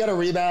screen. Oh, you got a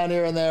rebound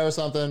here and there or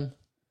something.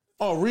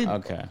 Oh,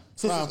 Okay.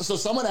 So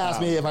someone asked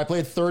me if I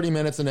played 30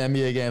 minutes in an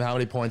NBA game, how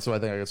many points do I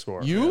think I could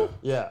score? you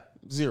Yeah.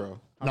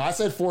 0. No, I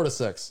said 4 to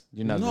 6.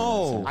 You're not.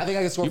 No. doing I think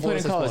I could score. You 4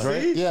 played to in 6 college,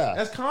 points. right? Yeah,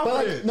 That's But like,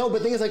 confident. no, but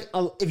the thing is, like,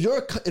 if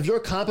you're a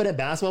competent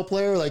basketball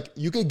player, like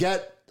you could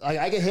get, like,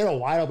 I could hit a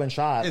wide open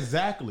shot.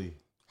 Exactly.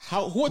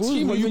 What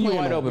team who are you you playing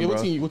wide on? open, Yeah, bro?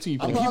 what team you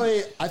I'm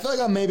playing? I feel like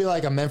I'm maybe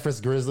like a Memphis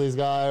Grizzlies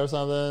guy or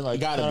something. Like,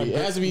 Gotta be.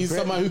 It has to be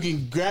somebody who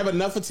can grab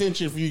enough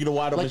attention for you to get a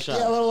wide open like, shot.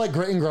 yeah, a little like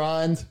grit and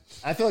grind.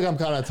 I feel like I'm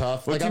kind of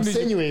tough. Like I'm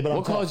sinewy, but I'm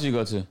What college tough. did you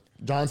go to?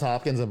 Johns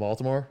Hopkins in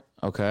Baltimore.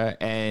 Okay,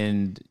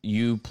 and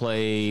you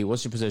play.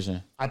 What's your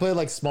position? I play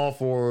like small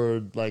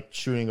forward, like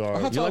shooting guard.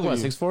 How You tall like are what?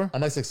 you? 6'4"? I'm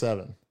like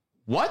 6'7".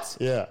 What?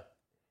 Yeah.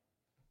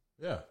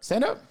 Yeah,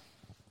 Stand up.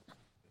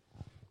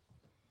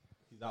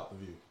 he's out the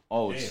view.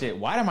 Oh shit!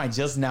 Why am I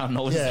just now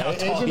noticing Yeah, how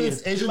tall he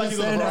is? Asian like been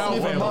he's saying a that to me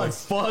Brown for fan.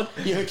 months. Fuck.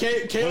 Yeah,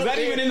 Caleb, Was that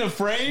even in the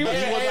frame? He was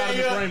out of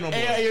the frame no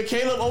more.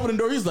 Caleb opened the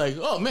door. He's like,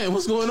 "Oh man,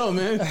 what's going on,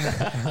 man?"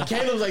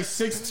 Caleb's like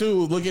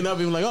 6'2", looking up,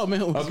 and like, "Oh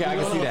man, what's Okay, I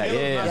going can see on?" that.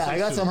 Caleb's Yeah, not yeah. Yeah, I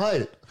got some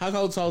height. How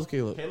tall is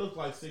Caleb? Caleb's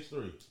like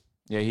 6'3".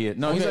 Yeah, he is.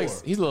 No, he's Okay.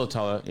 like he's a little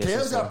taller. Yeah,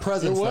 Caleb's 6'4". got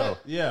presence though.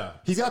 Yeah,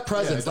 He's got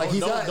presence. Yeah, like he's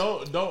got.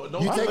 don't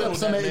You take belittle up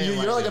some. that man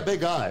You're like there. a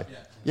big guy.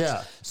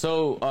 Yeah.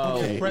 So,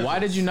 Okay. why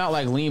did you not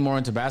like lean more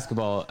into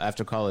basketball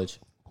after college?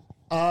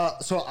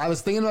 So I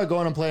was thinking about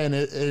going and playing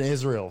in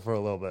Israel for a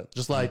little bit,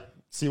 just like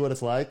see what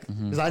it's like.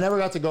 Because I never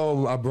got to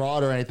go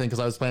abroad or anything because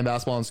I was playing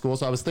basketball in school.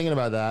 So I was thinking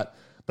about that.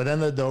 But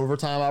then the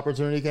overtime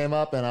opportunity came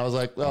up, and I was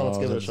like, well, let's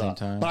give it a at the same shot.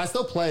 time. But I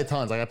still play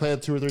tons. Like I play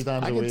it 2 or 3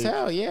 times I a can week.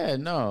 tell. Yeah,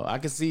 no, I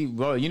can see.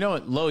 Bro, you know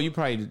what, Lo? You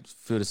probably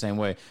feel the same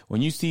way.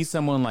 When you see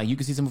someone like you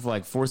can see someone for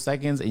like 4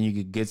 seconds, and you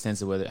get good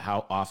sense of whether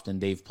how often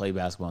they've played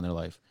basketball in their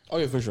life. Oh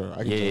yeah, for sure.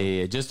 I can Yeah, tell. yeah,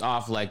 yeah. Just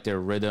off like their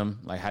rhythm,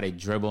 like how they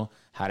dribble,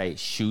 how they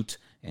shoot,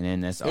 and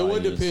then that's It all.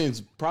 would it is.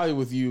 depends. Probably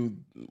with you,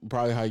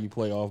 probably how you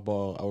play off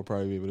ball. I would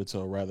probably be able to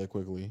tell rather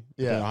quickly.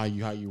 Yeah.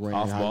 Depending on how you ran.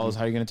 Off how balls, You,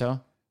 how you gonna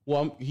tell?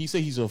 well, he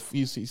said he's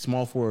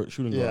small forward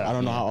shooting guard. Yeah. I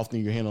don't know how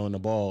often you're handling the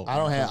ball. I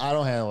don't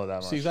handle it that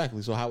much. See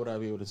exactly. So how would I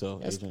be able to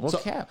tell? Agent? Well,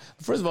 cap.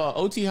 First of all,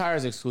 OT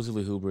hires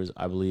exclusively hoopers,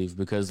 I believe,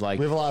 because like,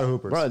 We have a lot of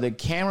hoopers. bro, the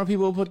camera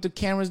people put the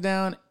cameras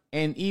down,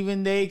 and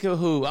even they could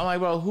hoop. I'm like,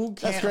 bro, who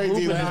can't That's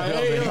crazy. hoop? Like,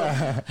 hey, yo.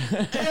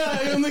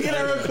 Yeah, look at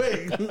that real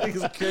quick.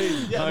 It's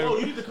crazy. Yeah, no,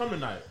 you need to come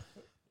tonight.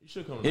 You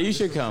should come. Yeah, you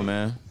should come,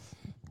 man.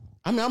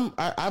 I mean,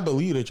 I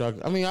believe that y'all.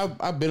 I mean,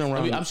 I've been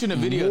around. I'm shooting a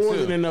video, more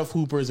too. than enough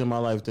hoopers in my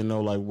life to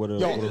know like what a.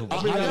 Yo, what a hooper-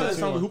 I mean, I I gotta got see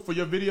some one. hoop for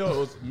your video. It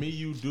was me,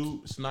 you,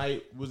 Duke,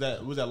 Snipe. Was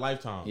that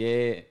Lifetime?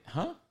 Yeah,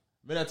 huh?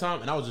 Remember that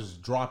time? And I was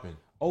just dropping.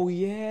 Oh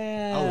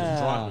yeah, I was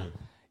dropping.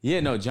 Yeah,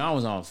 no, John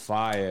was on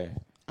fire.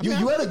 You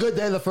had a good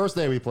day the first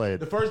day we played.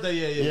 The first day,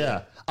 yeah.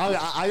 Yeah.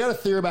 I got a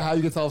theory about how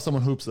you can tell if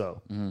someone hoops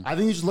though. I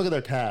think you should look at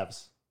their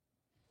calves.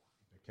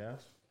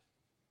 Calves?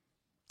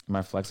 Am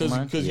I flexing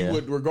mine? Because Yeah. you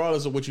would,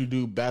 regardless of what you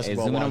do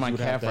basketball, zoom in on wise, my you would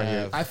have calf to right here.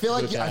 have I feel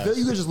like good you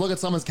calves. could just look at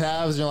someone's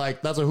calves and you're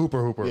like, that's a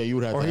hooper. Yeah, you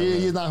would have Or to have that.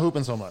 he's not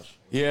hooping so much.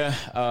 Yeah,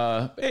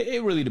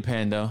 it really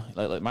depends though.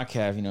 Like my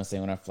calf, you know, what I'm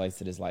saying when I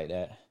flex it is like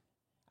that.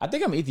 I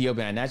think I'm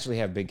Ethiopian. I naturally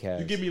have big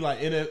calves. You give me like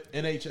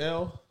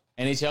NHL,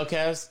 NHL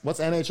calves. What's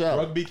NHL?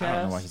 rugby I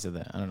don't know why he calves. said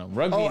that. I don't know.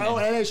 Rugby. Oh,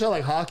 NHL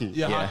like hockey.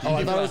 Yeah, Yeah. hockey. Oh, I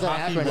You give thought me, it was like,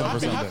 an hockey, acronym or rugby.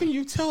 something. How can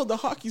you tell the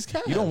hockey's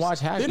calves? You don't watch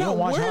hockey. They're You don't not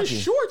watch wearing hockey.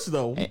 shorts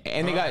though.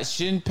 And they got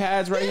shin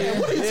pads right here.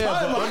 What are you Yeah,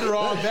 talking but about? under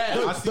all that,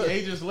 I see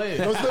Agent's legs.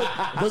 Those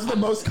are the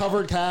most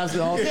covered calves in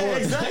all sports.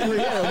 Exactly.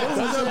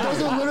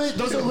 Yeah.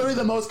 Those are literally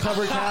the most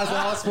covered calves in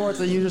all sports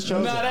that you just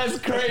chose. Nah, that's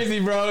crazy,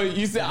 bro.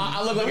 You said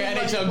I look like an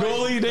NHL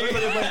goalie.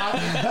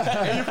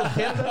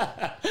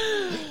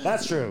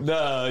 That's true.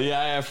 No, yeah,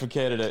 I am from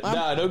Canada.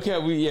 Nah, don't care.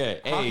 Hey,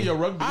 Hockey or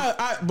rugby?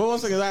 But one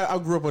second, I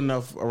grew up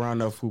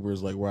around enough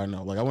hoopers like where I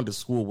know. Like I went to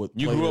school with.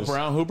 you grew up players.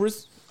 around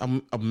hoopers?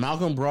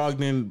 Malcolm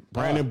Brogdon,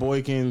 Brandon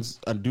Boykins,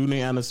 a dude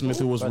named Anna Smith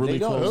who was really They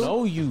don't close.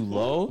 know you,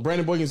 Lo.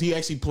 Brandon Boykins, he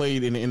actually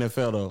played in the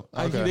NFL though.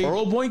 Okay.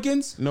 Earl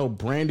Boykins? No,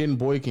 Brandon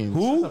Boykins.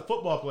 He's a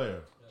football player.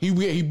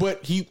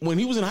 But when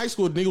he was in high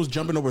school, the nigga was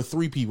jumping over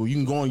 3 people. You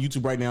can go on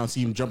YouTube right now and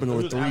see him jumping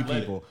over was 3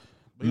 athletic. people.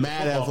 But he was a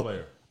football athletic.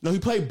 player. No, he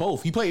played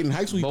both. He played in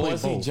high school. He But played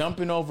was he both.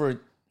 jumping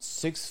over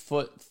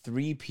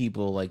 6'3"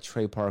 people like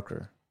Trey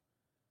Parker?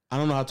 I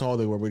don't know how tall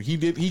they were, but he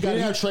did. He got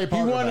didn't have Trey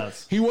Parker won.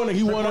 bounce. He won.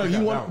 Parker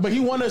got bounced. But he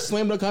won a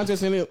slam dunk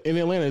contest in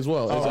Atlanta as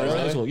well.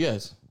 really?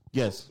 Yes.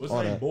 What's all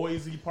his name? that.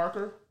 Boise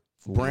Parker?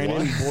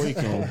 Brandon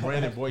Boykin.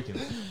 Brandon Boykin.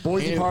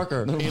 Boise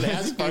Parker. And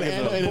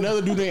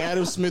another dude named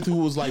Adam Smith who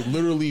was like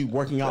literally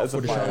working out That's for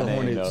a the fire Charlotte name,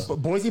 Hornets. though.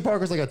 But Boise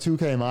Parker's like a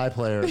 2K my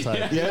player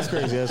type. Yeah, that's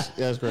crazy.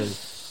 That's crazy.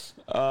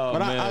 Oh, But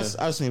man.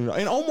 I've seen him.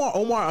 And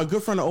Omar, a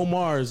good friend of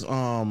Omar's,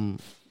 damn,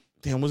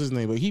 what's his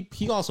name? But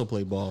he also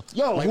played ball.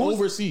 Yo, like who's-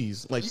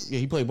 overseas. Like yeah,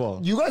 he played ball.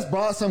 You guys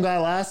brought some guy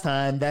last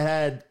time that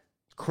had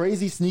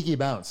crazy sneaky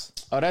bounce.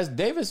 Oh, that's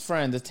David's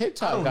friend, the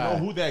TikTok I don't guy. know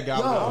who that guy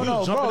Yo, was. I don't He know,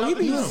 was jumping bro. up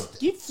and down.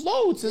 He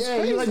floats. It's Yeah,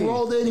 crazy. he like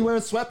rolled in, he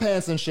wearing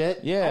sweatpants and shit.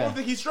 I Yeah. don't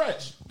think he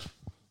stretched.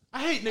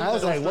 I hate niggas. I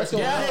was that like, don't what's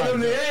stretch. going on? I hate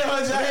them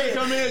niggas. Hey,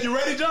 come in. You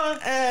ready, John?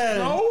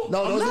 No,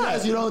 No, I'm those are not.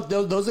 guys you don't.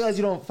 Those are guys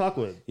you don't fuck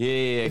with. Yeah.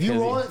 If you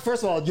 'cause roll it,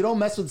 first of all, you don't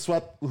mess with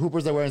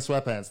hoopers that wear in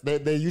sweatpants.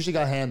 They usually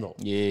got handle.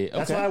 Yeah.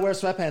 That's okay. why I wear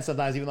sweatpants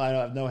sometimes, even though I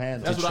have no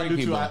handle. That's what I trick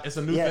do too. people. It's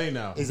a new Yeah, thing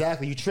now.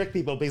 Exactly. You trick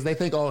people because they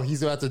think, oh,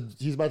 he's about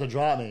to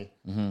drop me.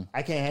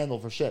 I can't handle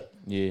for shit.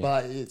 Yeah.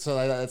 But it's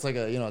like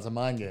a it's a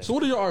mind game. So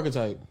what is your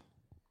archetype?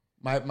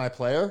 My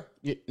player,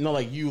 No,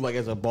 like you, like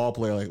as a ball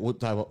player, like what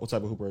type of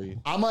hooper are you?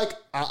 I'm like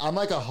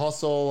a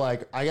hustle.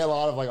 Like I get a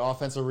lot of like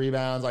offensive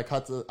rebounds. I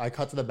cut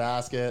to the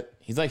basket.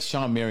 He's like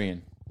Sean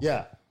Marion.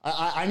 Yeah.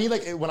 I need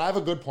like when I have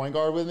a good point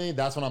guard with me,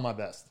 that's when I'm my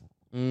best.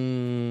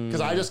 Because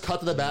I just cut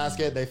to the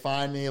basket. They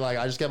find me. Like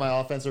I just get my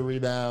offensive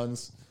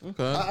rebounds.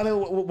 Okay. I mean,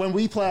 when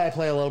we play, I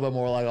play a little bit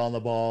more like on the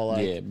ball,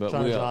 like Yeah, but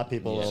trying to we are- drop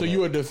people. a little So bit.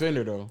 you a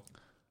defender though?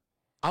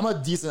 I'm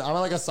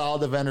like a solid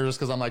defender just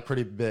because I'm like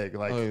pretty big.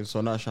 Like Okay, so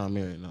not Sean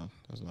Marion. No,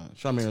 that's not.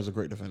 Sean Marion is a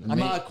great defender. I'm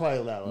not quite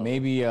that level.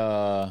 Maybe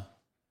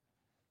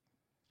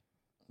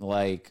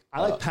like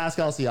I like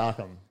Pascal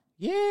Siakam.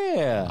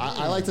 yeah.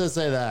 I like to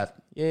say that.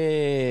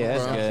 Yeah,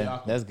 that's Okay. good.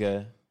 Siakam. That's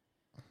good.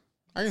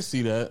 I can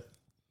see that.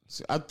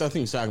 I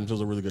think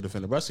Siakam's a really good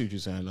defender, but I see what you're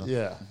saying though.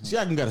 Yeah.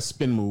 Siakam got a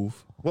spin move.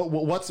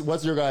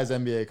 What's your guys'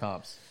 NBA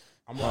comps?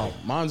 I'm like,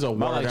 Mine's a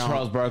watered like down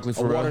Charles Barkley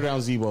for a real. watered down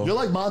Zebo. You're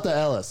like Monta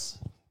Ellis.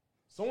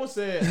 someone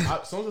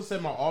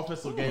said my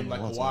offensive game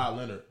like Kawhi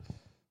Leonard.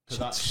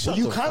 Shut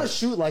You the kind fuck- of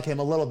shoot like him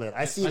a little bit.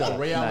 I see Like that. a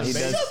Ray Allen he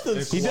base does- and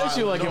he does Kawhi-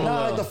 shoot like him a No,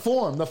 little. like the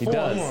form. The form.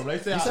 does. They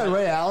say You said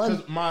Ray Allen?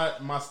 'cause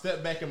my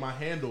step back and my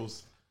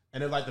handles,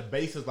 and then like the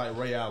base is like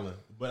Ray Allen,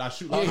 but I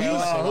shoot. Okay,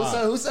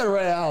 who said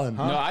Ray Allen?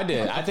 No, I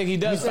did. I think he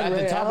does. said At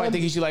the Ray top, I Allen?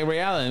 think he should like Ray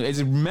Allen.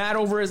 It's mad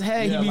over his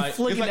head. Yeah, he be like,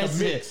 flicking it's like that a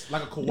shit. mix,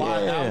 like a Kawhi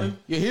Yeah. Allen.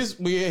 Yeah, his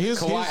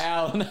Kawhi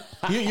Allen.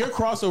 your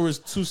crossover is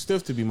too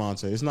stiff to be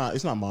Monte. It's not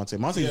Monte.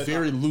 Monte's Yeah,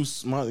 very it's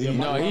loose. Yeah,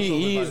 No, Like,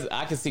 he's. like-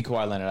 I can see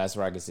Kawhi Leonard. That's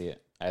where I can see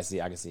it. I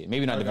can see it.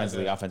 Maybe not Okay,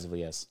 defensively, yeah. offensively,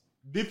 yes.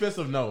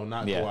 Defensive, no,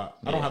 not Yeah. Kawhi.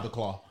 I don't Yeah. have the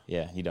claw.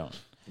 Yeah, you don't.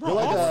 You're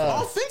like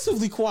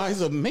Offensively, Kawhi is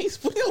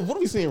amazing. What are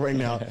we seeing right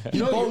now? He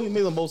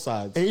made on both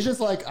sides. Asians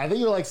like I think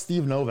you're like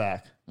Steve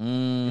Novak, right?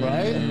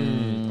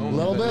 A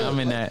little bit. I'm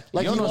in that.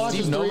 Like You he don't know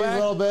launches Steve threes a Novak?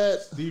 little bit.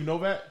 Steve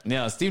Novak.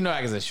 No, Steve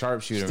Novak is a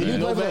sharpshooter. Did he Man.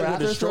 play for the Novak with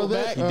the Raptors for a stroke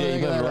bit? back? He Or did. He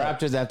like played for the that?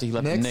 Raptors after he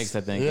left the Knicks? Knicks,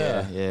 I think.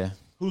 Yeah. Yeah.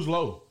 Who's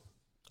low?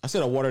 I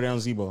said a watered down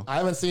Zebo. I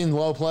haven't seen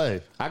Low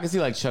play. I can see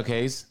like Chuck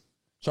Hayes.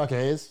 Chuck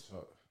Hayes.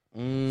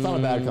 It's not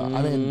a bad call.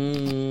 I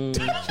mean,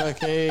 Chuck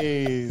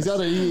Hayes.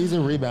 he's a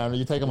rebounder.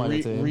 You take him on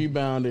your team.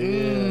 Rebounded.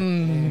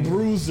 Yeah.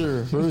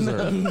 Bruiser.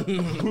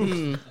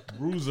 Bruiser.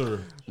 Bruiser.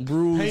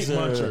 Paint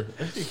muncher.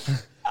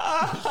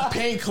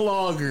 Paint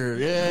clogger.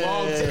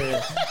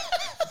 Yeah.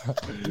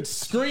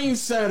 Screen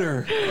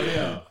setter.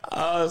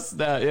 Oh,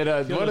 snap.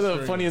 One of the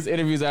screen. funniest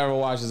interviews I ever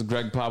watched is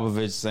Greg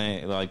Popovich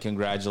saying, like,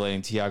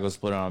 congratulating Tiago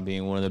Splitter on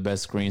being one of the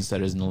best screen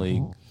setters in the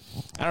league.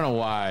 I don't know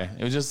why.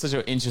 It was just such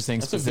an interesting,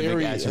 That's a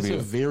specific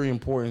attribute. very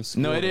important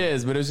skill. No, it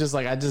is, but it was just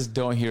like I just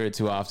don't hear it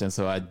too often,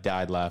 so I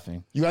died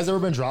laughing. You guys ever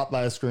been dropped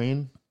by a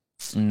screen?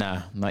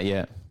 Nah, not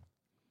yet.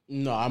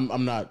 No,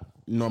 I'm not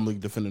normally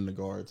defending the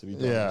guard to be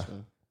honest.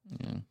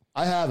 man.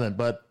 I haven't,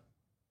 but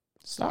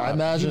Stop. I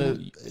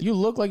imagine you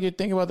look like you're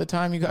thinking about the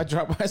time you got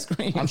dropped by a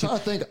screen. I'm trying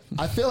to think.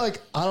 I feel like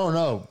I don't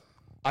know.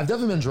 I've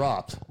definitely been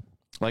dropped.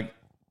 like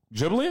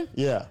dribbling.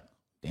 Yeah.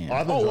 Damn.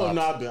 I've been Oh well,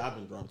 dropped. no, I've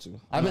been dropped too.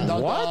 I've been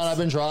dunked What? on. I've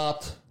been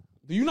dropped.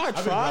 Do you not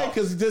been try? dropped.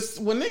 Because this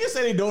when niggas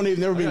say they don't, they've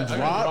never been I got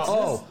dropped. dropped.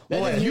 Oh,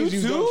 that What, just you means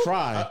you too? don't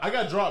try. I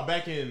got dropped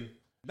back in,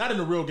 not in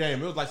the real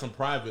game. It was like some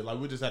private, like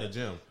we just had a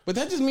gym. But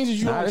that just means that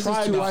you Nah, don't this is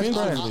try too widespread.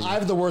 defensively. I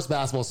have the worst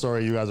basketball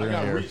story you guys are I gonna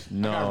got hear. reached.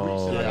 No. I got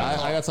reached and I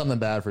got I got something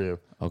bad for you.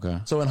 Okay.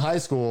 So in high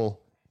school,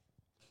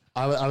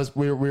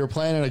 we were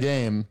playing in a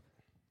game,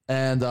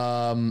 and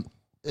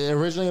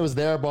originally it was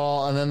their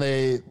ball, and then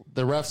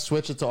the refs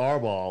switched it to our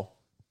ball,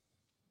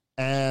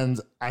 and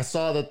I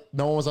saw that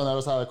no one was on the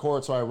other side of the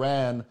court, so I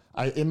ran,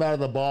 I inbounded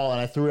the ball, and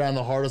I threw down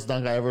the hardest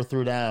dunk I ever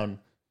threw down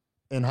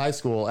in high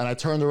school, and I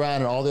turned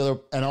around, and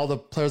all the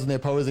players in the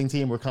opposing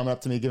team were coming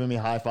up to me, giving me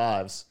high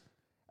fives,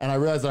 and I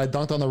realized that I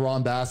dunked on the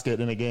wrong basket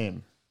in a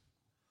game.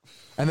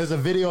 And there's a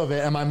video of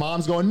it, and my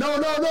mom's going, no,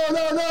 no, no,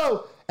 no,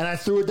 no. And I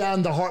threw it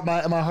down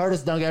my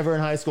hardest dunk ever in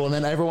high school. And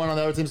then everyone on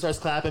the other team starts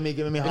clapping me,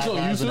 giving me high on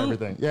fives and YouTube?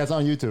 everything. Yeah, it's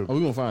on YouTube. Oh,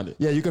 we gonna find it.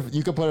 Yeah, you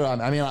could put it on.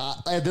 I mean,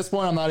 at this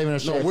point, I'm not even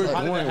ashamed. No, we're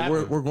Like,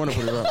 going to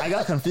put it up. I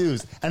got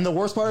confused. And the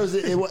worst part is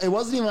it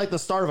wasn't even like the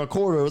start of a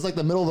quarter. It was like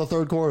the middle of the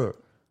third quarter.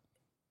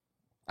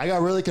 I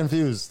got really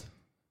confused.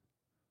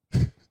 How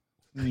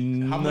much did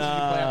you play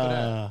after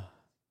that?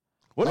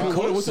 What did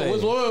coach What's say?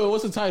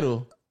 the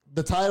title?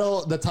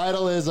 The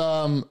title is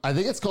I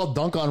think it's called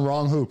Dunk on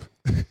Wrong Hoop.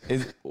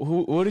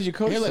 What did your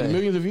coach He had like say?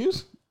 millions of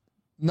views.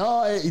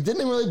 No, he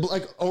didn't really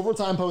like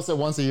Overtime posts it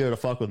once a year to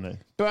fuck with me.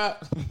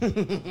 But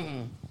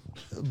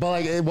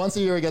like once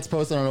a year it gets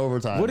posted on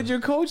Overtime. What did your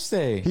coach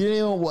say? He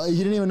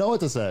didn't even know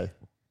what to say.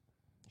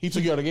 He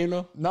took you out of the game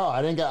though. No,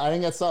 I didn't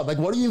get stopped. Like,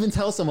 what do you even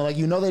tell someone? Like,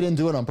 they didn't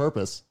do it on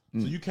purpose.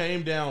 So you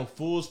came down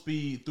full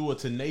speed through a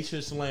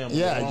tenacious slam.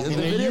 Yeah, the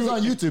video's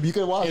on YouTube. You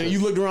can watch And it. you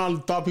looked around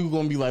and thought people were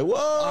gonna be like,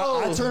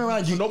 whoa. I turn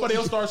around. So nobody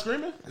else started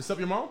screaming except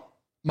your mom.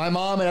 My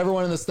mom and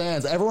everyone in the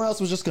stands. Everyone else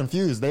was just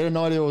confused. They had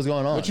no idea what was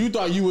going on. But you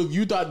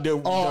thought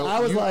that. Oh, I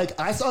was like,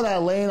 I saw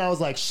that lane. I was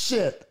like,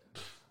 shit.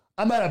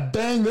 I'm gonna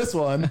bang this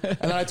one, and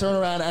then I turn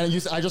around and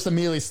I just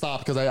immediately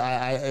stopped because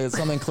I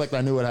something clicked.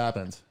 I knew what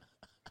happened.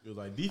 It was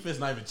like defense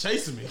not even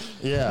chasing me.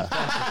 Yeah,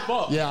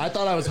 Fuck. yeah. I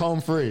thought I was home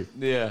free.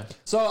 Yeah.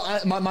 So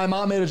my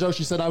mom made a joke.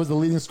 She said I was the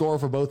leading scorer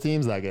for both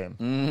teams that game.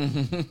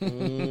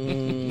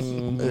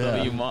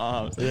 Love you,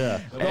 mom. Yeah.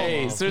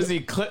 Hey,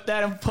 seriously, clip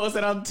that and post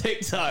it on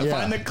TikTok. Yeah.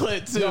 Find the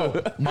clip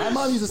too. My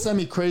mom used to send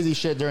me crazy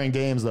shit during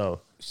games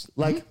though.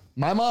 Like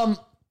my mom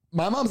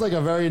my mom's like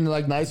a very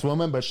like nice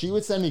woman, but she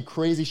would send me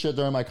crazy shit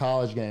during my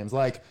college games.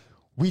 Like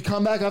we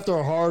come back after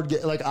a hard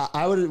game. Like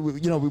I would,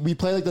 you know, we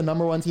play like the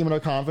 #1 team in our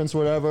conference or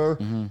whatever.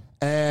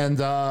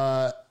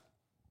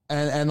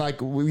 And like,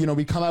 you know,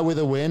 we come out with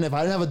a win. If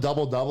I didn't have a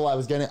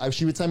double-double,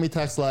 she would send me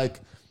texts like,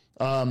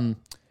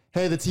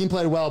 hey, the team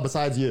played well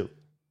besides you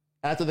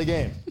after the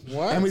game.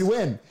 What? And we'd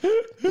win.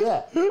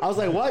 Yeah. I was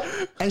like, what?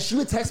 And she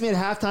would text me at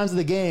half times of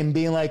the game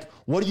being like,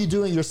 what are you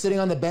doing? You're sitting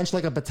on the bench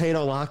like a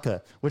potato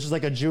latke, which is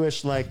like a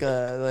Jewish, like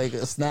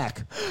a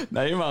snack.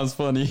 Now your mom's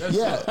funny.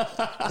 Yeah.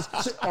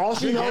 All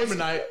she Good game knows.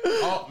 tonight.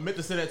 Oh, meant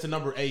to send that to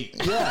number 8.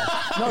 Yeah.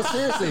 No,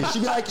 seriously.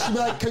 She'd be like,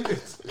 I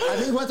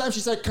think one time she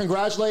said,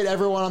 congratulate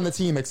everyone on the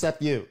team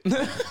except you.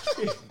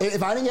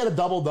 If I didn't get a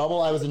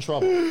double-double, I was in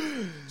trouble.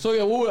 So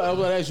yeah, I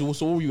would ask you.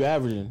 So what were you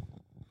averaging?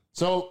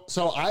 So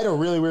I had a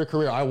really weird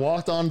career. I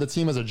walked on the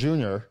team as a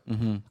junior.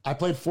 I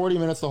played 40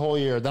 minutes the whole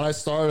year. Then I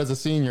started as a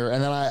senior.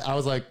 And then I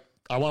was like,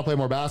 I want to play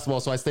more basketball.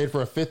 So I stayed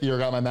for a 5th year,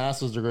 got my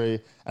master's degree.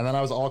 And then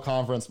I was all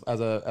conference as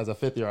a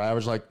 5th year. I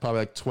averaged like probably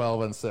like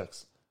 12 and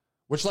 6.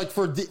 Which like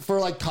for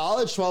like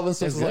college, 12 and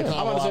 6 is like good.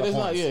 kind I'm of about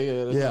to say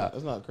a lot that's of not. points.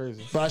 That's not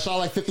crazy. But I shot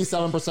like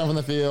 57% from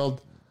the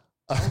field.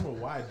 I don't know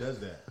why it does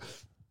that.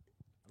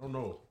 I don't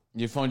know.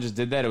 Your phone just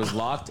did that. It was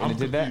locked and I'm it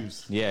did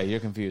confused. that. Yeah, you're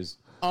confused.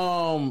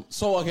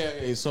 So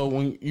okay. So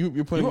when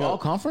you're putting You were all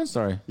up, conference,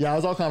 sorry, Yeah, I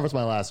was all conference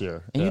my last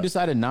year. and Yeah. you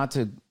decided not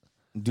to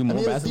do I more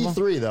mean, it was basketball.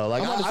 D3 though.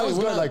 Like I'm about to I say, was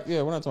we're good. not, Like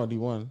yeah, we're not talking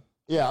D1.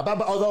 yeah,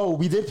 but although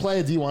we did play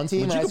a D1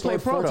 team, But and you I could play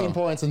scored pro, 14 though.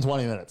 points in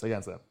 20 minutes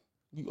against them.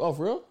 Oh,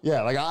 for real?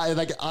 Yeah,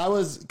 I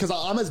was because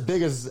I'm as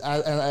big as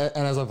and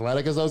as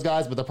athletic as those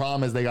guys, but the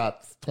problem is they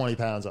got 20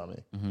 pounds on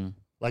me.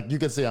 Like you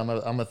can see, I'm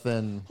a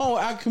thin.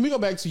 Oh, can we go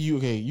back to you?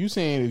 Okay, you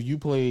saying if you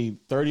played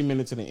 30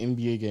 minutes in an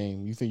NBA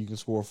game, you think you can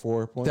score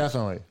 4 points?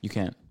 Definitely, You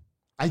can't.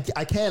 I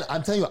can't.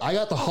 I'm telling you, I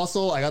got the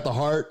hustle, I got the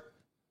heart.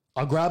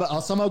 I'll grab it.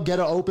 I'll somehow get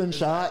an open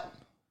shot.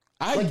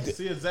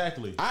 See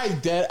exactly. I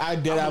dead.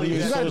 believe You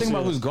that. got to So think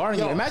about who's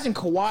guarding you. Yo, Imagine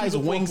Kawhi's she's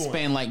a 4 wingspan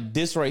point. like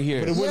this right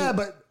here. Yeah,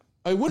 but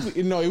It would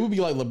be, no. It would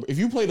be like if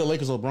you play the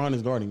Lakers, LeBron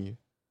is guarding you.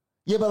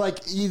 yeah, but like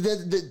you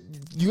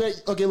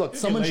get okay. Look,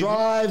 someone lazy.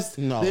 drives.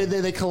 No.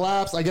 They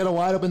collapse. I get a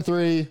wide open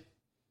 3.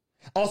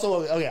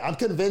 Also, okay, I'm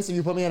convinced if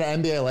you put me in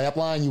an NBA layup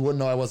line, you wouldn't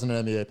know I wasn't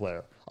an NBA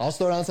player. I'll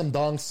throw down some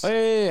dunks.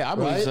 Yeah, I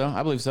believe Right? so.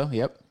 I believe so.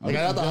 Yep. Like I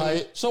got the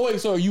height. So wait,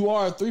 so you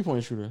are a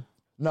 3-point shooter?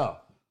 No.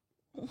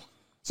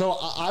 So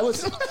I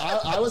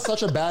was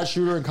such a bad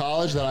shooter in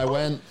college that I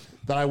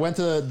went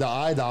to the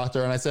eye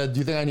doctor and I said, "Do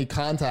you think I need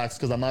contacts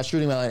because I'm not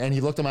shooting well?" And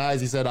he looked in my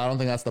eyes. He said, "I don't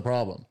think that's the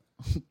problem."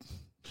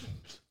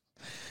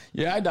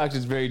 Yeah, eye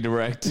doctor's very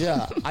direct.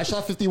 Yeah, I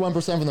shot 51%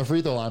 from the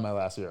free throw line my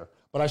last year,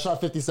 but I shot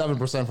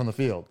 57% from the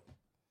field.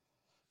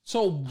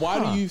 So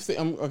why do you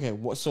think? Okay,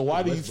 so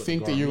why do you Westbrook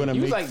think that guard you're going to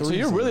You was make like, so threes?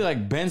 you're really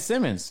like Ben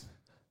Simmons.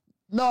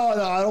 No,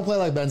 I don't play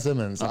like Ben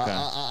Simmons. Okay.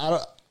 I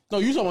don't. no,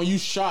 you talking about you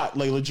shot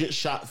like legit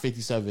shot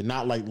 57,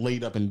 not like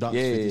laid up and dunked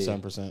Yeah, yeah, yeah.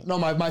 57%. No,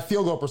 my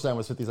field goal percent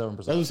was 57%.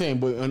 That's what I'm saying,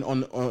 but on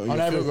your field goal,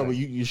 everything. but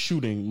you're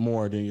shooting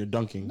more than you're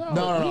dunking. No, he's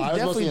I was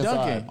definitely mostly inside.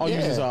 dunking. Oh, you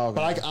Yeah. just okay.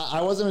 But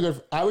I wasn't a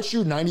good. I would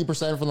shoot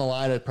 90% from the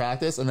line at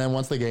practice, and then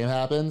once the game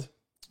happened,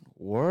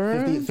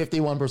 Word.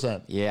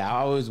 51%. Yeah, I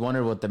always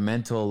wondered what the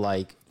mental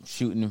like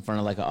shooting in front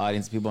of like an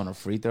audience of people on a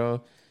free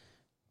throw.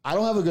 I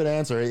don't have a good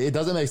answer. It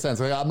doesn't make sense.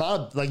 Like I'm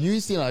not like you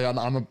see, like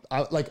I'm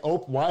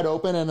wide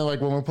open, and then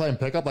like when we're playing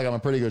pickup, like I'm a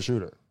pretty good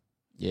shooter.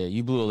 Yeah,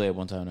 you blew a layup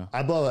one time though.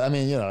 I blow. I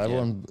mean, you know,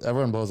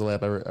 everyone blows a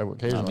layup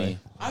occasionally.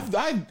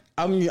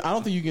 I mean, I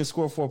don't think you can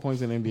score 4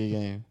 points in an NBA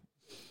game.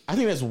 I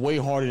think that's way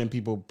harder than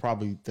people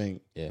probably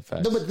think. yeah,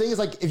 facts. No, but the thing is,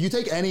 like, if you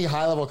take any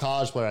high level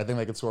college player, I think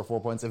they could score 4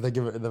 points if they're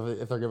given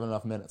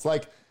enough minutes.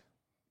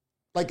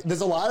 Like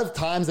there's a lot of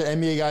times that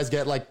NBA guys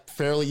get like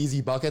fairly easy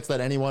buckets that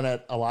anyone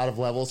at a lot of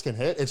levels can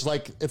hit. It's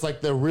like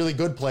the really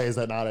good plays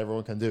that not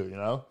everyone can do, you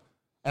know.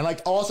 And like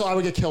also, I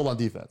would get killed on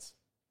defense.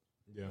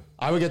 Yeah.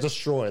 I would get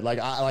destroyed.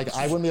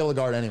 I wouldn't be able to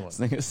guard anyone.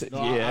 No,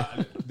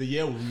 yeah. the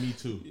yeah was me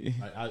too.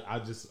 I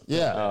just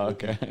Yeah. Oh,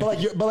 okay.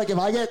 But like if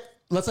I get,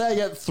 let's say I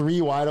get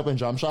 3 wide open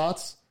jump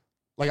shots,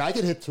 like I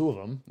could hit 2 of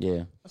them.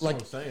 Yeah. Like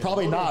what I'm saying.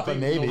 probably Those are not, but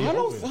things maybe. don't I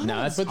open. don't. Nah,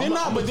 that's- but they're I'm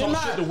not. gonna But they're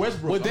talk shit not. to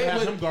Westbrook. What I'm gonna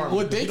have him guard me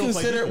what because they he don't play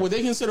consider defense. what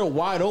they consider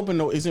wide open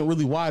though isn't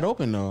really wide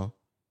open though.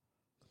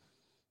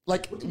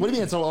 Like what do you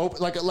mean? It's so open?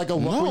 Like a look where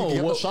you can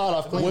get the shot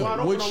off clean. wide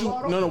open What or you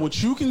wide no open?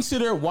 what you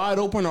consider wide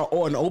open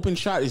or an open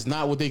shot is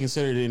not what they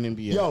consider in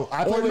NBA. Yo,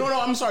 I or played with- no,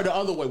 I'm sorry, the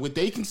other way. What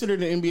they consider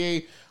in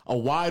NBA a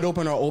wide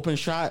open or open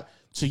shot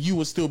to you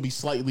would still be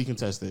slightly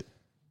contested.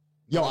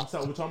 Yo, We're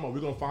talking about we're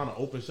gonna find an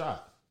open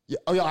shot.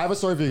 oh yeah, I have a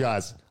story for you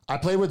guys. I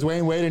played with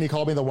Dwayne Wade and he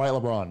called me the White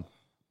LeBron.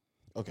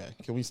 Okay,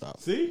 can we stop?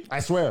 See, I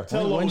swear.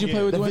 When'd you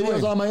play with The Dwayne video's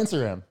Wade? on my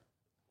Instagram.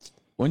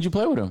 When'd you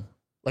play with him?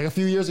 Like a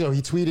few years ago,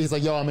 he tweeted, he's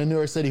like, "Yo, I'm in New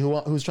York City.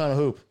 Who's trying to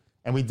hoop?"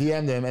 And we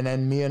DM'd him, and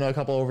then me and a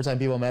couple overtime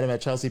people met him at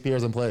Chelsea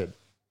Piers and played.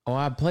 Oh,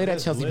 I played at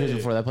Chelsea Piers lit.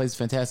 before. That place is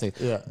fantastic.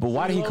 Yeah. But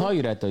why did he call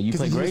you that though? You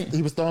played He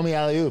great, was throwing me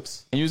alley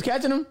oops. and you was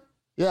catching him.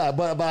 Yeah,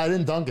 but I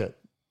didn't dunk it.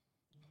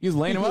 You was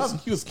laying him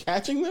up. He was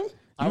catching them.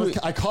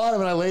 I caught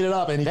him and I laid it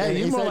up, and Dad,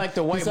 he you're more said, like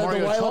the white he said Mario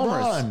the white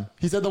Chalmers. LeBron.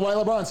 He said the white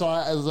LeBron.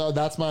 So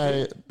that's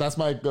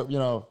my you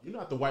know. You're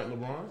not the white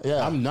LeBron.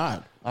 Yeah, I'm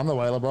not. I'm the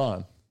white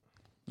LeBron.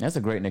 That's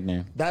a great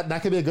nickname.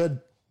 That could be a good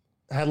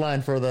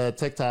headline for the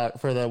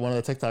TikTok one of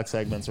the TikTok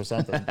segments or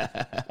something.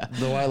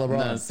 The white LeBron.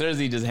 No,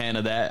 Cersei just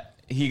handled that.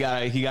 He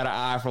got an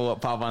eye for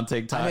what pop on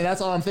TikTok. I mean,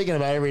 that's all I'm thinking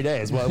about every day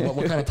is what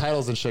kind of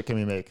titles and shit can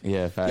we make?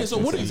 yeah, facts. Yeah, so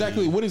what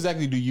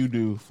exactly do you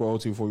do for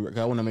O2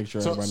 I want to make sure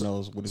everyone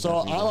knows what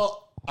exactly you do.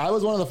 I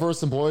was one of the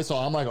first employees, so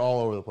I'm like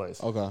all over the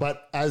place. Okay.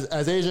 But as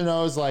Asia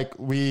knows, like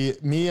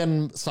me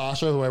and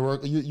Sasha, who I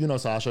work, you know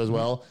Sasha as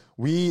well,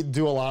 we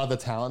do a lot of the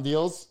talent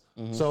deals.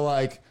 So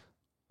like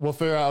we'll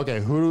figure out,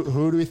 okay,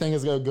 who do we think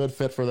is a good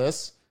fit for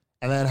this?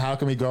 And then how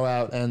can we go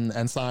out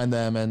and sign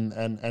them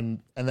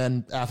and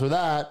then after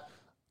that,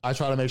 I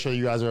try to make sure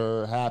you guys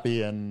are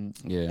happy and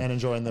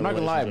enjoying the I'm not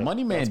gonna lie, relationship.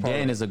 Money Man That's part of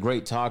Dan it. is a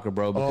great talker,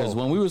 bro. Because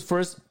when we was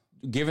first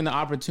given the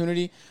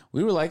opportunity,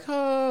 we were like,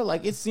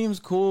 like it seems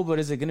cool, but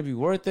is it gonna be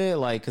worth it?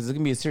 Like, because it's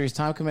gonna be a serious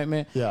time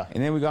commitment. Yeah.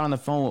 And then we got on the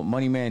phone with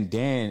Money Man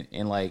Dan,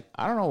 and like,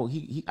 I don't know,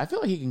 I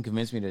feel like he can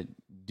convince me to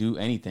do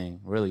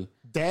anything, really.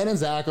 Dan and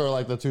Zach are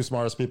like the two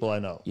smartest people I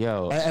know.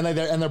 Yo. and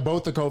they're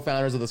both the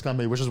co-founders of this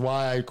company, which is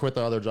why I quit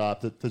the other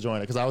job to join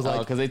it because I was like,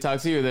 Because they talk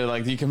to you, they're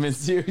like, "Do you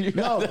convince you?"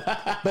 no,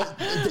 but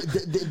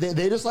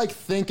they just like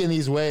think in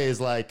these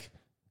ways. Like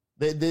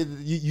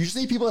you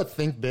see people that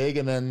think big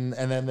and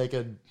then they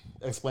could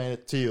explain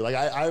it to you. Like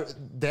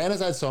Dan has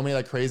had so many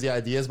like crazy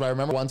ideas, but I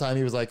remember one time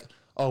he was like,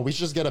 "Oh, we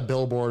should just get a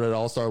billboard at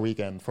All-Star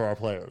Weekend for our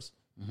players,"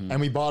 and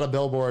we bought a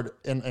billboard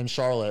in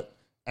Charlotte.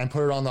 And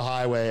put it on the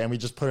highway, and we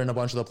just put in a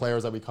bunch of the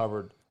players that we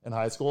covered in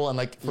high school, and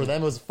like for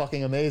them it was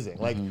fucking amazing.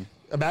 Like,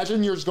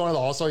 imagine you're just going to the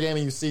All-Star game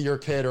and you see your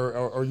kid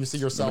or you see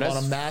yourself on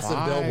a massive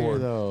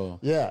billboard. Though.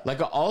 Yeah, like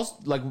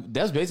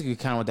that's basically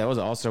kind of what that was.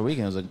 An All-Star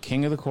Weekend. It was a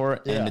King of the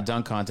Court and the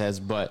dunk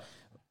contest. But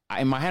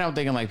in my head, I'm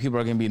thinking like people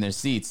are gonna be in their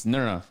seats.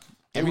 No.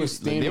 They were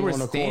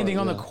standing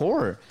on the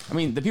court. I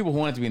mean, the people who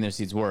wanted to be in their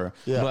seats were.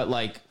 Yeah. But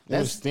like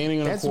that's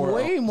standing on the court.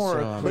 That's way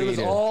more. But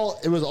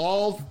it was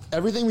all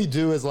everything we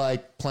do is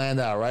like planned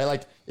out, right?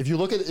 Like if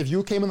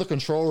you came in the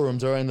control room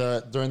during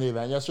the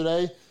event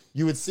yesterday,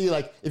 you would see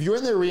like if you're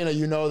in the arena,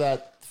 you know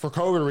that for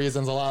COVID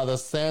reasons, a lot of the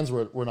stands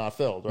were not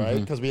filled, right?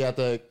 Because we had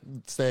to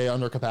stay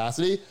under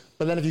capacity.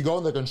 But then if you go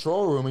in the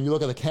control room and you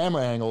look at the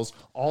camera angles,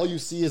 all you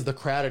see is the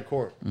crowded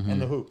court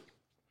and the hoop.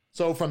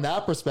 So from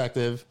that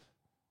perspective,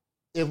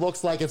 it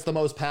looks like it's the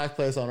most packed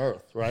place on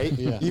earth, right?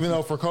 Yeah. Even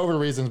though for COVID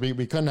reasons, we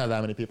couldn't have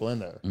that many people in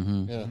there.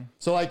 Yeah.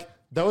 So like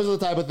those are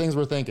the type of things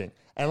we're thinking.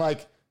 And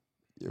like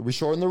we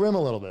shortened the rim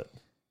a little bit.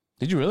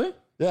 Did you really?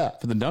 Yeah.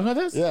 For the dunk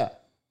contest? Yeah.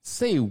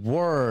 Say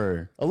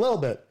word. A little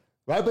bit.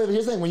 Right? But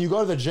here's the thing, when you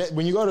go to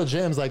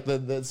gyms, like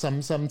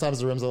sometimes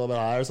the rim's a little bit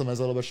higher, sometimes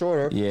a little bit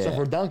shorter. Yeah. So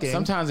for dunking.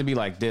 Sometimes it'd be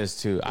like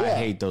this too. I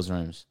hate those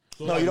rims.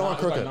 So No, you don't want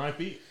it's crooked. Like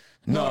 9 feet.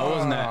 No, it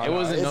wasn't that. It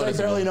wasn't It's like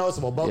noticeable. barely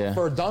noticeable. But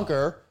for a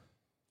dunker,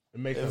 It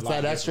makes it's a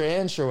lot that extra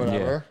inch or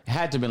whatever. It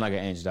had to have been like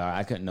an inch, dog.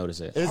 I couldn't notice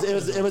it. It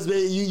was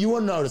you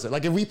wouldn't notice it.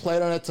 Like if we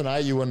played on it tonight,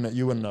 you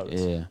wouldn't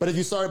notice. Yeah. But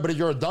if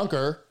you're a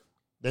dunker,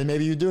 then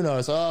maybe you do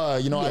notice. Oh,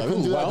 I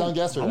couldn't do that dunk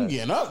yesterday. I'm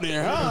getting up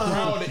there, huh? The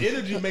crowd, the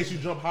energy makes you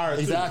jump higher.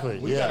 Exactly,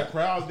 Too. When you got a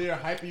crowd there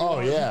hyping you,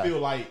 on, yeah. you feel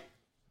like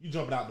you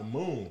jumping out the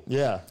moon.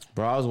 Yeah.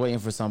 Bro, I was waiting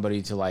for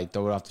somebody to like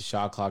throw it off the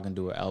shot clock and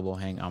do an elbow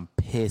hang. I'm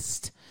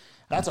pissed.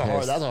 That's a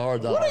hard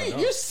dunk. What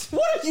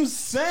are you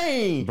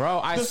saying,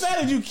 Bro, the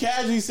fact that you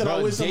casually said I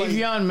Bro, wish somebody.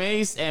 Davion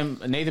Mace and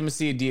Nathan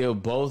Messiah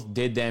both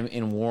did them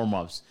in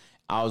warm-ups.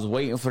 I was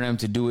waiting for them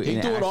to do it. They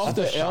do it off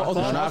the No,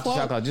 not off the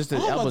shot clock, just the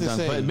I'm about elbow to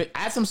dunk. say. But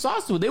add some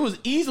sauce to it. They was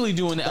easily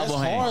doing the That's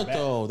elbow hang. hard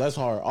though. That's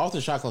hard. Off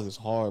the shot clock is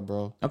hard,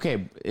 bro.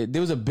 Okay,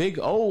 there was a big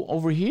O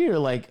over here,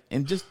 like,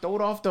 and just throw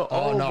it off the Oh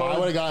O. no, bro. I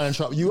would have gotten in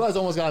trouble. You guys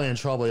almost got me in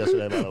trouble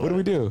yesterday, by the way. What do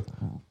we do?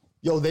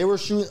 Yo, they were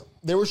shooting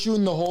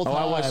the whole time.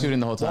 I was shooting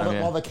the whole time,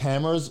 yeah. While the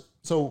cameras.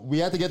 So we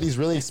had to get these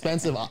really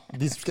expensive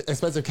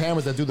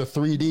cameras that do the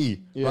 3D,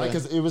 right?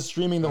 Because it was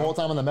streaming the whole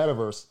time on the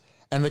metaverse,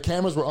 and the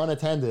cameras were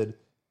unattended.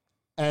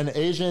 And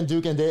Asian,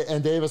 Duke, and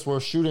Davis were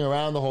shooting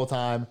around the whole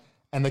time,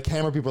 and the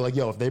camera people were like,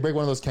 "Yo, if they break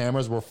one of those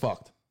cameras, we're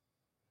fucked."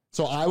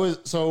 So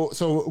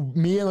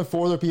me and the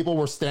 4 other people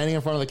were standing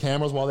in front of the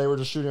cameras while they were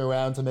just shooting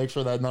around to make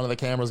sure that none of the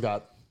cameras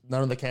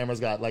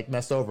got like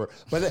messed over.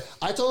 But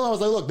I told them, I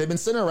was like, "Look, they've been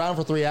sitting around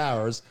for 3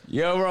 hours.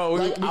 Yo, bro,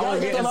 Like, we I gotta was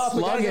get getting them up.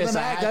 We gotta get sluggish.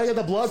 them out. Gotta get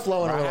the blood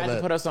flowing I a had little to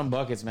bit." put up some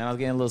buckets, man. I was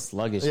getting a little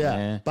sluggish, Yeah,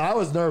 man. but I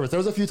was nervous. There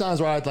was a few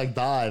times where I'd like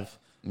dive.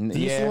 Did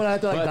you see when I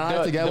had to like but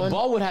dive to get the one?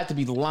 ball would have to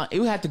be it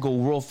would have to go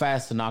real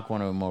fast to knock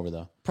one of them over,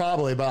 though.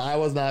 Probably, but I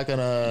was not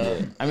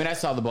gonna. I mean, I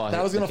saw the ball. That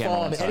hit was the gonna camera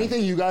fall on one me. time.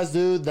 Anything you guys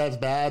do that's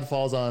bad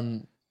falls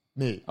on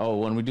me. Oh,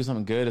 when we do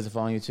something good, is it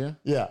following you too?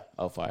 Yeah.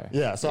 Oh, fire.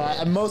 Yeah. So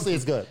mostly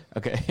it's good.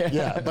 Okay.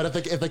 Yeah, but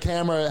if the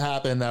camera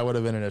happened, that would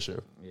have been an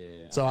issue. Yeah.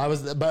 So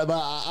but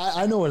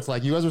I know what it's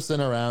like. You guys were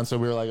sitting around, so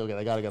we were like, okay,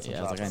 they gotta get some Yeah,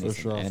 I was shots. like, I need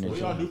some energy. What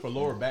do y'all do for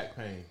lower back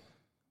pain?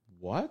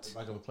 What?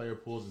 Like if a player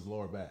pulls his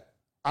lower back.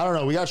 I don't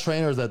know. We got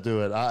trainers that do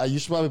it. You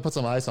should probably put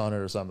some ice on it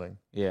or something.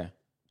 Yeah.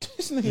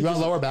 You got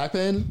lower back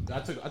pain? I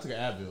took an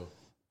Advil.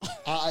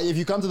 If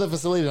you come to the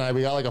facility tonight,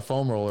 we got like a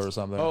foam roller or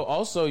something. Oh,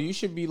 also, you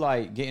should be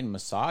like getting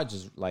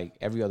massages like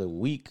every other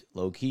week,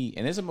 low key.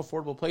 And it's an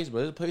affordable place,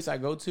 but the place I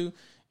go to,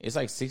 it's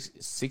like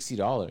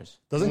 $60.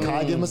 Doesn't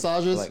Kai give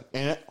massages? Like,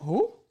 And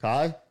who?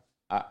 Kai?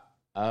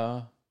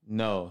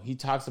 no, he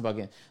talks about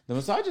getting the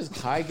massages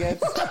Kai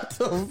gets.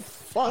 The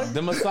fuck?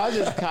 The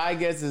massages Kai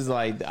gets is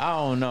like, I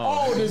don't know.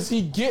 Oh, does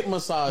he get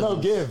massages? No,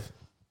 give.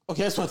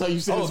 Okay, that's what I thought you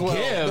said Oh, as well.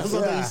 give. That's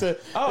what I thought you said.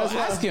 Oh, That's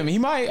what ask him. He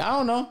might. I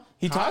don't know.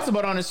 He talks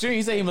about it on the stream.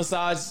 He said he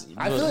massaged.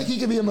 I feel like he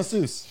could be a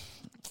masseuse.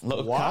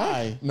 Look,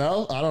 Why?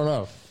 No, I don't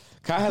know.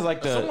 Kai has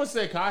like the. Someone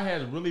said Kai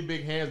has really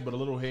big hands but a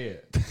little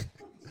head.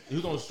 He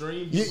was on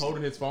stream. He's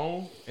holding his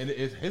phone, and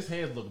his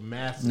hands look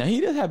massive. No,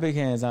 he does have big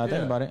hands. Now I think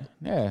Yeah. about it.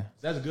 Yeah.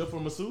 That's good for a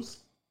masseuse.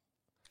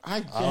 I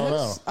guess. don't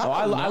know. Oh,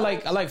 I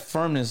like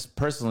firmness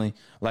personally.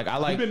 Like I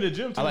like. You've been to the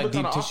gym, too. I You like look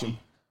deep kinda tissue. offy.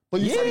 But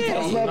you said he Yeah,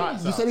 talks he's about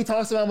not you said he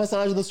talks about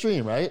massage in the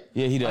stream, right?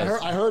 Yeah, he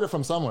does. I heard it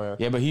from somewhere.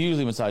 Yeah, but he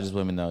usually massages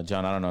women though.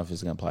 John, I don't know if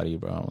it's gonna apply to you,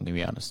 bro. I'm gonna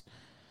be honest.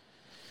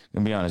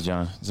 Gonna be honest,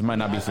 John. This might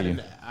not be for you.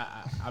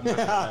 I'm not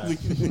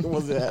gonna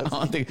Was it? I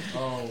don't think.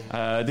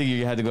 I think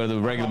you had to go to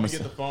the regular. probably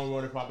get the phone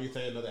running, probably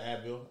say another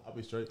Advil. I'll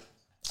be straight.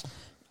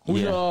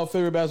 Who's Yeah. your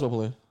favorite basketball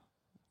player?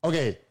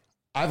 Okay,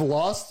 I've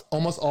lost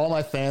almost all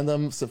my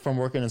fandom from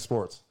working in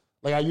sports.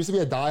 Like I used to be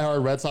a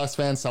diehard Red Sox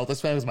fan,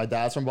 Celtics fan because my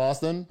dad's from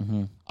Boston.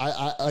 Mm-hmm.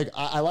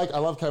 I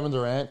love Kevin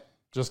Durant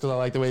just because I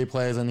like the way he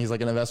plays and he's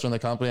like an investor in the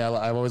company.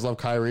 I've always loved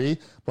Kyrie,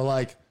 but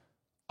like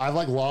I've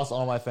like lost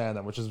all my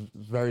fandom, which is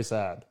very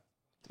sad.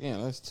 Yeah,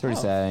 that's Pretty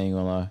sad. I ain't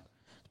gonna lie.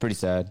 It's pretty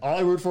sad. All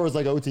I root for is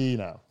like OTE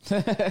now.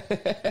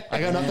 I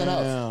got nothing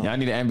else. Yeah, I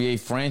need an NBA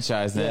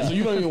franchise then. So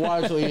you don't even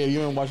watch? Like, you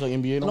don't watch like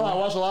NBA? No, I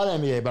watch a lot of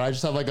NBA, but I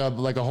just have like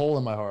a hole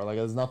in my heart. Like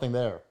there's nothing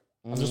there.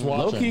 I'm just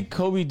watching. Low key,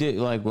 Kobe did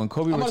like when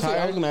Kobe I'm gonna say, I was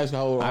retired. gonna ask you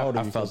how old I are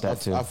you? felt 'Cause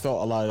that too. I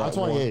felt a lot of that. I'm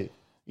 28.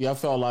 Yeah, I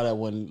felt a lot of that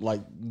when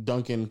like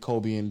Duncan,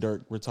 Kobe, and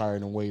Dirk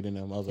retired and Wade and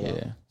them. I was like,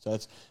 Yeah. so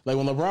that's like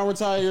when LeBron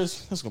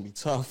retires, that's gonna be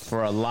tough.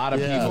 For a lot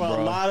of Yeah. people, For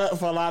bro.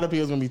 a lot of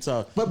people, it's gonna be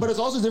tough. But it's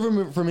also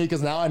different for me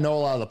because now I know a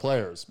lot of the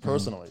players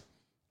personally.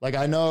 Like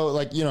I know,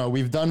 like you know,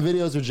 we've done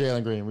videos with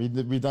Jalen Green. We've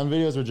done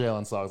videos with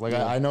Jalen Suggs. Like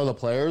I know the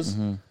players,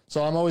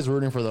 so I'm always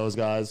rooting for those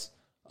guys.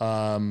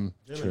 Jalen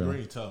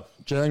Green tough.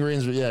 Jalen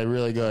Green's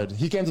really good.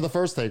 He came to the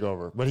first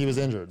takeover, but he was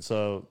injured,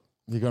 so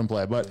he couldn't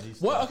play. But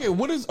What? Okay,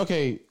 what is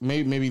okay?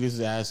 Maybe this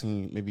is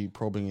asking, maybe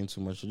probing in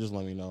too much. So just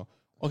let me know.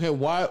 Okay,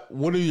 why?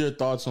 What are your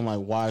thoughts on like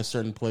why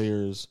certain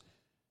players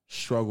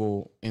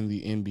struggle in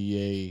the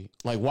NBA?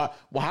 Like, why?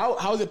 Well,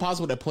 how is it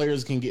possible that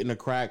players can get in the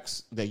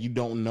cracks that you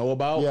don't know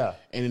about? Yeah.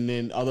 and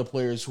then other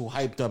players who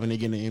hyped up and they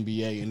get in the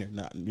NBA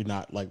and you're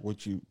not like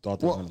what you thought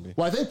they were going to be.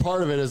 well, I think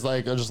part of it is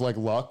like just like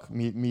luck,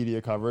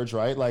 media coverage,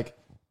 right? Like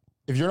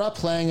if you're not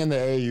playing in the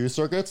AAU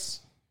circuits,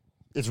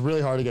 it's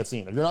really hard to get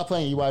seen. If you're not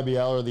playing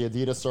EYBL or the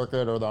Adidas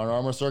circuit or the Under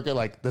Armour circuit,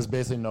 like there's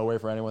basically no way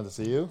for anyone to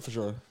see you. For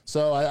sure.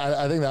 So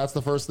I think that's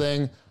the first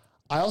thing.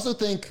 I also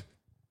think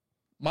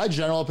my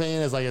general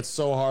opinion is like it's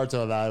so hard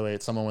to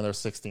evaluate someone when they're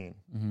 16.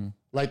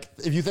 Like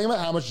if you think about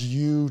how much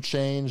you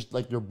changed,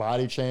 like your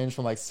body changed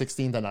from like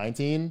 16 to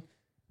 19,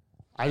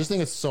 I just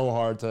think it's so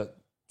hard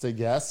to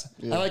guess.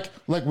 And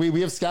like we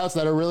have scouts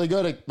that are really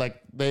good at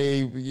like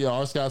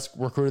our scouts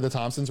recruited the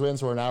Thompson twins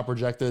who are now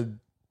projected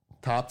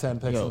top 10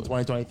 picks in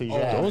 2023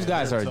 draft. Those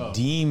guys they're are tough.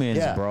 demons,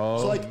 bro.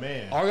 So like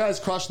man. our guys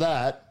crushed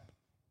that,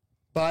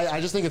 but I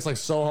just think it's like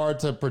so hard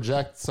to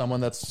project someone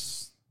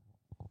that's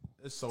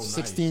It's so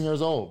 16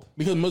 years old.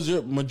 Because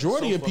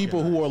majority So of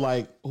people fucking who are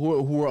like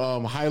who are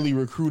highly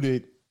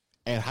recruited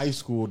at high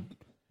school,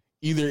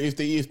 either if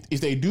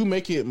they do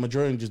make it,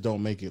 majority just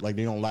don't make it. Like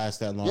they don't last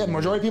that long. Yeah,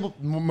 majority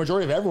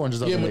of everyone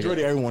just doesn't Yeah, make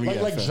majority it. of everyone, Like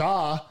yeah, like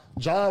fair.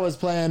 Ja was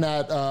playing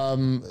at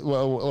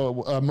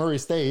Murray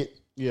State,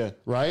 Yeah.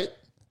 right?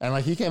 And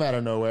like he came out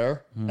of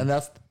nowhere, and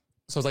that's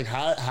so it's like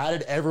how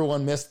did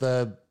everyone miss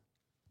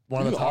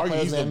one of the top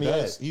players He's in the the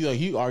NBA? best.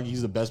 He argues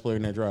he's the best player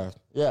in that draft,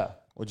 Yeah,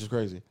 which is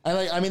crazy. and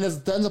like I mean, there's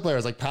tons of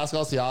players like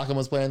Pascal Siakam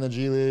was playing in the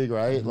G League,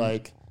 right?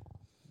 Like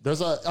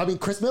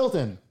Chris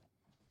Middleton,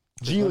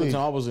 G League.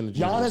 Middleton was in the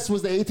G League. Giannis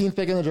was the 18th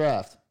pick in the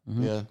draft.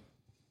 Yeah.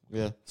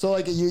 Yeah. So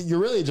like you're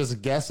really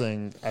just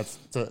guessing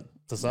to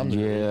some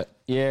degree.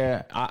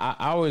 Yeah.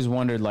 I always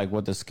wondered like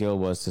what the skill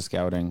was to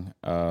scouting.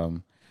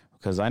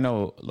 Because I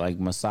know like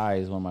Masai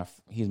is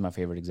he's my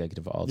favorite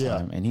executive of all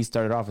time, and he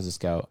started off as a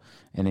scout,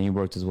 and then he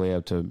worked his way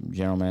up to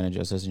general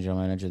manager, assistant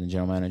general manager, then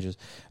general managers.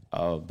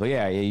 But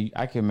yeah,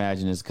 I can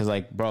imagine this because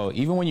like, bro,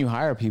 even when you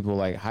hire people,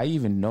 like, how you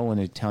even know when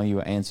they're telling you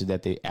an answer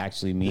that they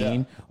actually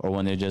mean, or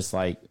when they're just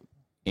like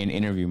in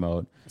interview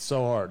mode? It's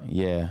so hard.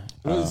 Yeah,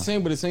 But the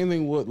same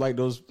thing with like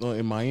those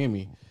in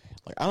Miami.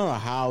 Like I don't know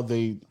how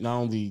they not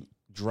only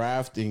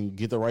draft and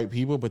get the right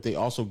people, but they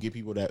also get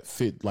people that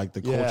fit like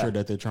the culture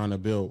that they're trying to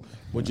build,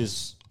 which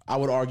is I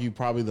would argue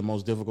probably the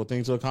most difficult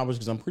thing to accomplish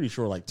because I'm pretty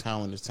sure like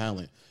talent is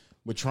talent,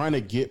 but trying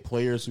to get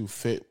players who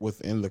fit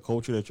within the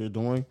culture that you're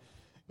doing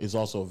is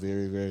also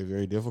very, very,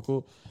 very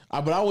difficult.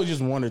 But I always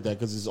just wondered that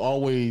because it's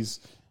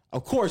always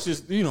Of course,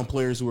 there's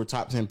players who are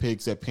top 10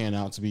 picks that pan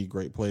out to be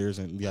great players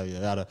and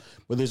yada.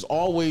 But there's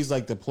always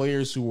like the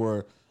players who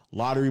are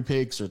lottery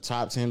picks or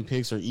top 10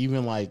 picks or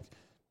even like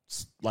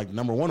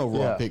number 1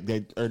 overall pick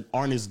that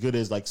aren't as good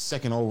as like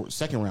second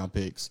round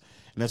picks,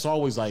 and that's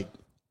always like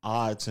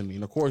odd to me.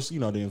 And of course, the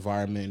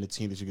environment and the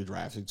team that you get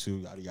drafted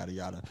to,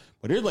 yada.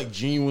 But there's like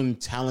genuine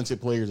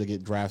talented players that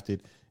get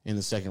drafted in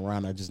the second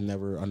round. I just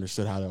never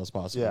understood how that was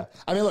possible. Yeah.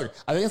 I mean, look,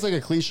 I think it's like a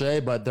cliche,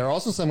 but there are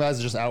also some guys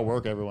that just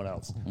outwork everyone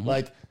else.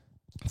 Like,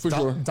 For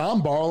sure.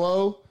 Don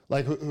Barlow,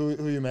 like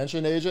who you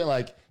mentioned, Agent,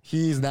 like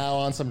he's now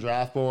on some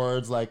draft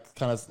boards, like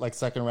kind of like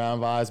second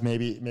round vibes.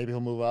 Maybe he'll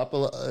move up,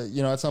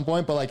 at some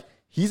point. But like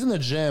he's in the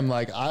gym.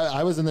 Like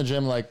I was in the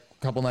gym like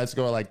a couple nights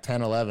ago at like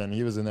 10, 11.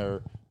 He was in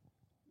there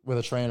with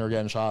a trainer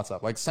getting shots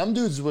up. Like some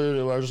dudes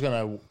are just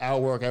going to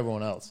outwork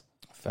everyone else.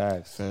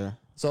 Facts. Fair.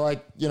 So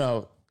like,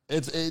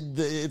 it's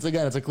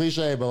again, it's a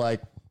cliche, but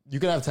like you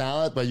can have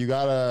talent, but you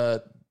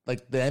gotta,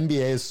 like, the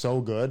NBA is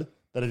so good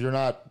that if you're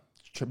not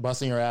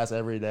busting your ass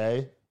every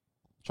day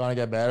trying to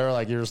get better,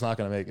 like you're just not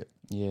gonna make it.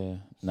 Yeah.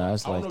 No,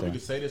 it's I don't like know if you that. can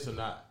say this or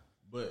not,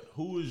 but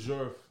who is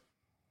your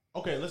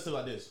let's say it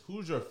like this.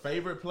 Who's your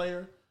favorite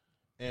player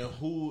and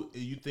who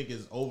you think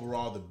is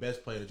overall the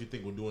best player that you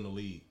think will do in the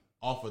league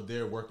off of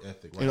their work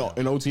ethic right now?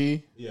 In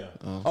OT? Yeah.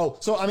 Oh,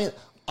 so I mean,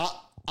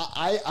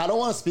 I don't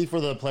want to speak for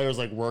the players'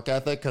 like work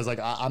ethic because like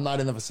I'm not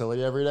in the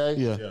facility every day.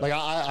 Yeah. Like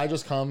I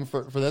just come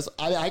for this.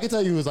 I can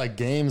tell you who's like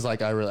games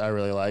like I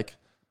really like.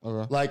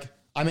 Okay. Like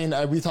I mean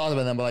we talked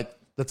about them, but like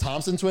the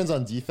Thompson twins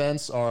on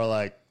defense are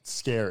like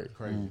scary.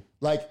 Crazy.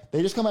 Like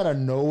they just come out of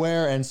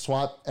nowhere and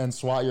swat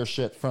your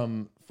shit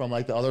from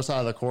like the other side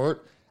of the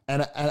court.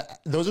 And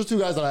those are two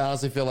guys that I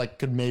honestly feel like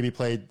could maybe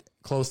play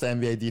close to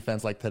NBA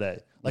defense like today.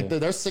 Like they're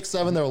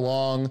 6'7", they're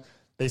long.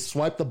 They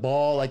swipe the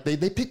ball. Like they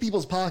pick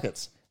people's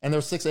pockets. And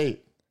they're 6'8".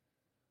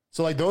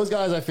 So like those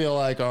guys I feel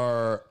like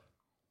are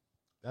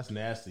That's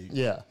nasty.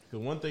 Yeah.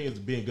 Because one thing is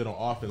being good on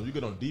offense. When you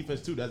get on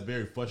defense too, that's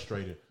very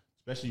frustrating.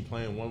 Especially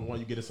playing 1-1,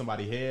 you get in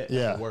somebody's head. That's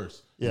Yeah. the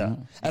worst. Yeah.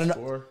 And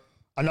Score.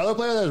 another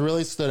player that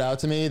really stood out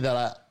to me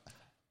that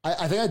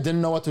I think I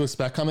didn't know what to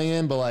expect coming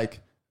in, but like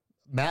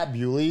Matt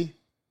Bewley,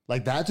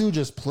 like that dude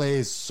just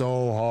plays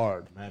so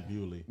hard. Matt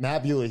Bewley.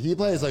 Matt Bewley, he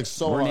plays like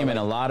so We're hard. naming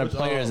Like, a lot of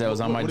players that was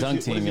on my dunk what team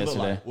does he look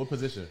yesterday. like? What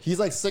position? he's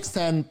like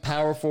 6'10",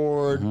 power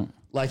forward.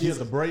 Like He he's has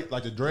the break,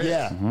 like the dreads.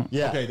 yeah,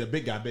 yeah. Okay, the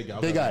big guy. Big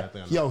Okay, guy. I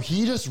think I know. Yo,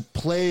 he just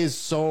plays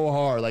so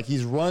hard. Like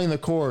he's running the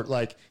court.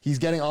 Like he's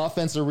getting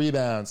offensive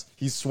rebounds.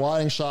 He's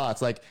swatting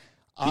shots. Like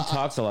He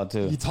talks a lot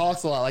too. he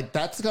talks a lot. Like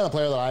that's the kind of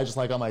player that I just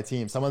like on my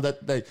team. Someone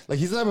that like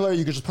he's the type of player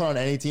you could just put on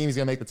any team. He's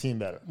gonna make the team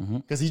better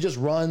because he just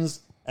runs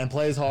and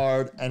plays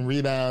hard and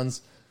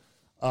rebounds.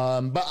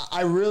 But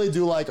I really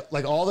do like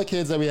all the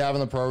kids that we have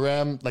in the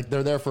program. Like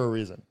they're there for a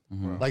reason.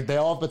 Like they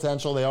all have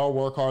potential. They all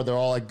work hard. They're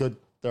all like good.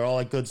 They're all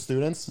like good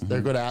students. They're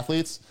good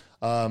athletes.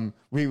 I don't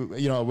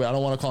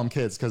want to call them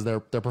kids because they're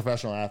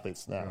professional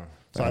athletes now.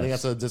 So I think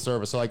that's a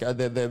disservice. So like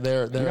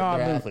they're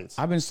athletes.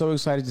 I've been so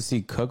excited to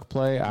see Cook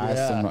play. I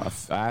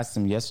asked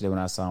him yesterday when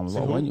I saw him.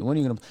 When are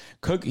you gonna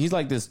Cook? He's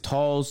like this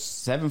tall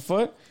 7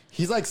 foot.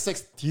 He's like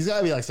 6. He's got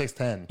to be like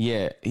 6'10".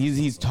 Yeah,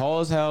 he's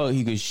tall as hell.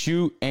 He could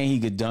shoot and he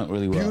could dunk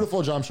really well.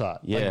 Beautiful jump shot.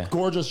 Yeah. Like,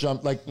 gorgeous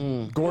jump. Like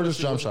gorgeous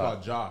jump What's shot.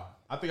 about Ja?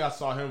 I think I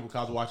saw him because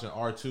I was watching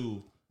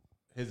R2,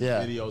 his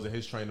videos and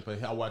his training play.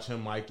 I watched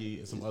him, Mikey,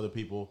 and some other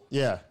people.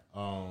 Yeah.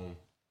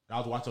 I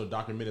was watching a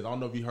documentaries. I don't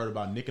know if you heard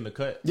about Nick in the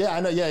Cut. Yeah,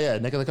 I know. Yeah.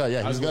 Nick in the cut. Yeah,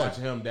 I he's was good.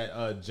 watching him.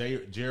 That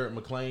Jared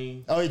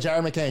McClain. Oh, yeah,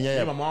 Jared McCain. Yeah, Me and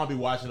yeah. my mom be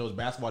watching those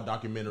basketball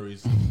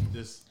documentaries,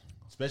 just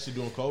especially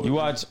during COVID. You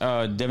watch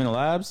Devin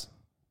Labs?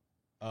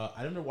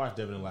 I never watched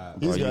Devin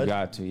Lab. He's You good.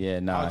 got to. Yeah,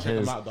 nah. I'll check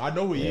him out. I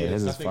know who he is.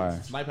 his I is think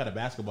fire. Snipe had a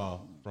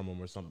basketball from him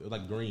or something. It was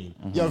like green.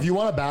 Yo, if you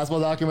want a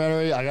basketball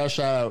documentary, I got to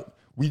shout out.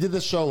 We did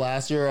this show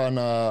last year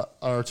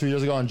or 2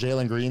 years ago on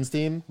Jalen Green's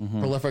team,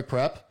 Prolific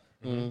Prep.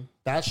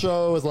 That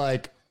show is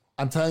like,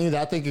 I'm telling you,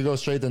 that thing could go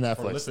straight to Netflix.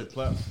 Prolific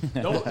play.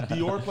 Don't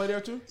Dior play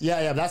there too?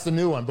 Yeah, that's the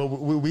new one. But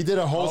we did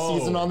a whole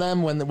season on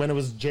them when it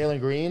was Jalen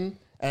Green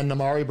and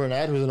Namari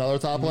Burnett, who's another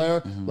top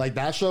player. Like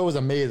that show was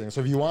amazing. So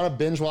if you want to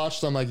binge watch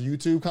some like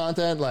YouTube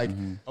content, like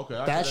Okay, I'll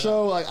check that it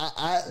show, like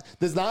I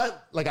there's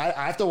not like I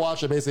have to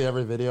watch it basically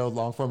every video,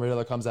 long form video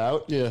that comes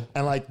out. Yeah.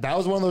 And like that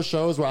was one of those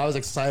shows where I was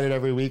excited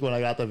every week when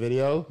I got the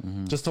video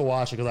just to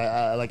watch it because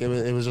I like it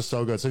was just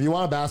so good. So if you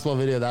want a basketball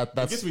video, It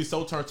that's gets me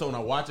so turned on when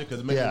I watch it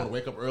because it makes Yeah. me want to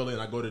wake up early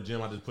and I go to the gym.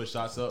 I just push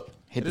shots up.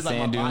 Hit It's the like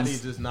sand my dunes.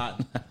 body's just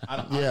not. I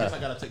Yeah. guess I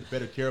gotta take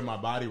better care of my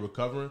body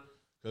recovering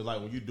because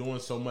like when you're doing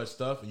so much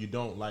stuff and you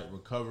don't like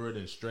recover it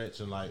and stretch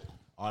and like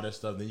all that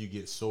stuff, then you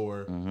get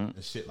sore and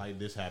shit like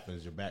this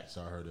happens. Your back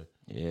start hurting.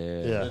 Yeah.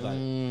 yeah. It's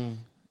like,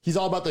 He's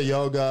all about the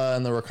yoga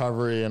and the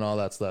recovery and all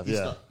that stuff.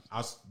 Yeah.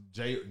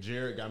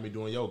 Jared got me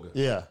doing yoga.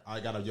 Yeah. I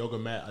got a yoga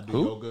mat. I do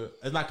Who? yoga.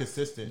 It's not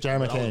consistent.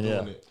 Jared but I was McCain,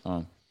 doing yeah.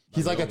 it.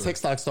 He's like a yoga.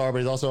 TikTok star, but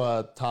he's also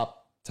a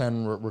top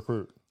 10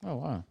 recruit. Oh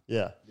wow.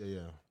 Yeah.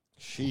 Yeah.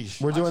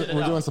 Sheesh. We're Check it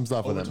doing out. some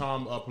stuff with him.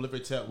 Overtime,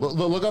 Prolific Tech.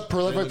 Look up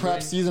Prolific Jalen Prep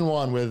Green. season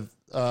 1 with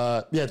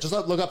just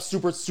look up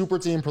super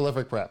team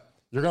Prolific Prep.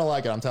 You're gonna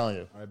like it. I'm telling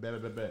you. All right,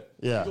 bet.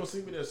 Yeah. You gonna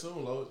see me there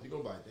soon, Lo. You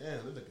gonna be like,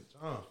 damn, this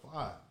nigga John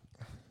fly.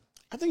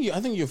 I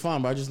think you're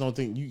fine, but I just don't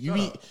think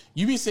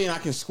you be saying I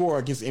can score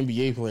against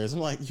NBA players. I'm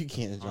like, you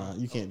can't, John.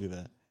 You can't do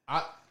that.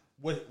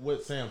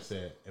 What Sam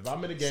said. If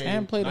I'm in a game,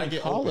 Sam played and I in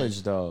get college,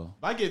 open, though.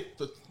 If I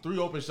get 3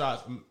 open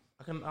shots,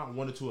 I can knock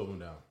 1 or 2 of them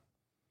down.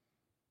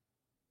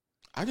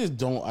 I just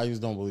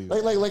don't believe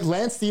it. Like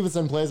Lance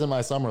Stevenson plays in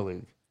my summer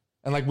league,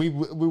 and like we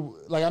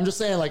like I'm just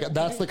saying like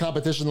that's the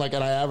competition. Like,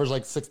 and I average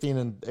like 16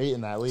 and 8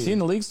 in that league. Is he in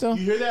the league still?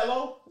 You hear that,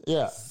 Lo?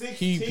 Yeah.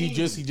 16. He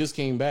just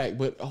came back,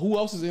 but who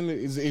else is in the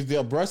is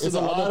the rest of It's the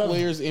a lot other of-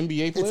 players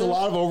NBA players? It's a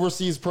lot of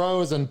overseas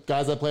pros and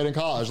guys that played in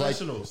college, like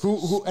Professionals.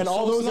 who and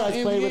all So those it's not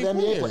guys play with NBA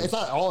NBA. players. It's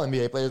not all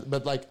NBA players,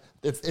 but like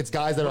it's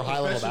guys that are high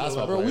level Professional basketball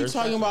level. Bro, players. we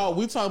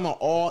talking about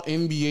all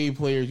NBA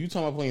players. You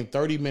talking about playing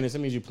 30 minutes? That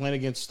means you're playing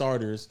against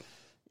starters.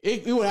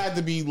 It would have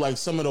to be like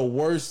some of the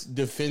worst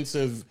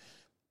defensive.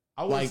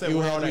 I wouldn't Like, say it where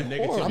would all have that to be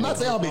negativity. horrible. I'm not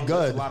saying I'll be comes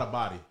good. from. A lot of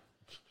body.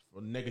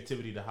 Or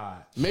negativity to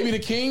hide. Maybe the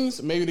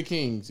Kings. Maybe the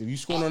Kings. If you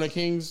scoring on the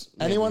Kings,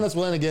 maybe. Anyone that's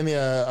willing to give me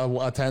a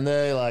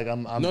 10-day, like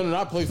I'm no,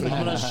 not play for the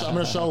I'm Kings.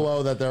 gonna show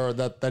Low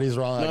that that he's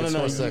wrong. I No, can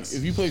no. score If 6.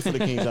 you play for the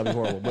Kings, that'd be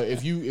horrible. But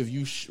if you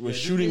were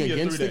Just shooting give me a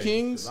against the 3-day.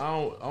 Kings, I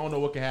don't know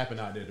what can happen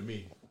out there to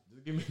me.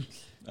 Just give me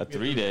A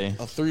 3-day.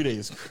 a 3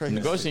 days crazy.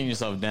 Negotiating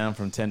yourself down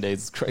from 10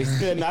 days is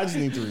crazy. Yeah, no, I just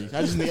need 3.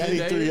 I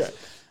need 3.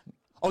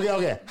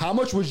 Okay. How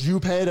much would you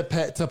pay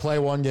to play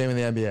one game in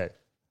the NBA?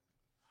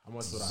 How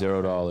much would I?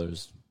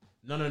 $0.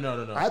 No.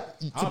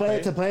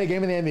 To play a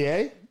game in the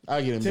NBA?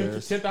 I get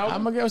embarrassed. 10,000.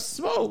 I'm gonna go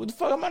smoke. What the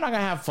fuck? am I not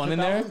gonna have fun in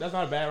there? That's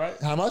not bad, right?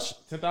 How much?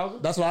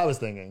 10,000. That's what I was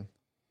thinking.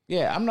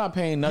 Yeah, I'm not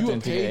paying You nothing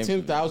would pay to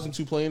 10,000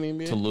 to play in the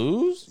NBA? to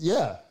lose.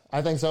 Yeah,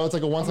 I think so. It's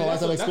like a once in a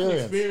lifetime That's an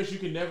experience. experience you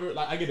can never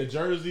like. I get a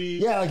jersey.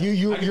 Yeah, like I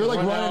you're get like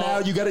to run running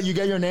out. out. You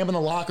get your name in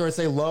the locker and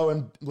say Low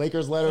and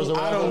Lakers letters or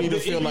I whatever. don't need to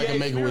The feel like a NBA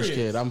Make-A-Wish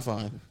experience. kid. I'm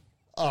fine.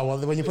 Oh well,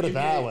 when you put it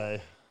that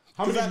way.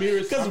 How many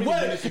mirrors? Because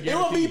what? It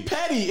will be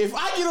petty. If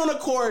I get on the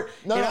court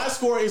and I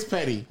score, it's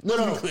petty.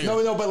 No.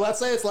 But let's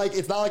say it's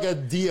not like a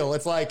deal.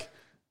 It's like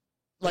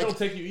They don't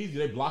take you easy.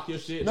 They block your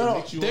shit. No, they no.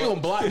 mix you They up.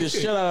 gonna block the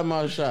shit out of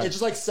my shot. it's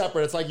just like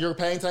separate. It's like you're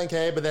paying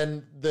 10K, but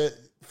then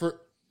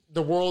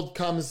the world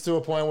comes to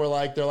a point where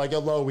like they're like, yo,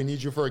 Low, we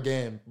need you for a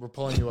game. We're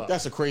pulling you up.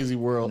 That's a crazy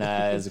world.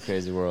 Nah, it's a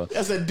crazy world.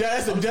 That's a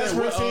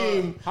desperate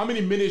team. How many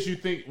minutes you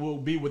think will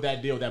be with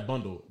that deal, that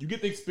bundle? You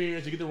get the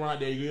experience. You get to run out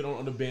there. You get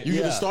on the bench. You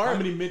get to Yeah. start? How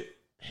many minutes?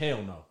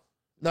 Hell no.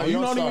 No, you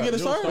don't even get to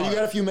You don't start? But you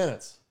got a few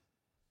minutes.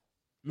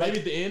 Maybe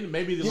at the end.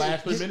 Maybe the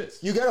last 3 minutes.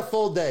 You get a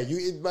full day.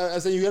 I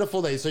say you get a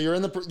full day. So you're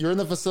in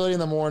the facility in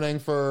the morning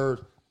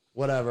for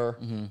whatever.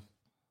 Mm-hmm.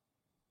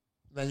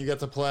 Then you get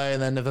to play,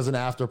 and then if there's an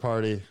after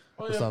party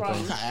or yeah, something,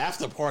 probably.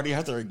 After party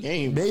after a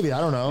game. maybe I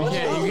don't know.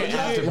 Yeah, you get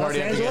after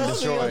party after getting You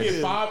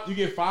destroyed.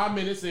 get 5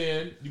 minutes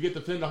in. You get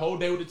to spend the whole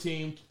day with the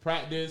team,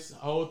 practice, the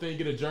whole thing.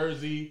 Get a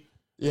jersey.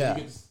 Yeah.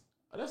 You get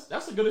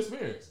that's a good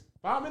experience.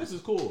 5 minutes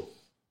is cool.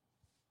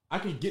 I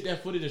can get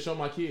that footage and show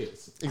my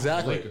kids.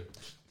 Exactly. Laker.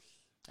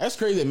 That's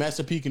crazy that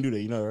Master P can do that.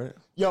 You know, right?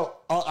 Yo,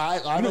 I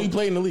I know he don't.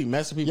 played in the league.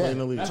 Master P Yeah, played in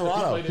the league.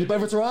 Toronto. He He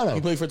played for Toronto.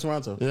 He played for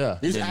Toronto. Yeah.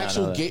 There's Did not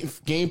actual know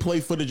that.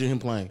 gameplay footage of him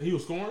playing. He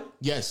was scoring.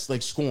 Yes,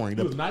 like scoring.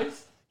 He was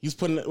nice. He's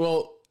putting.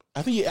 Well,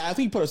 I think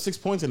he put up 6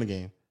 points in the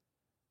game.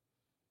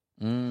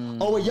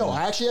 Oh wait, yo,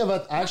 I actually have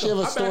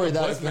a story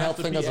that West can help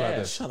Master think us P about ass.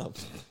 this. Shut up.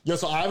 Yo,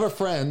 so I have a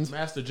friend.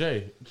 Master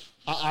J.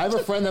 I have a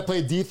friend that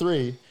played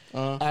D3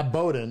 at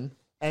Bowdoin,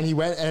 and he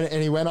went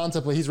and he went on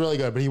to play. He's really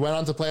good, but he went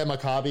on to play at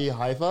Maccabi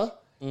Haifa.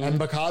 And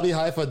Maccabi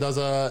Haifa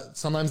does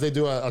sometimes they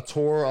do a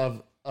tour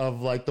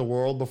of like the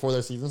world before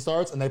their season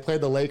starts, and they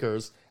played the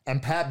Lakers.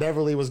 And Pat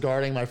Beverly was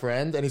guarding my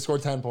friend, and he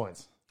scored 10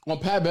 points. On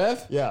Pat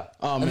Bev? Yeah.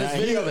 Oh, And man. this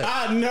video of it.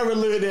 I never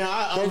lived there.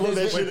 I love that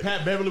Wait, shit. Wait,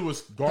 Pat Beverly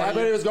was guarding. Pat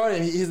Beverly was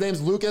guarding. His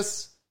name's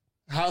Lucas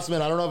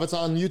Houseman. I don't know if it's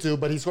on YouTube,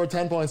 but he scored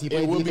 10 points. He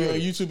played It would be D3. on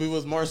YouTube. It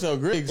was Marcel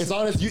Griggs. It's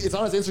on his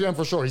Instagram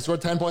for sure. He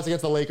scored 10 points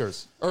against the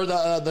Lakers or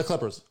the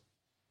Clippers.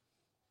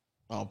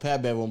 Oh,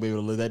 Pat Bev won't be able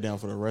to live that down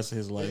for the rest of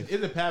his life.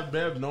 Isn't Pat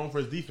Bev known for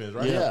his defense,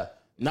 right? Yeah.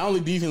 Not only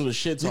defense, but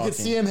shit You talking. could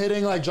see him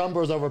hitting like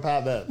jumpers over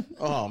Pat Bev.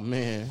 Oh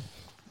man,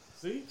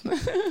 See,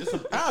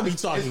 I'll be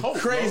talking it's hope,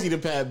 crazy bro.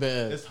 to Pat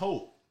Bev. It's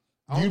hope.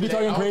 You'd be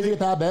talking crazy to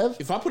Pat Bev?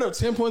 If I put up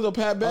 10 points on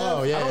Pat Bev,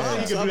 Oh, yeah, I don't yeah,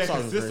 think You can do that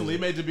talking consistently. crazy.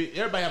 It may just be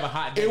everybody have a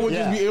hot day. It would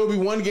Yeah. just be. It would be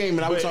one game,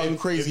 and I But was talking if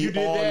crazy you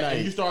did all that night.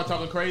 and you start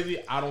talking crazy,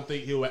 I don't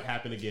think he'll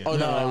happen again. Oh,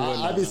 No, no, it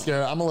wouldn't. I'd be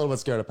scared. I'm a little bit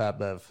scared of Pat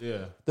Bev. Yeah,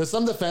 There's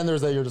some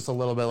defenders that you're just a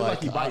little bit like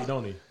he like bite,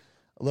 don't he?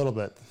 a little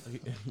bit.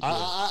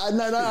 I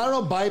don't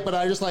know bite, but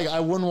I just like I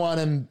wouldn't want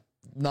him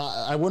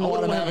not. I wouldn't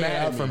want him having it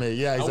out for me.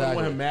 Yeah, I wouldn't want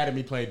exactly. him mad at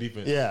me playing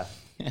defense. Yeah,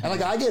 and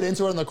like I get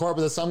into it in the court,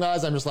 but there's some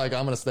guys I'm just like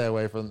I'm gonna stay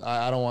away from.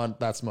 I don't want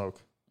that smoke.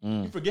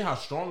 You forget how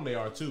strong they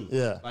are too.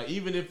 Yeah. like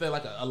even if they're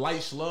like a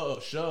light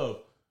shove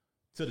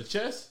to the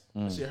chest,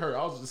 that shit hurt.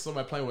 I was just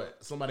somebody playing with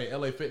somebody at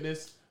LA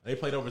Fitness. They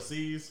played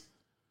overseas.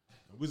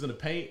 We was in the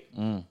paint.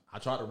 I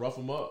tried to rough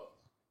him up.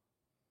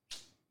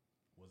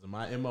 Wasn't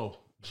my MO.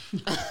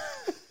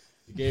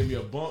 He gave me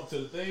a bump to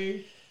the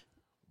thing.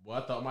 Boy,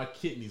 I thought my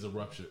kidneys are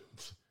ruptured.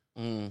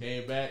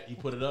 Came back, he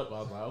put it up. I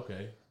was like,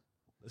 okay.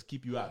 Let's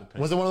keep you out the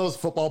paint. Was it one of those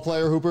football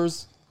player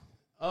hoopers?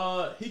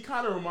 He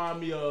kind of remind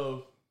me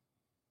of.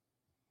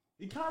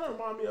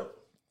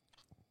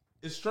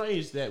 It's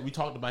strange that we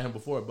talked about him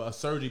before, but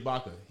Serge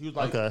Ibaka. He was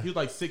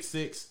like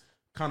 6'6",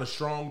 kind of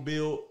strong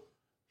build.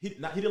 He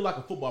didn't like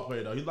a football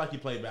player though. He like he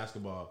played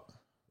basketball,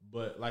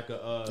 but like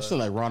a Still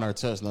like Ron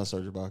Artest, not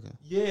Serge Ibaka.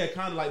 yeah,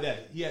 kind of like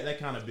that. He had that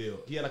kind of build.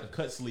 He had like a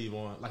cut sleeve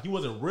on. Like he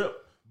wasn't ripped,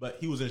 but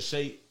he was in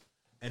shape,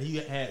 and he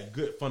had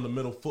good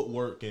fundamental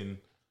footwork and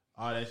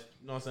all that.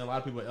 You know what I'm saying? A lot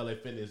of people at LA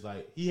Fitness,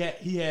 like he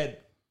had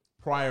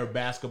prior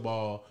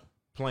basketball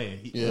playing.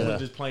 He wasn't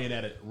just playing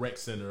at a rec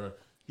center.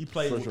 He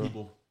played with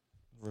people.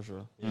 For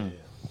sure. Yeah.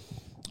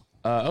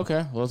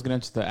 Okay, well, let's get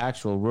into the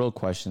actual real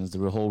questions.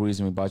 The whole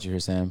reason we brought you here,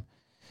 Sam.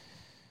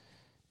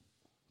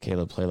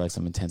 Caleb, play like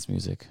some intense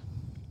music.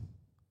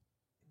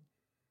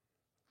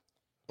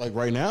 Like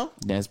right now?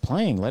 Yeah, it's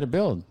playing. Let it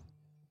build.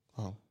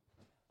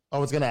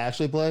 Oh, It's gonna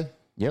actually play.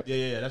 Yep.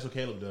 Yeah. That's what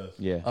Caleb does.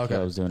 Yeah. Okay.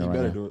 Caleb's doing it you right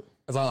better now. do it.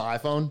 It's on the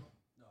iPhone.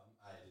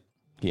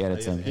 He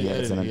edits them. He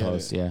edits them in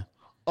post. Yeah.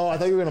 Oh, I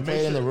thought you were gonna play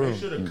it in the room. Make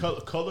sure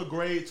to color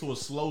grade to a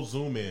slow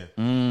zoom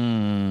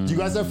in. Do you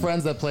guys have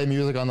friends that play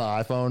music on the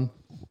iPhone,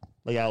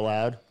 like out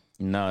loud?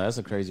 No, that's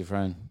a crazy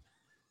friend.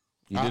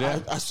 You do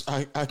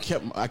that?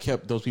 I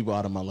kept those people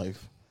out of my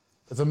life.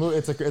 It's a move.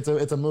 It's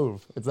a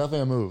move. It's definitely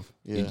a move.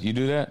 Yeah, You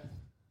do that?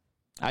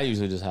 I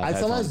usually just have I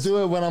headphones. sometimes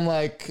do it when I'm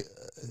like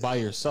by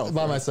yourself.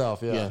 by right?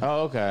 myself. Yeah. Yeah.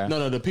 Oh, okay.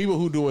 No, the people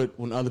who do it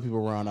when other people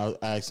are around, I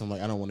ask them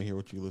like, I don't want to hear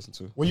what you listen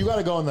to. Well, you got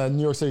to go on the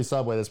New York City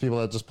subway. There's people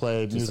that just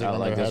play music out on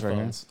like their this right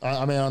headphones.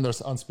 I mean,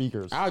 on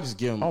speakers. I'll just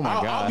give them. Oh my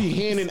I'll God. be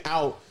handing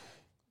out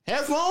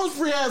headphones,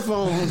 free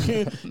headphones.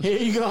 Here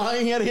you go. I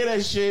ain't gotta hear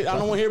that shit. I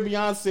don't want to hear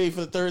Beyonce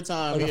for the third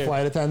time. Like a here.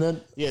 flight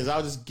attendant. Yes,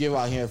 I'll just give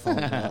out headphones.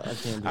 I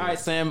can't do All right,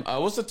 Sam.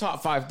 What's the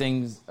top 5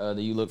 things that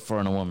you look for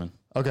in a woman?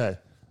 Okay.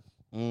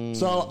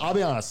 So I'll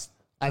be honest.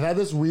 I've had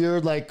this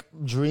weird like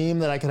dream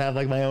that I could have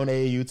like my own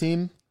AAU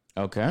team,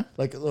 Okay.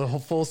 like a whole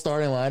full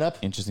starting lineup.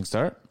 Interesting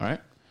start. All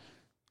right.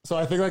 So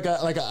I think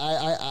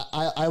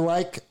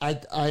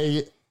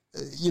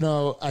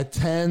I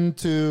tend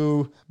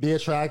to be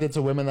attracted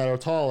to women that are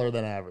taller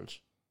than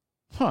average.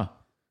 Huh.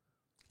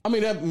 I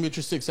mean, that means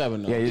you're 6'7"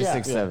 though. Yeah, you're Yeah.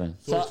 6'7".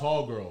 So a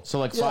tall girl. So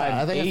like Yeah, 5'8"?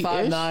 I think it's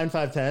 5'9",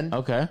 5'10".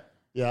 Okay.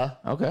 Yeah.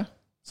 Okay.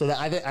 So that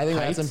I think Height?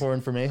 that's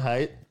important for me.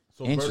 Height,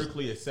 So Interesting.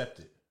 vertically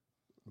accepted.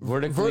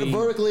 Vertically.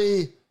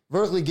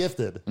 vertically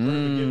gifted.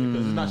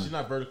 Because she's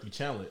not vertically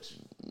challenged.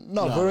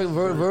 No,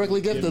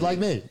 vertically gifted like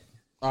me.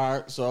 All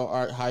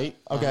right, height.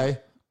 Okay.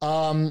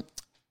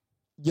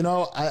 You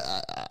know,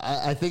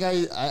 I think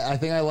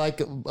I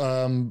like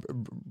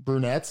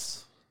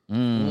brunettes.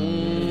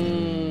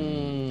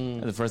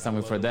 That's the first time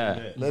we've heard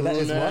that. That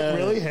is what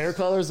really hair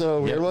color's a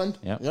weird one.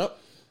 Yep. Yep.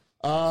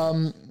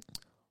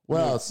 What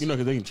else? You know,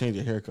 because they can change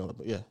your hair color,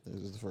 but yeah,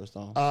 this is the first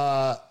time.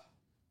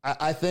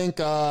 I think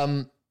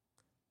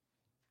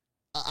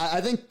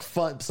I think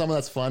someone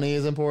that's funny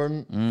is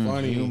important.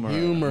 Funny humor.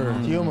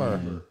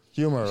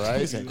 Humor,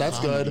 right? That's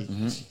good.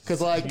 Because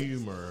like,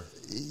 Humor.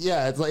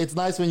 yeah, it's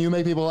nice when you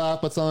make people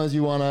laugh, but sometimes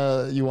you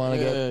wanna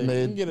get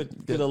made You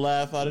get a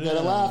laugh out of get a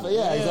that. laugh.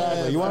 Yeah,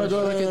 exactly. You want to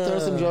throw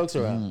some jokes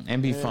around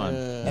And be fun.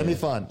 and be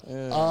fun.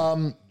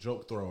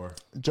 Joke thrower.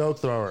 Joke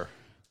thrower.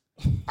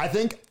 I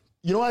think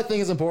you know what I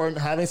think is important.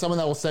 Having someone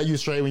that will set you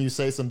straight when you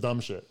say some dumb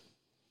shit.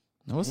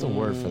 What's the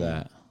word for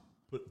that?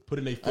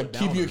 Putting a foot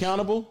down. Keep you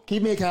accountable.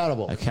 Keep me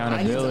accountable.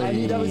 Accountability. I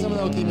need definitely someone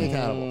that will keep me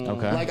accountable.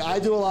 Okay. Like I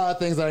do a lot of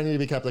things that I need to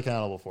be kept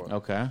accountable for.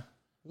 Okay. As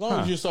long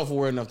as you're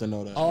self-aware enough to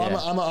know that. Oh, Yeah.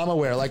 I'm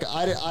aware. Like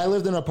I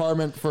lived in an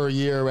apartment for a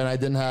year when I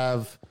didn't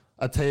have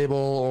a table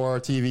or a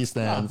TV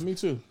stand. Me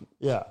too.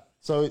 Yeah.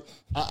 So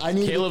I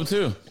need. Caleb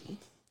too.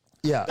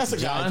 Yeah. That's a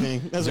guy John.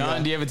 thing. That's a John,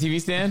 guy. do you have a TV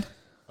stand?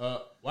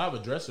 Well, I have a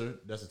dresser.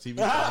 That's a TV.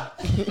 I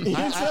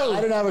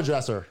didn't have a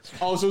dresser.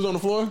 Oh, so it was on the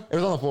floor? It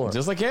was on the floor.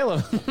 Just like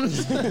Caleb.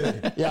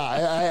 Yeah,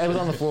 I was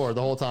on the floor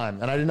the whole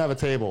time, and I didn't have a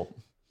table.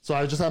 So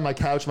I just had my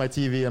couch, my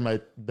TV, and my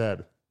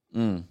bed.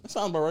 That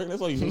sounds about right. That's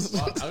all you need.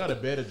 I got a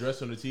bed, a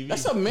dresser, and a TV.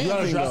 That's a man You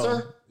got a thing, though.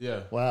 dresser? Yeah.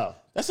 Wow.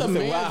 That's a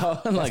man.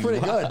 Wow. That's pretty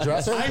good.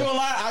 Dresser? I ain't gonna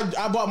lie.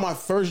 I bought my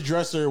first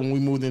dresser when we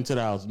moved into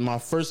the house. My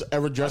first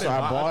ever dresser I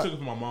I bought. took it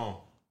from my mom.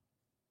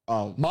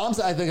 Moms,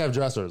 I think, have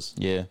dressers.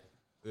 Yeah.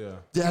 Yeah.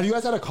 Have you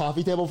guys had a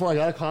coffee table before? I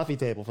got a coffee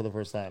table for the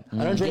first time.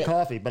 I don't drink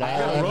coffee, but I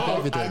have a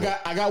coffee table.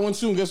 I got one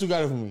too. And guess who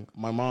got it for me?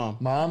 My mom.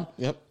 Mom?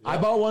 Yep. I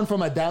bought one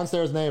from a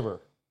downstairs neighbor.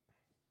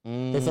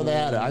 They said they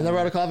had it. I never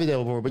had a coffee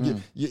table before, but you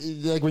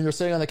like when you're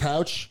sitting on the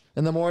couch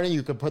in the morning,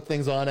 you could put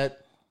things on it.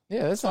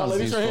 Yeah, that sounds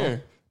Ladies right useful.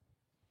 here.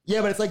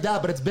 Yeah, but it's like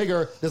that, but it's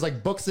bigger. There's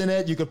like books in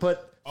it. You could put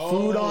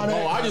food on it.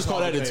 Oh, I just call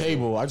that a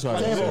table. I just call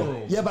that a Table. table.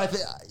 room. Yeah, but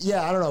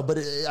I don't know, but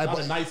Not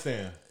a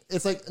nightstand.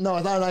 it's like no,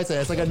 it's not a nightstand.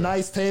 It's like a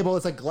nice table.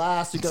 It's like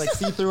glass. You can like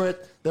see through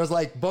it. There's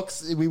like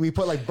books. We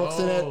put like books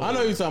in it. I know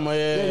what you're talking about.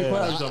 Yeah, You yeah, put- yeah.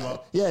 What you talking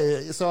about?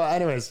 yeah. So,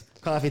 anyways,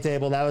 coffee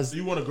table. That was Do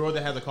you want a girl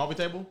that has a coffee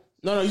table?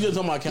 No, you just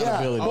talking about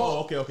accountability.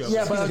 Oh, okay.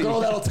 yeah, but a girl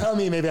that'll tell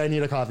me maybe I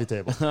need a coffee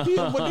table. But do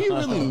you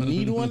really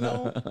need one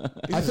though?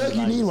 I feel like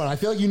you need one. I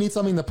feel like you need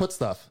something to put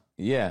stuff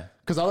Yeah.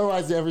 because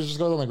otherwise, everything just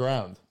goes on the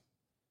ground.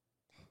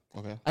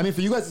 Okay. I mean,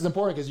 for you guys, it's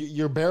important because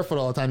you're barefoot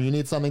all the time. You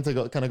need something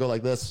to kind of go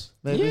like this.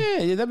 Maybe?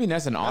 Yeah, that'd be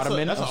nice. An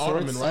ottoman. That's an of sorts.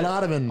 ottoman, right? An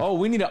ottoman. Oh,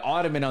 we need an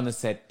ottoman on the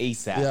set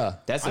ASAP. Yeah.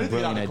 That's I a need to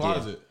get out brilliant the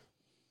idea. closet.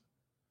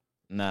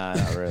 Nah,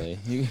 not really.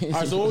 All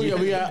right, so what we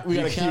got I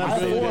have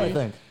accountability. 4, I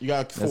think. You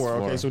got 4. four.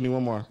 Okay, so we need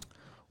one more.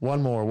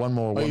 One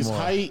more. He's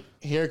height,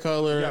 hair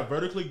color. You got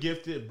vertically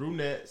gifted,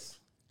 brunettes,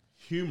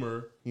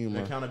 humor, and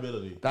Humor.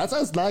 accountability. That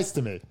sounds nice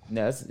to me.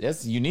 Yeah,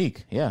 that's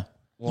unique. Yeah.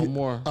 One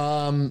more.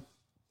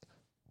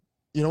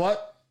 You know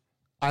what?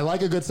 I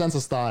like a good sense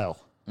of style.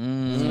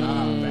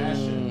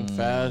 Fashion.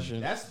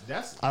 Fashion.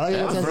 That's I like a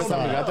good That's sense the of first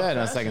time we got style. that.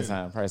 No, Fashion. second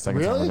time. Probably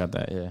second time Really? we got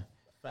that. Yeah.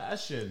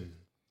 fashion.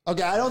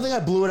 Okay, I don't think I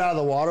blew it out of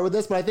the water with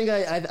this, but I think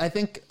I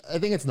think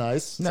it's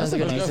nice. No, that's Sounds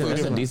like like a a decent, that's a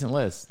different. decent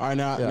list. All right,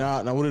 now,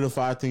 Yeah. now, what are the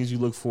 5 things you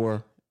look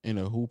for in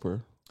a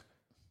hooper?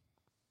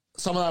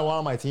 someone I want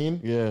on my team.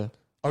 Yeah.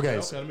 Okay,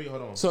 Okay, let me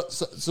hold on.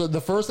 so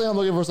the first thing I'm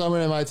looking for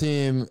someone in my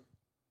team,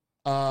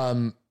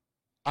 I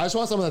just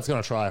want someone that's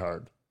gonna try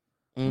hard.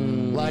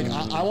 Like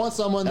I want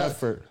someone that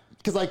Effort.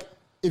 because like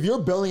if you're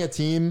building a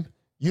team,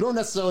 you don't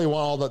necessarily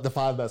want all the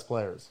 5 best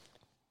players.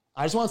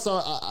 I just want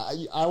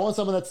I want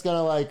someone that's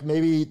gonna like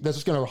maybe that's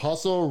just gonna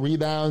hustle,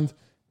 rebound.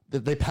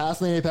 That they pass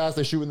when they need to pass,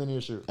 they shoot when they need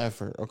to shoot.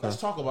 Effort. Okay. Let's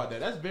talk about that.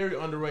 That's very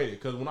underrated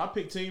because when I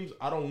pick teams,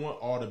 I don't want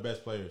all the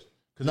best players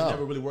because No. it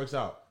never really works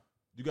out.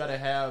 You got to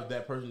have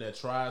that person that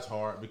tries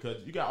hard because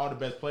you got all the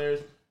best players.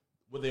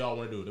 What they all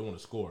want to do, they want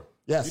to score.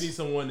 Yes. You need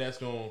someone that's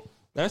going.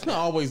 That's not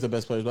always the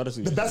best players. But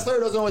The best player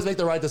doesn't always make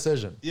the right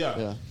decision. Yeah.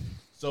 Yeah.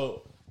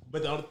 So,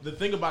 but the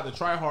thing about the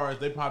try hards,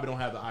 they probably don't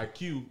have the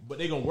IQ, but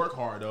they gonna work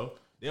hard though.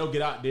 They'll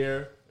get out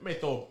there. They may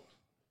throw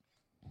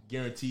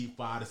guaranteed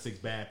 5 to 6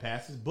 bad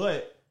passes,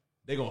 but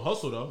they gonna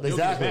hustle though. They'll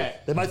Exactly. get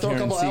back. They might throw a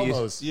couple Guaranteed.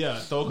 elbows. Yeah,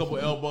 throw a couple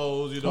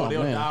elbows. You know, Oh,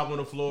 they'll man. dive on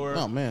the floor.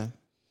 Oh man.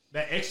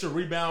 That extra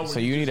rebound. where So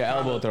you need an just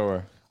elbow kinda-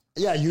 thrower.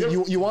 Yeah,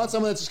 you want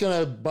someone that's just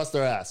gonna bust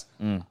their ass.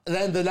 And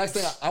then the next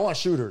thing, I want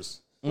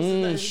shooters.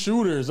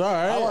 Shooters. All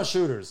right. I want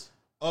shooters.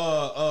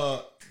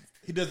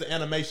 He does the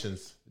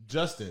animations.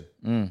 Justin.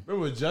 Remember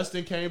when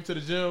Justin came to the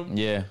gym?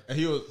 Yeah. And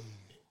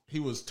he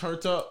was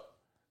turned up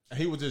and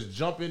he was just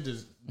jumping,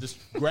 just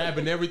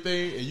grabbing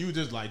everything, and you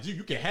just like,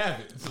 you can have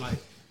it. It's like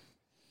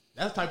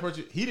that's the type of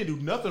person. He didn't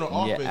do nothing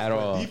on Yeah, offense, at but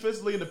all.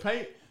 defensively in the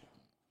paint,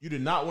 you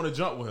did not want to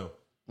jump with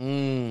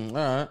him.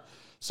 All right.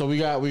 So we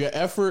got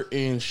effort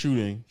and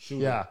shooting.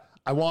 Yeah,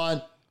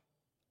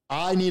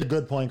 I need a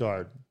good point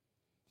guard.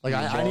 Like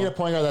I need a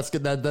point guard that's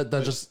good.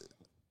 That just.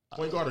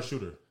 Point guard or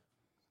shooter.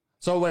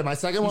 So wait, my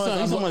second one.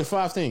 He's I'm on like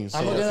 5 things.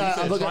 I'm So- looking So you at-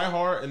 said looking try at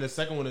hard, and the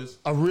second one is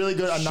a really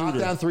good, a Shooter.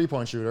 knockdown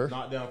 3-point shooter.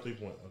 knock down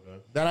 3-point. Okay.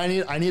 Then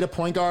I need a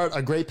point guard,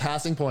 a great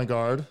passing point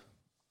guard,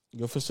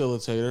 Good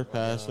facilitator,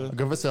 passer. a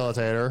good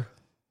facilitator.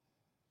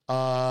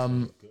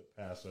 Good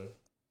passer.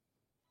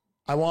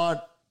 I want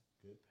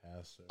Good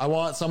passer.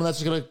 someone that's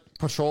just gonna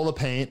patrol the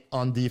paint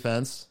on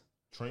defense.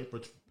 Paint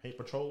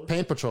patroller.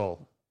 Paint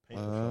patrol.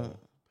 Paint patrol.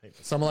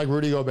 Someone like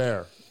Rudy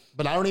Gobert.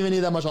 But I don't even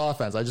need that much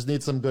offense. I just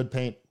need some good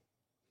paint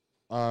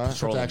All right.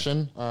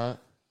 protection. All right.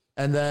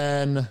 And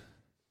then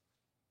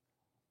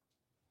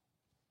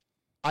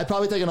I'd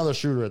probably take another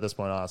shooter at this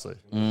point, honestly.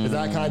 Is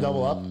that kind of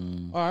double up?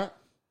 All right.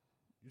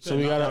 So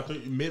we we got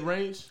got mid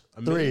range.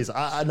 Threes.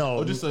 I know.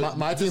 Oh, just a,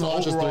 my team just a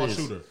launches overall threes.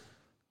 shooter.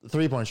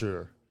 3-point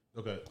shooter.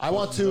 Okay. I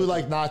want 2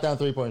 like knockdown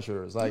 3-point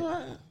shooters. Like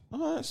All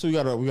right. So we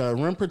got a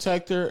rim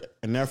protector,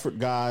 an effort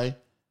guy,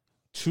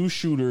 2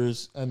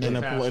 shooters, and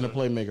a passer.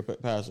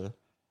 playmaker passer.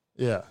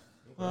 yeah.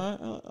 All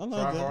right. I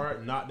like Try that.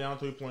 hard, knock down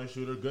 3-point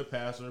shooter, good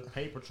passer,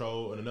 paint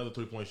patrol, and another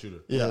 3-point shooter.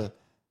 Yeah.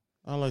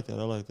 I like that.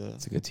 I like that.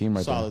 It's a good team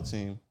right Solid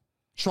team.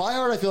 Try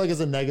hard I feel like is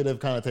a negative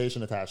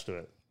connotation attached to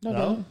it.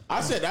 No?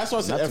 I said that's why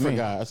I said Not to effort me.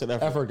 guy. I said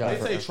effort. Effort guy.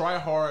 They say try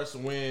hards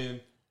when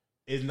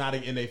it's not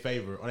in their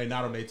favor or they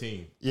not on their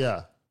team.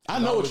 Yeah. I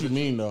know what you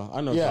mean though.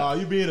 I know. Yeah.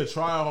 You being a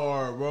try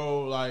hard,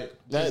 bro, like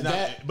That- it's not,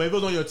 that- but if it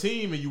was on your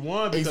team and you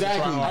won because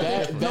Exactly. of try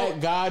hard,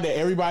 That guy that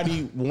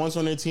everybody wants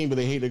on their team, but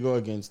they hate to go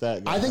against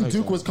that guy. I think Makes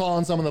Duke sense. was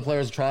calling some of the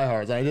players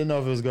tryhards. And I didn't know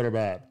if it was good or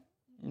bad.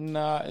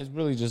 Nah, it's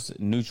really just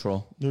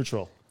neutral.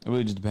 Neutral. It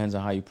really just depends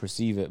on how you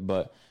perceive it.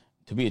 But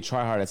to be a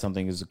tryhard at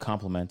something is a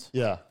compliment.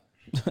 Yeah.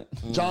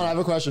 John, I have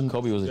a question.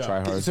 Kobe was a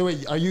tryhard. So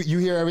wait, are you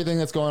hear everything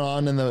that's going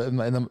on in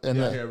the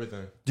I hear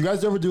everything. Do you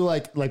guys ever do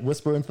like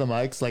whisper into the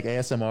mics like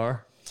ASMR?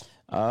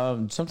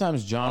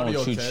 Sometimes John Audio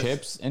will shoot test.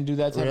 chips and do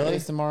that type Really?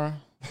 of ASMR.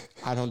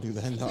 I don't do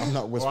that. No, I'm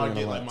not Or I whispering.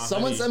 get a like lot. my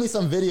Someone honey. sent me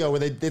some video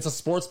where it's a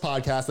sports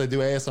podcast. They do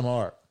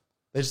ASMR.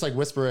 They just like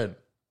whisper in.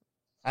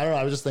 I don't know.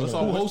 I was just thinking.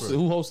 What's all Who whisper? hosted?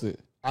 Who hosted?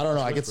 I don't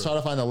know. I could try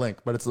to find the link,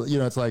 but it's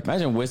it's like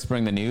Imagine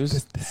whispering the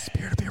news. the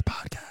spirit of your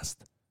podcast.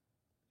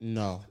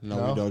 No, No?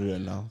 we don't do that.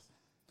 No,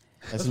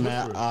 that's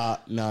mad.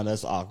 No,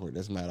 that's awkward.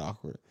 That's mad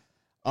awkward.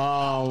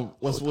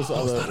 What's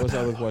the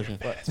other question?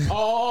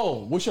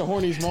 Oh, what's your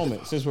horniest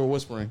moment? Since we're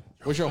whispering,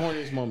 what's your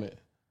horniest moment?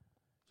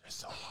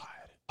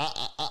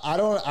 I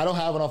don't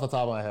have one off the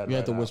top of my head. You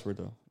have right to now. whisper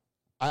though.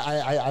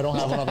 I don't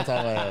have one off the top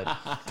of my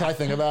head. Can I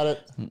think about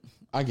it?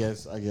 I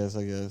guess.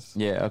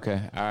 Yeah. Okay.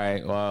 All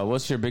right. Well,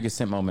 what's your biggest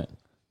simp moment?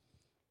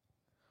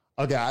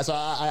 Okay, so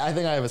I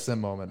think I have a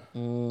simp moment.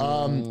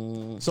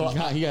 So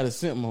He got a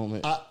simp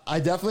moment. I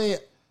definitely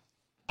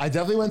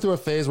went through a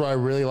phase where I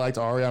really liked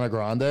Ariana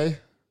Grande.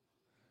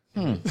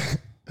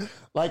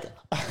 Like,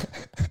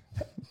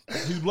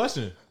 He's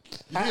blushing.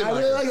 I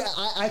really like.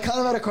 I kind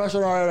of had a crush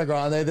on Ariana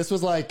Grande. This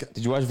was like,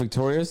 Did you watch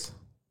Victorious?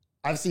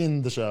 I've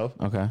seen the show.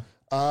 Okay.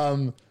 I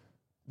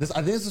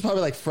think this was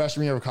probably like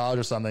freshman year of college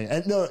or something.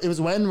 And no, it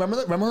was when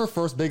remember her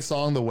first big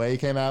song, "The Way,"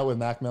 came out with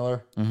Mac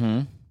Miller.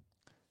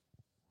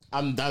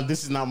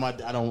 This is not my.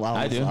 I don't.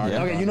 I do, Sorry.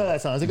 yeah. Okay, you know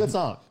that song. It's a good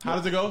song. How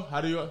does it go? How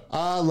do you?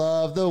 I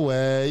love the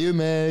way you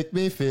make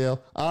me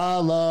feel. I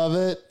love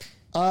it.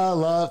 I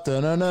love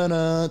dun dun dun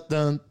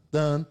dun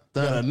dun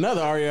Got dun.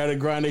 another Ariana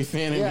Grande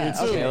fan in Yeah, here too.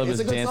 okay. Caleb It's is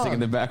a good dancing song. in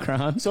the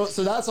background. So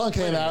that song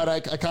came out. I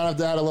kind of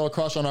had a little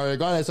crush on Ariana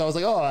Grande. So I was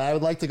like, oh, I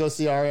would like to go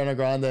see Ariana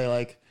Grande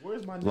like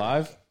Where's my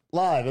Live?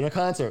 live in a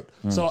concert.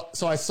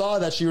 So I saw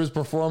that she was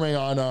performing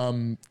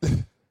on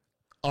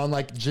on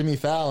like Jimmy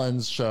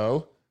Fallon's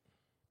show,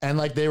 and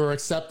like they were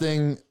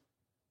accepting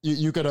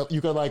you could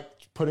like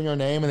put in your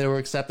name, and they were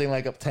accepting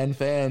like up 10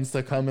 fans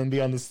to come and be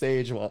on the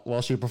stage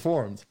while she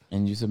performed.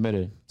 And you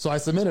submitted. So I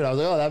submitted. I was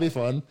like, oh, that'd be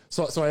fun.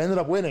 So I ended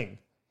up winning.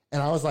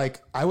 And I was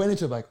like, I went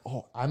into it like,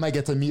 oh, I might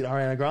get to meet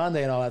Ariana Grande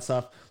and all that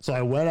stuff. So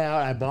I went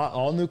out, I bought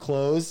all new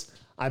clothes.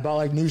 I bought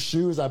like new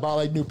shoes. I bought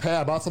like new pants.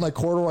 I bought some like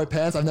corduroy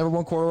pants. I've never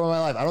worn corduroy in my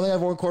life. I don't think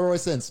I've worn corduroy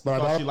since, but I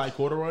Thought bought she like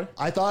corduroy?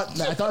 I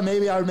thought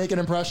maybe I would make an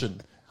impression.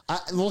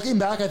 Looking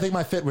back, I think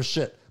my fit was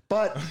shit.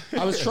 But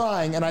I was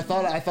trying, and I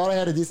thought I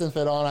had a decent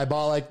fit on. I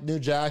bought like new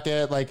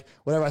jacket, like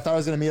whatever. I thought I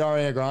was gonna meet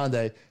Ariana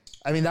Grande.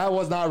 I mean, that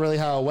was not really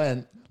how it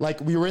went. Like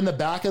we were in the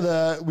back of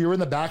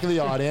the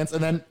audience,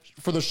 and then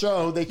for the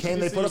show they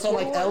put us on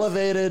like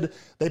elevated.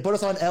 They put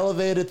us on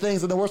elevated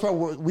things, and the worst part,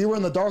 we were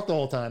in the dark the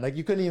whole time. Like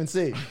you couldn't even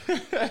see.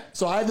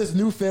 So I had this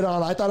new fit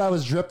on. I thought I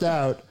was dripped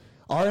out.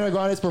 Ariana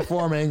Grande's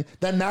performing.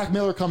 Then Mac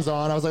Miller comes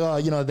on. I was like,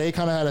 oh, they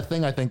kind of had a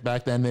thing, I think,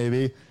 back then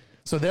maybe.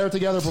 So they're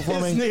together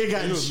performing. This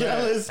nigga got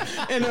jealous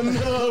in the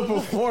middle of a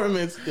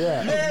performance.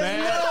 Yeah.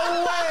 There's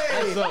no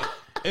way. So,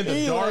 in the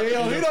He dark, like,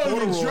 yo, in he the don't even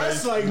corduroys,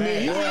 dress like me.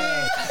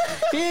 man.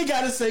 He ain't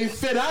got the same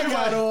fit I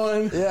got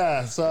on.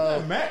 Yeah.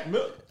 So Mac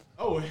Miller.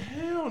 Oh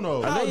hell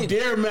no! How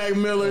dare Mac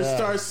Miller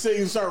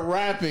start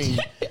rapping?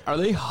 Are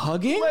they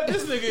hugging? Let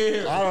this nigga in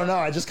here. I don't know.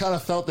 I just kind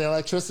of felt the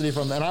electricity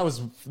from, and I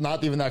was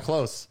not even that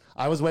close.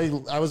 I was way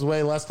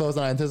less close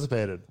than I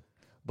anticipated.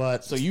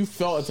 But So you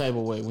felt a type of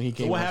way when he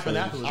came. What on happened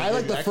stage. afterwards? I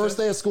like the first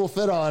day of school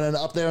fit on, and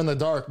up there in the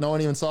dark, no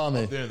one even saw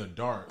me. There in the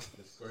dark.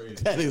 It's crazy.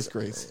 That is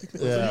crazy.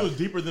 So you was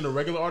deeper than the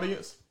regular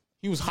audience.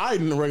 He was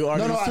hiding the regular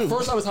No, audience at too.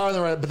 first I was higher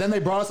than but then they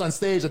brought us on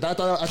stage. I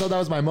thought that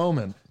was my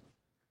moment.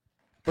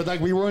 But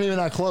like we weren't even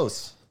that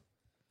close.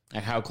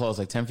 Like how close?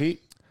 Like 10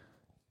 feet?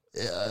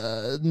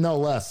 No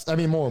less. I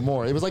mean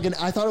more. It was like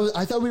I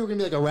thought we were gonna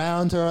be like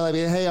around her, like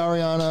hey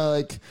Ariana,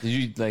 like Did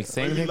you like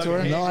say anything like to her?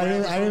 a hand- no, I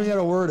didn't even get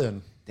a word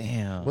in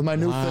Damn. with my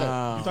new You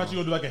thought you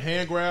were gonna do like a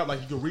hand grab,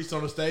 like you could reach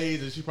on the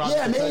stage, and she probably fit.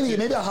 Yeah, could touch it?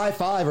 maybe a high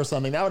five or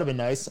something. That would have been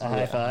nice. A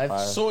high five.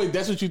 So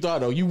that's what you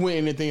thought though. You went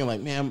in there thinking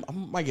like, man, I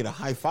might get a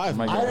high five.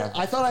 Might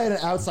I thought I had an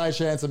outside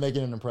chance of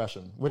making an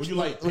impression, which Would you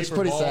like which is paper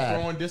pretty ball sad.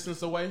 throwing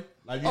distance away?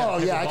 Like you had Oh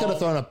paper yeah, I could ball? have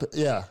thrown up.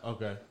 Yeah.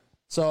 Okay.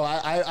 So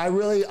I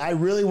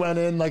really went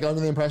in like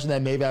under the impression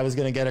that maybe I was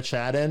gonna get a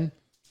chat in.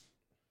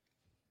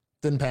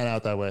 Didn't pan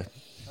out that way.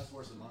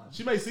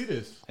 She may see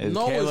this.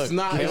 No, it's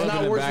not. It's Caleb not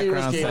in the worse than yours,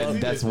 background Caleb.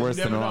 said that's You worse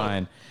never than know.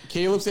 mine.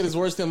 Caleb said it's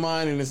worse than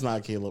mine, and it's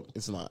not, Caleb.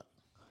 It's not.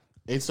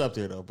 It's up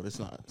there though, but it's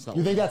not. It's not.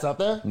 You think that's up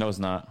there? No, it's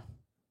not.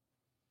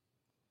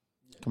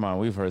 Come on,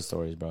 we've heard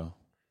stories, bro.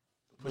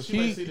 But she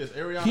may see this.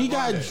 Ariana He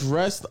got Grande.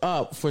 dressed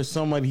up for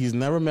somebody he's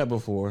never met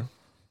before.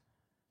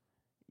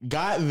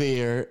 Got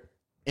there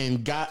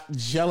and got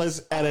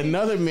jealous at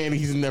another man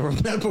he's never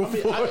met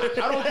before. I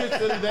don't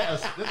consider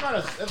that.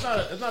 That's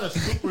not a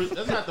super.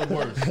 That's not the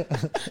worst.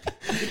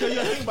 Because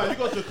you think about it, you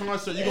go to a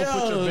concert, you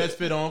gonna put your best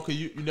fit on because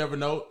you never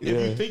know. If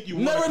you think you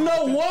won Never a know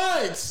competition-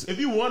 what. If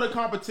you won a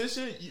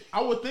competition,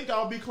 I would think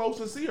I'll be close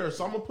and see her.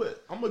 So I'm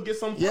gonna get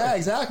some. Yeah,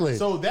 exactly.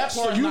 So that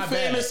So part's you not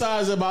bad.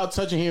 fantasize about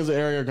touching hands with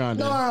Ariana Grande?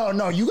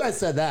 No. You guys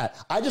said that.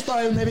 I just thought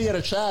I would maybe get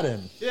a chat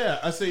in. Yeah,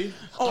 I see.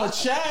 Oh,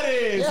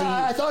 chatting.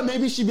 Yeah, I thought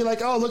maybe she'd be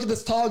like, "Oh, look at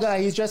this tall guy.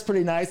 He's dressed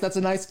pretty nice. That's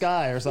a nice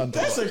guy," or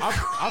something. That's a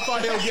I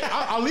thought they'll get.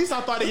 At least I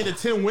thought they get the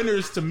 10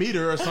 winners to meet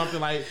her or something,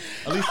 like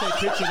at least take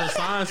pictures or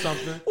sign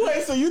something.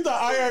 Wait, so you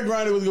thought Ariana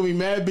Grande was gonna be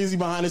mad busy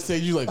behind the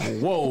stage? You like,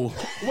 whoa,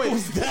 Wait,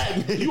 who's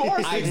that? you are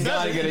I 6'7".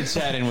 gotta get a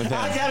chat in with him.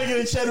 I gotta get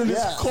a chat on this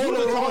Yeah. corner You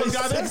the of tallest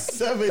guy there?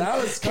 6'7", That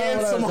was kinda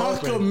what I handsome was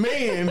hunk of hoping.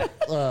 man.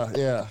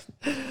 Yeah.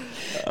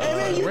 And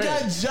then you Red.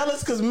 got jealous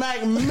because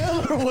Mac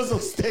Miller was on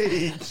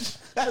stage.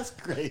 That's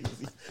crazy.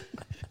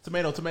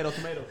 Tomato.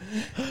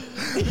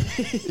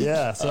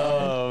 Yeah. So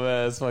Oh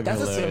man, it's fucking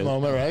that's a hilarious. simp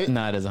moment, right?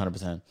 Nah, it is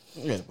 100%.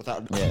 Yeah,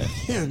 without Yeah,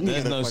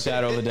 there's no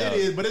shadow of a It doubt.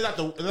 is, but it's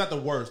not the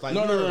worst. Like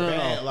No, you're no.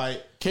 bad.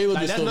 Like Caleb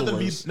like, is that's still the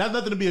nothing. worst.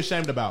 Nothing to be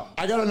ashamed about.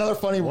 I got another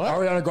funny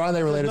Ariana Grande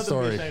related Nothing to be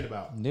story. ashamed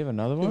about. Do you have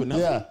another one?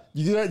 Yeah,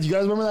 you guys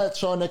remember that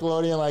show on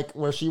Nickelodeon, like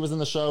where she was in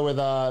the show with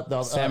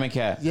the Sam and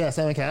Cat. Yeah,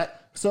 Sam and Cat.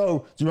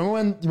 So do you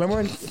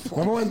remember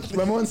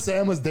when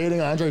Sam was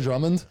dating Andre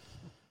Drummond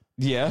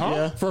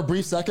Yeah. for a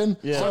brief second?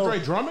 Yeah. So, Andre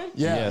Drummond?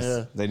 yeah. Yes.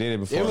 Yeah. They did it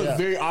before. It was Yeah.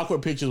 very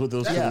awkward pictures with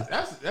those two. Yeah.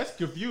 That's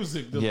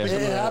confusing. Yeah.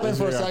 It happened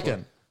for a very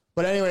second.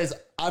 But anyways,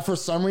 for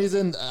some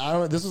reason, I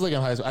don't. This was like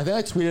in high school. I think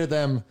I tweeted at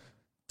them,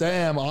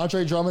 "Damn,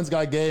 Andre Drummond's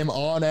got game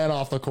on and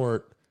off the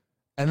court."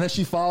 And then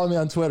she followed me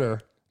on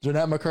Twitter,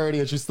 Jeanette McCurdy,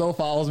 and she still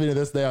follows me to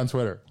this day on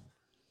Twitter.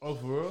 Oh,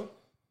 for real?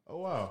 Oh,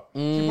 wow.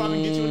 She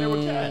probably get you in there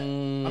with Kat. I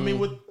mean,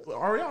 with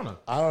Ariana.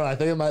 I don't know. I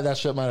think that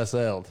ship might have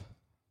sailed.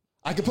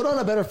 I could put on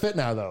a better fit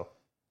now, though.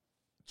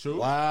 True.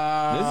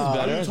 Wow. This is Are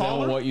better you than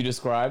taller? what you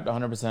described,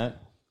 100%.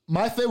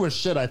 My fit was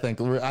shit, I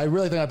think. I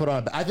really think I put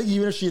on. I think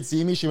even if she had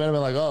seen me, she might have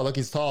been like, "Oh, look,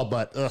 he's tall,"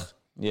 but ugh.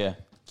 Yeah.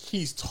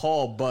 He's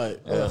tall,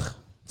 but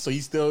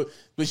so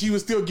but she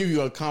would still give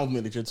you a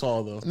compliment that you're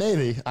tall though.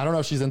 Maybe. I don't know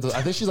if she's into.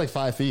 I think she's like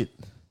 5 feet.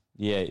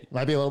 Yeah.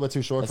 Might be a little bit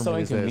too short It's for so me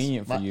these days.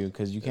 inconvenient for you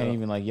because you can't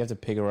even, like, you have to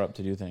pick her up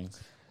to do things.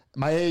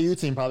 My AAU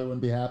team probably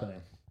wouldn't be happening.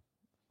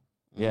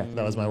 Yeah.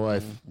 That was my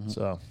wife.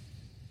 So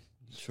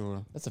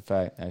Sure. That's a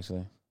fact,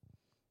 actually.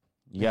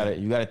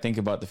 You gotta think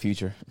about the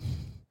future.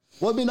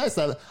 well, it'd be nice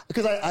that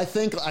because I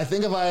think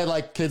if I had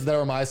like kids that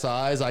were my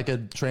size, I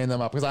could train them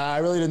up because I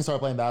really didn't start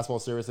playing basketball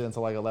seriously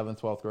until like 11th,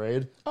 12th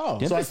grade. Oh,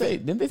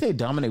 Didn't they say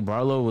Dominic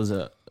Barlow was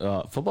a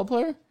football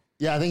player?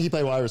 Yeah, I think he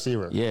played wide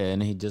receiver. Yeah,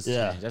 and he just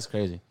Yeah. that's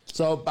crazy.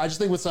 So I just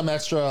think with some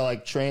extra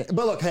like train.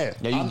 But look, hey,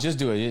 Yeah, you can just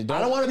do it. I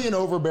don't want to be an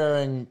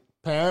overbearing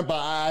parent, but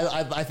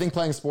I think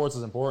playing sports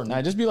is important.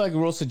 Nah, just be like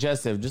real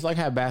suggestive. Just like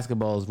have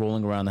basketballs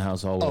rolling around the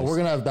house always. Oh, we're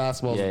gonna have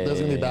basketballs. Yeah, There's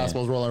gonna be yeah.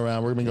 basketballs rolling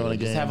around. We're gonna be going to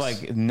games. just have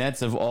like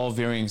nets of all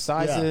varying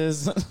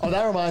sizes. Oh,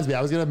 that reminds me.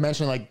 I was gonna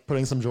mention like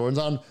putting some Jordans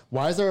on.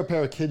 Why is there a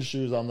pair of kids'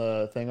 shoes on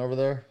the thing over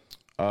there?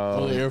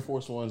 Oh, the Air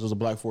Force Ones, those are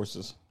Black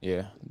Forces.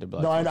 Yeah, the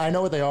black. No, I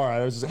know what they are.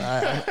 I'm just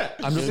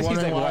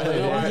wondering why like, they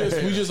why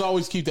are. We just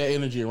always keep that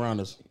energy around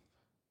us.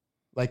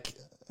 Like,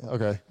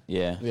 okay,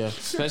 Yeah, Yeah.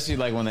 Especially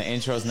like when the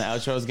intros and the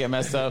outros get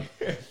messed up.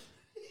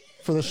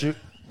 for the shoe.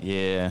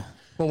 Yeah.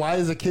 But why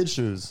is it kids'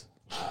 shoes?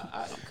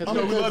 We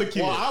love the kids.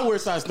 Well, I wear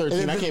size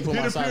 13. I can't put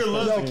my Peter size Peter 13.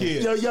 loves the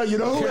kids. Yo, you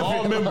know who?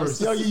 All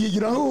members. Yo, you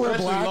know who wear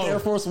Especially black low. Air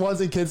Force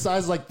Ones in kid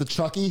size, like the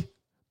Chucky,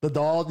 the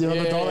doll. You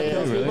know the doll that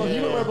kills really? people. He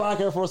would Yeah. wear black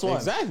Air Force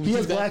Ones. Exactly. He We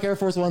has keep that- black Air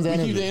Force Ones We keep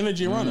energy. the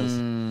energy around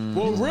us.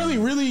 Well,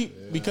 really,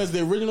 because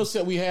the original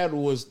set we had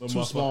was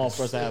too small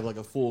for us to have like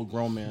a full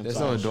grown man. They're size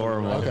so shoe.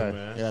 adorable. Okay.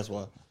 Man. Yeah, that's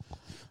why.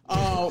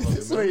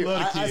 Sweet. We love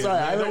the kids. Sorry,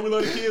 man. Don't we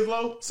love the kids,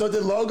 Lo? So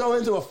did Lo go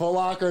into a Foot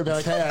Locker and be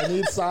like, "Hey, I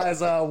need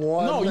size 1"?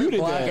 No, you did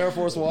black that. Air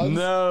Force Ones.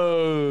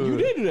 No, You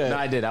did do that. No,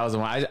 I did. I was the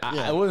one. Yeah.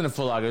 I wasn't a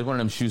Foot Locker. It was one of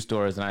them shoe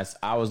stores, and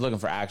I was looking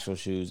for actual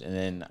shoes, and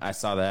then I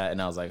saw that, and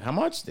I was like, "How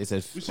much?" They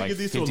said We should like get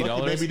these to a $50.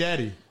 lucky baby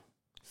daddy.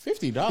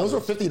 $50. Those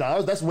were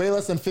 $50. That's way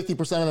less than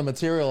 50% of the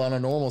material on a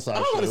normal size I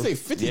was shoe. going to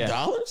say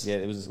 $50. Yeah,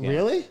 it was a scam.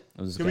 Really? It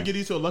was a Can we scam. get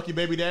these to a lucky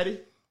baby daddy?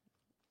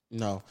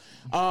 No.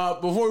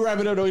 Before we wrap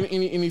it up, though,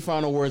 any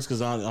final words?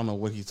 Because I don't know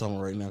what he's talking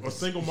about right now. Or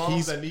single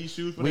moms that need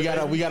shoes for We their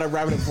gotta baby?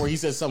 wrap it up before he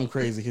says something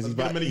crazy because Let's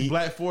get them in these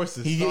black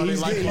forces. Starting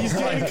he's like-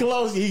 getting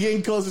close. He's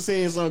getting close to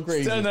saying something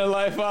crazy. Turn their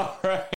life out right.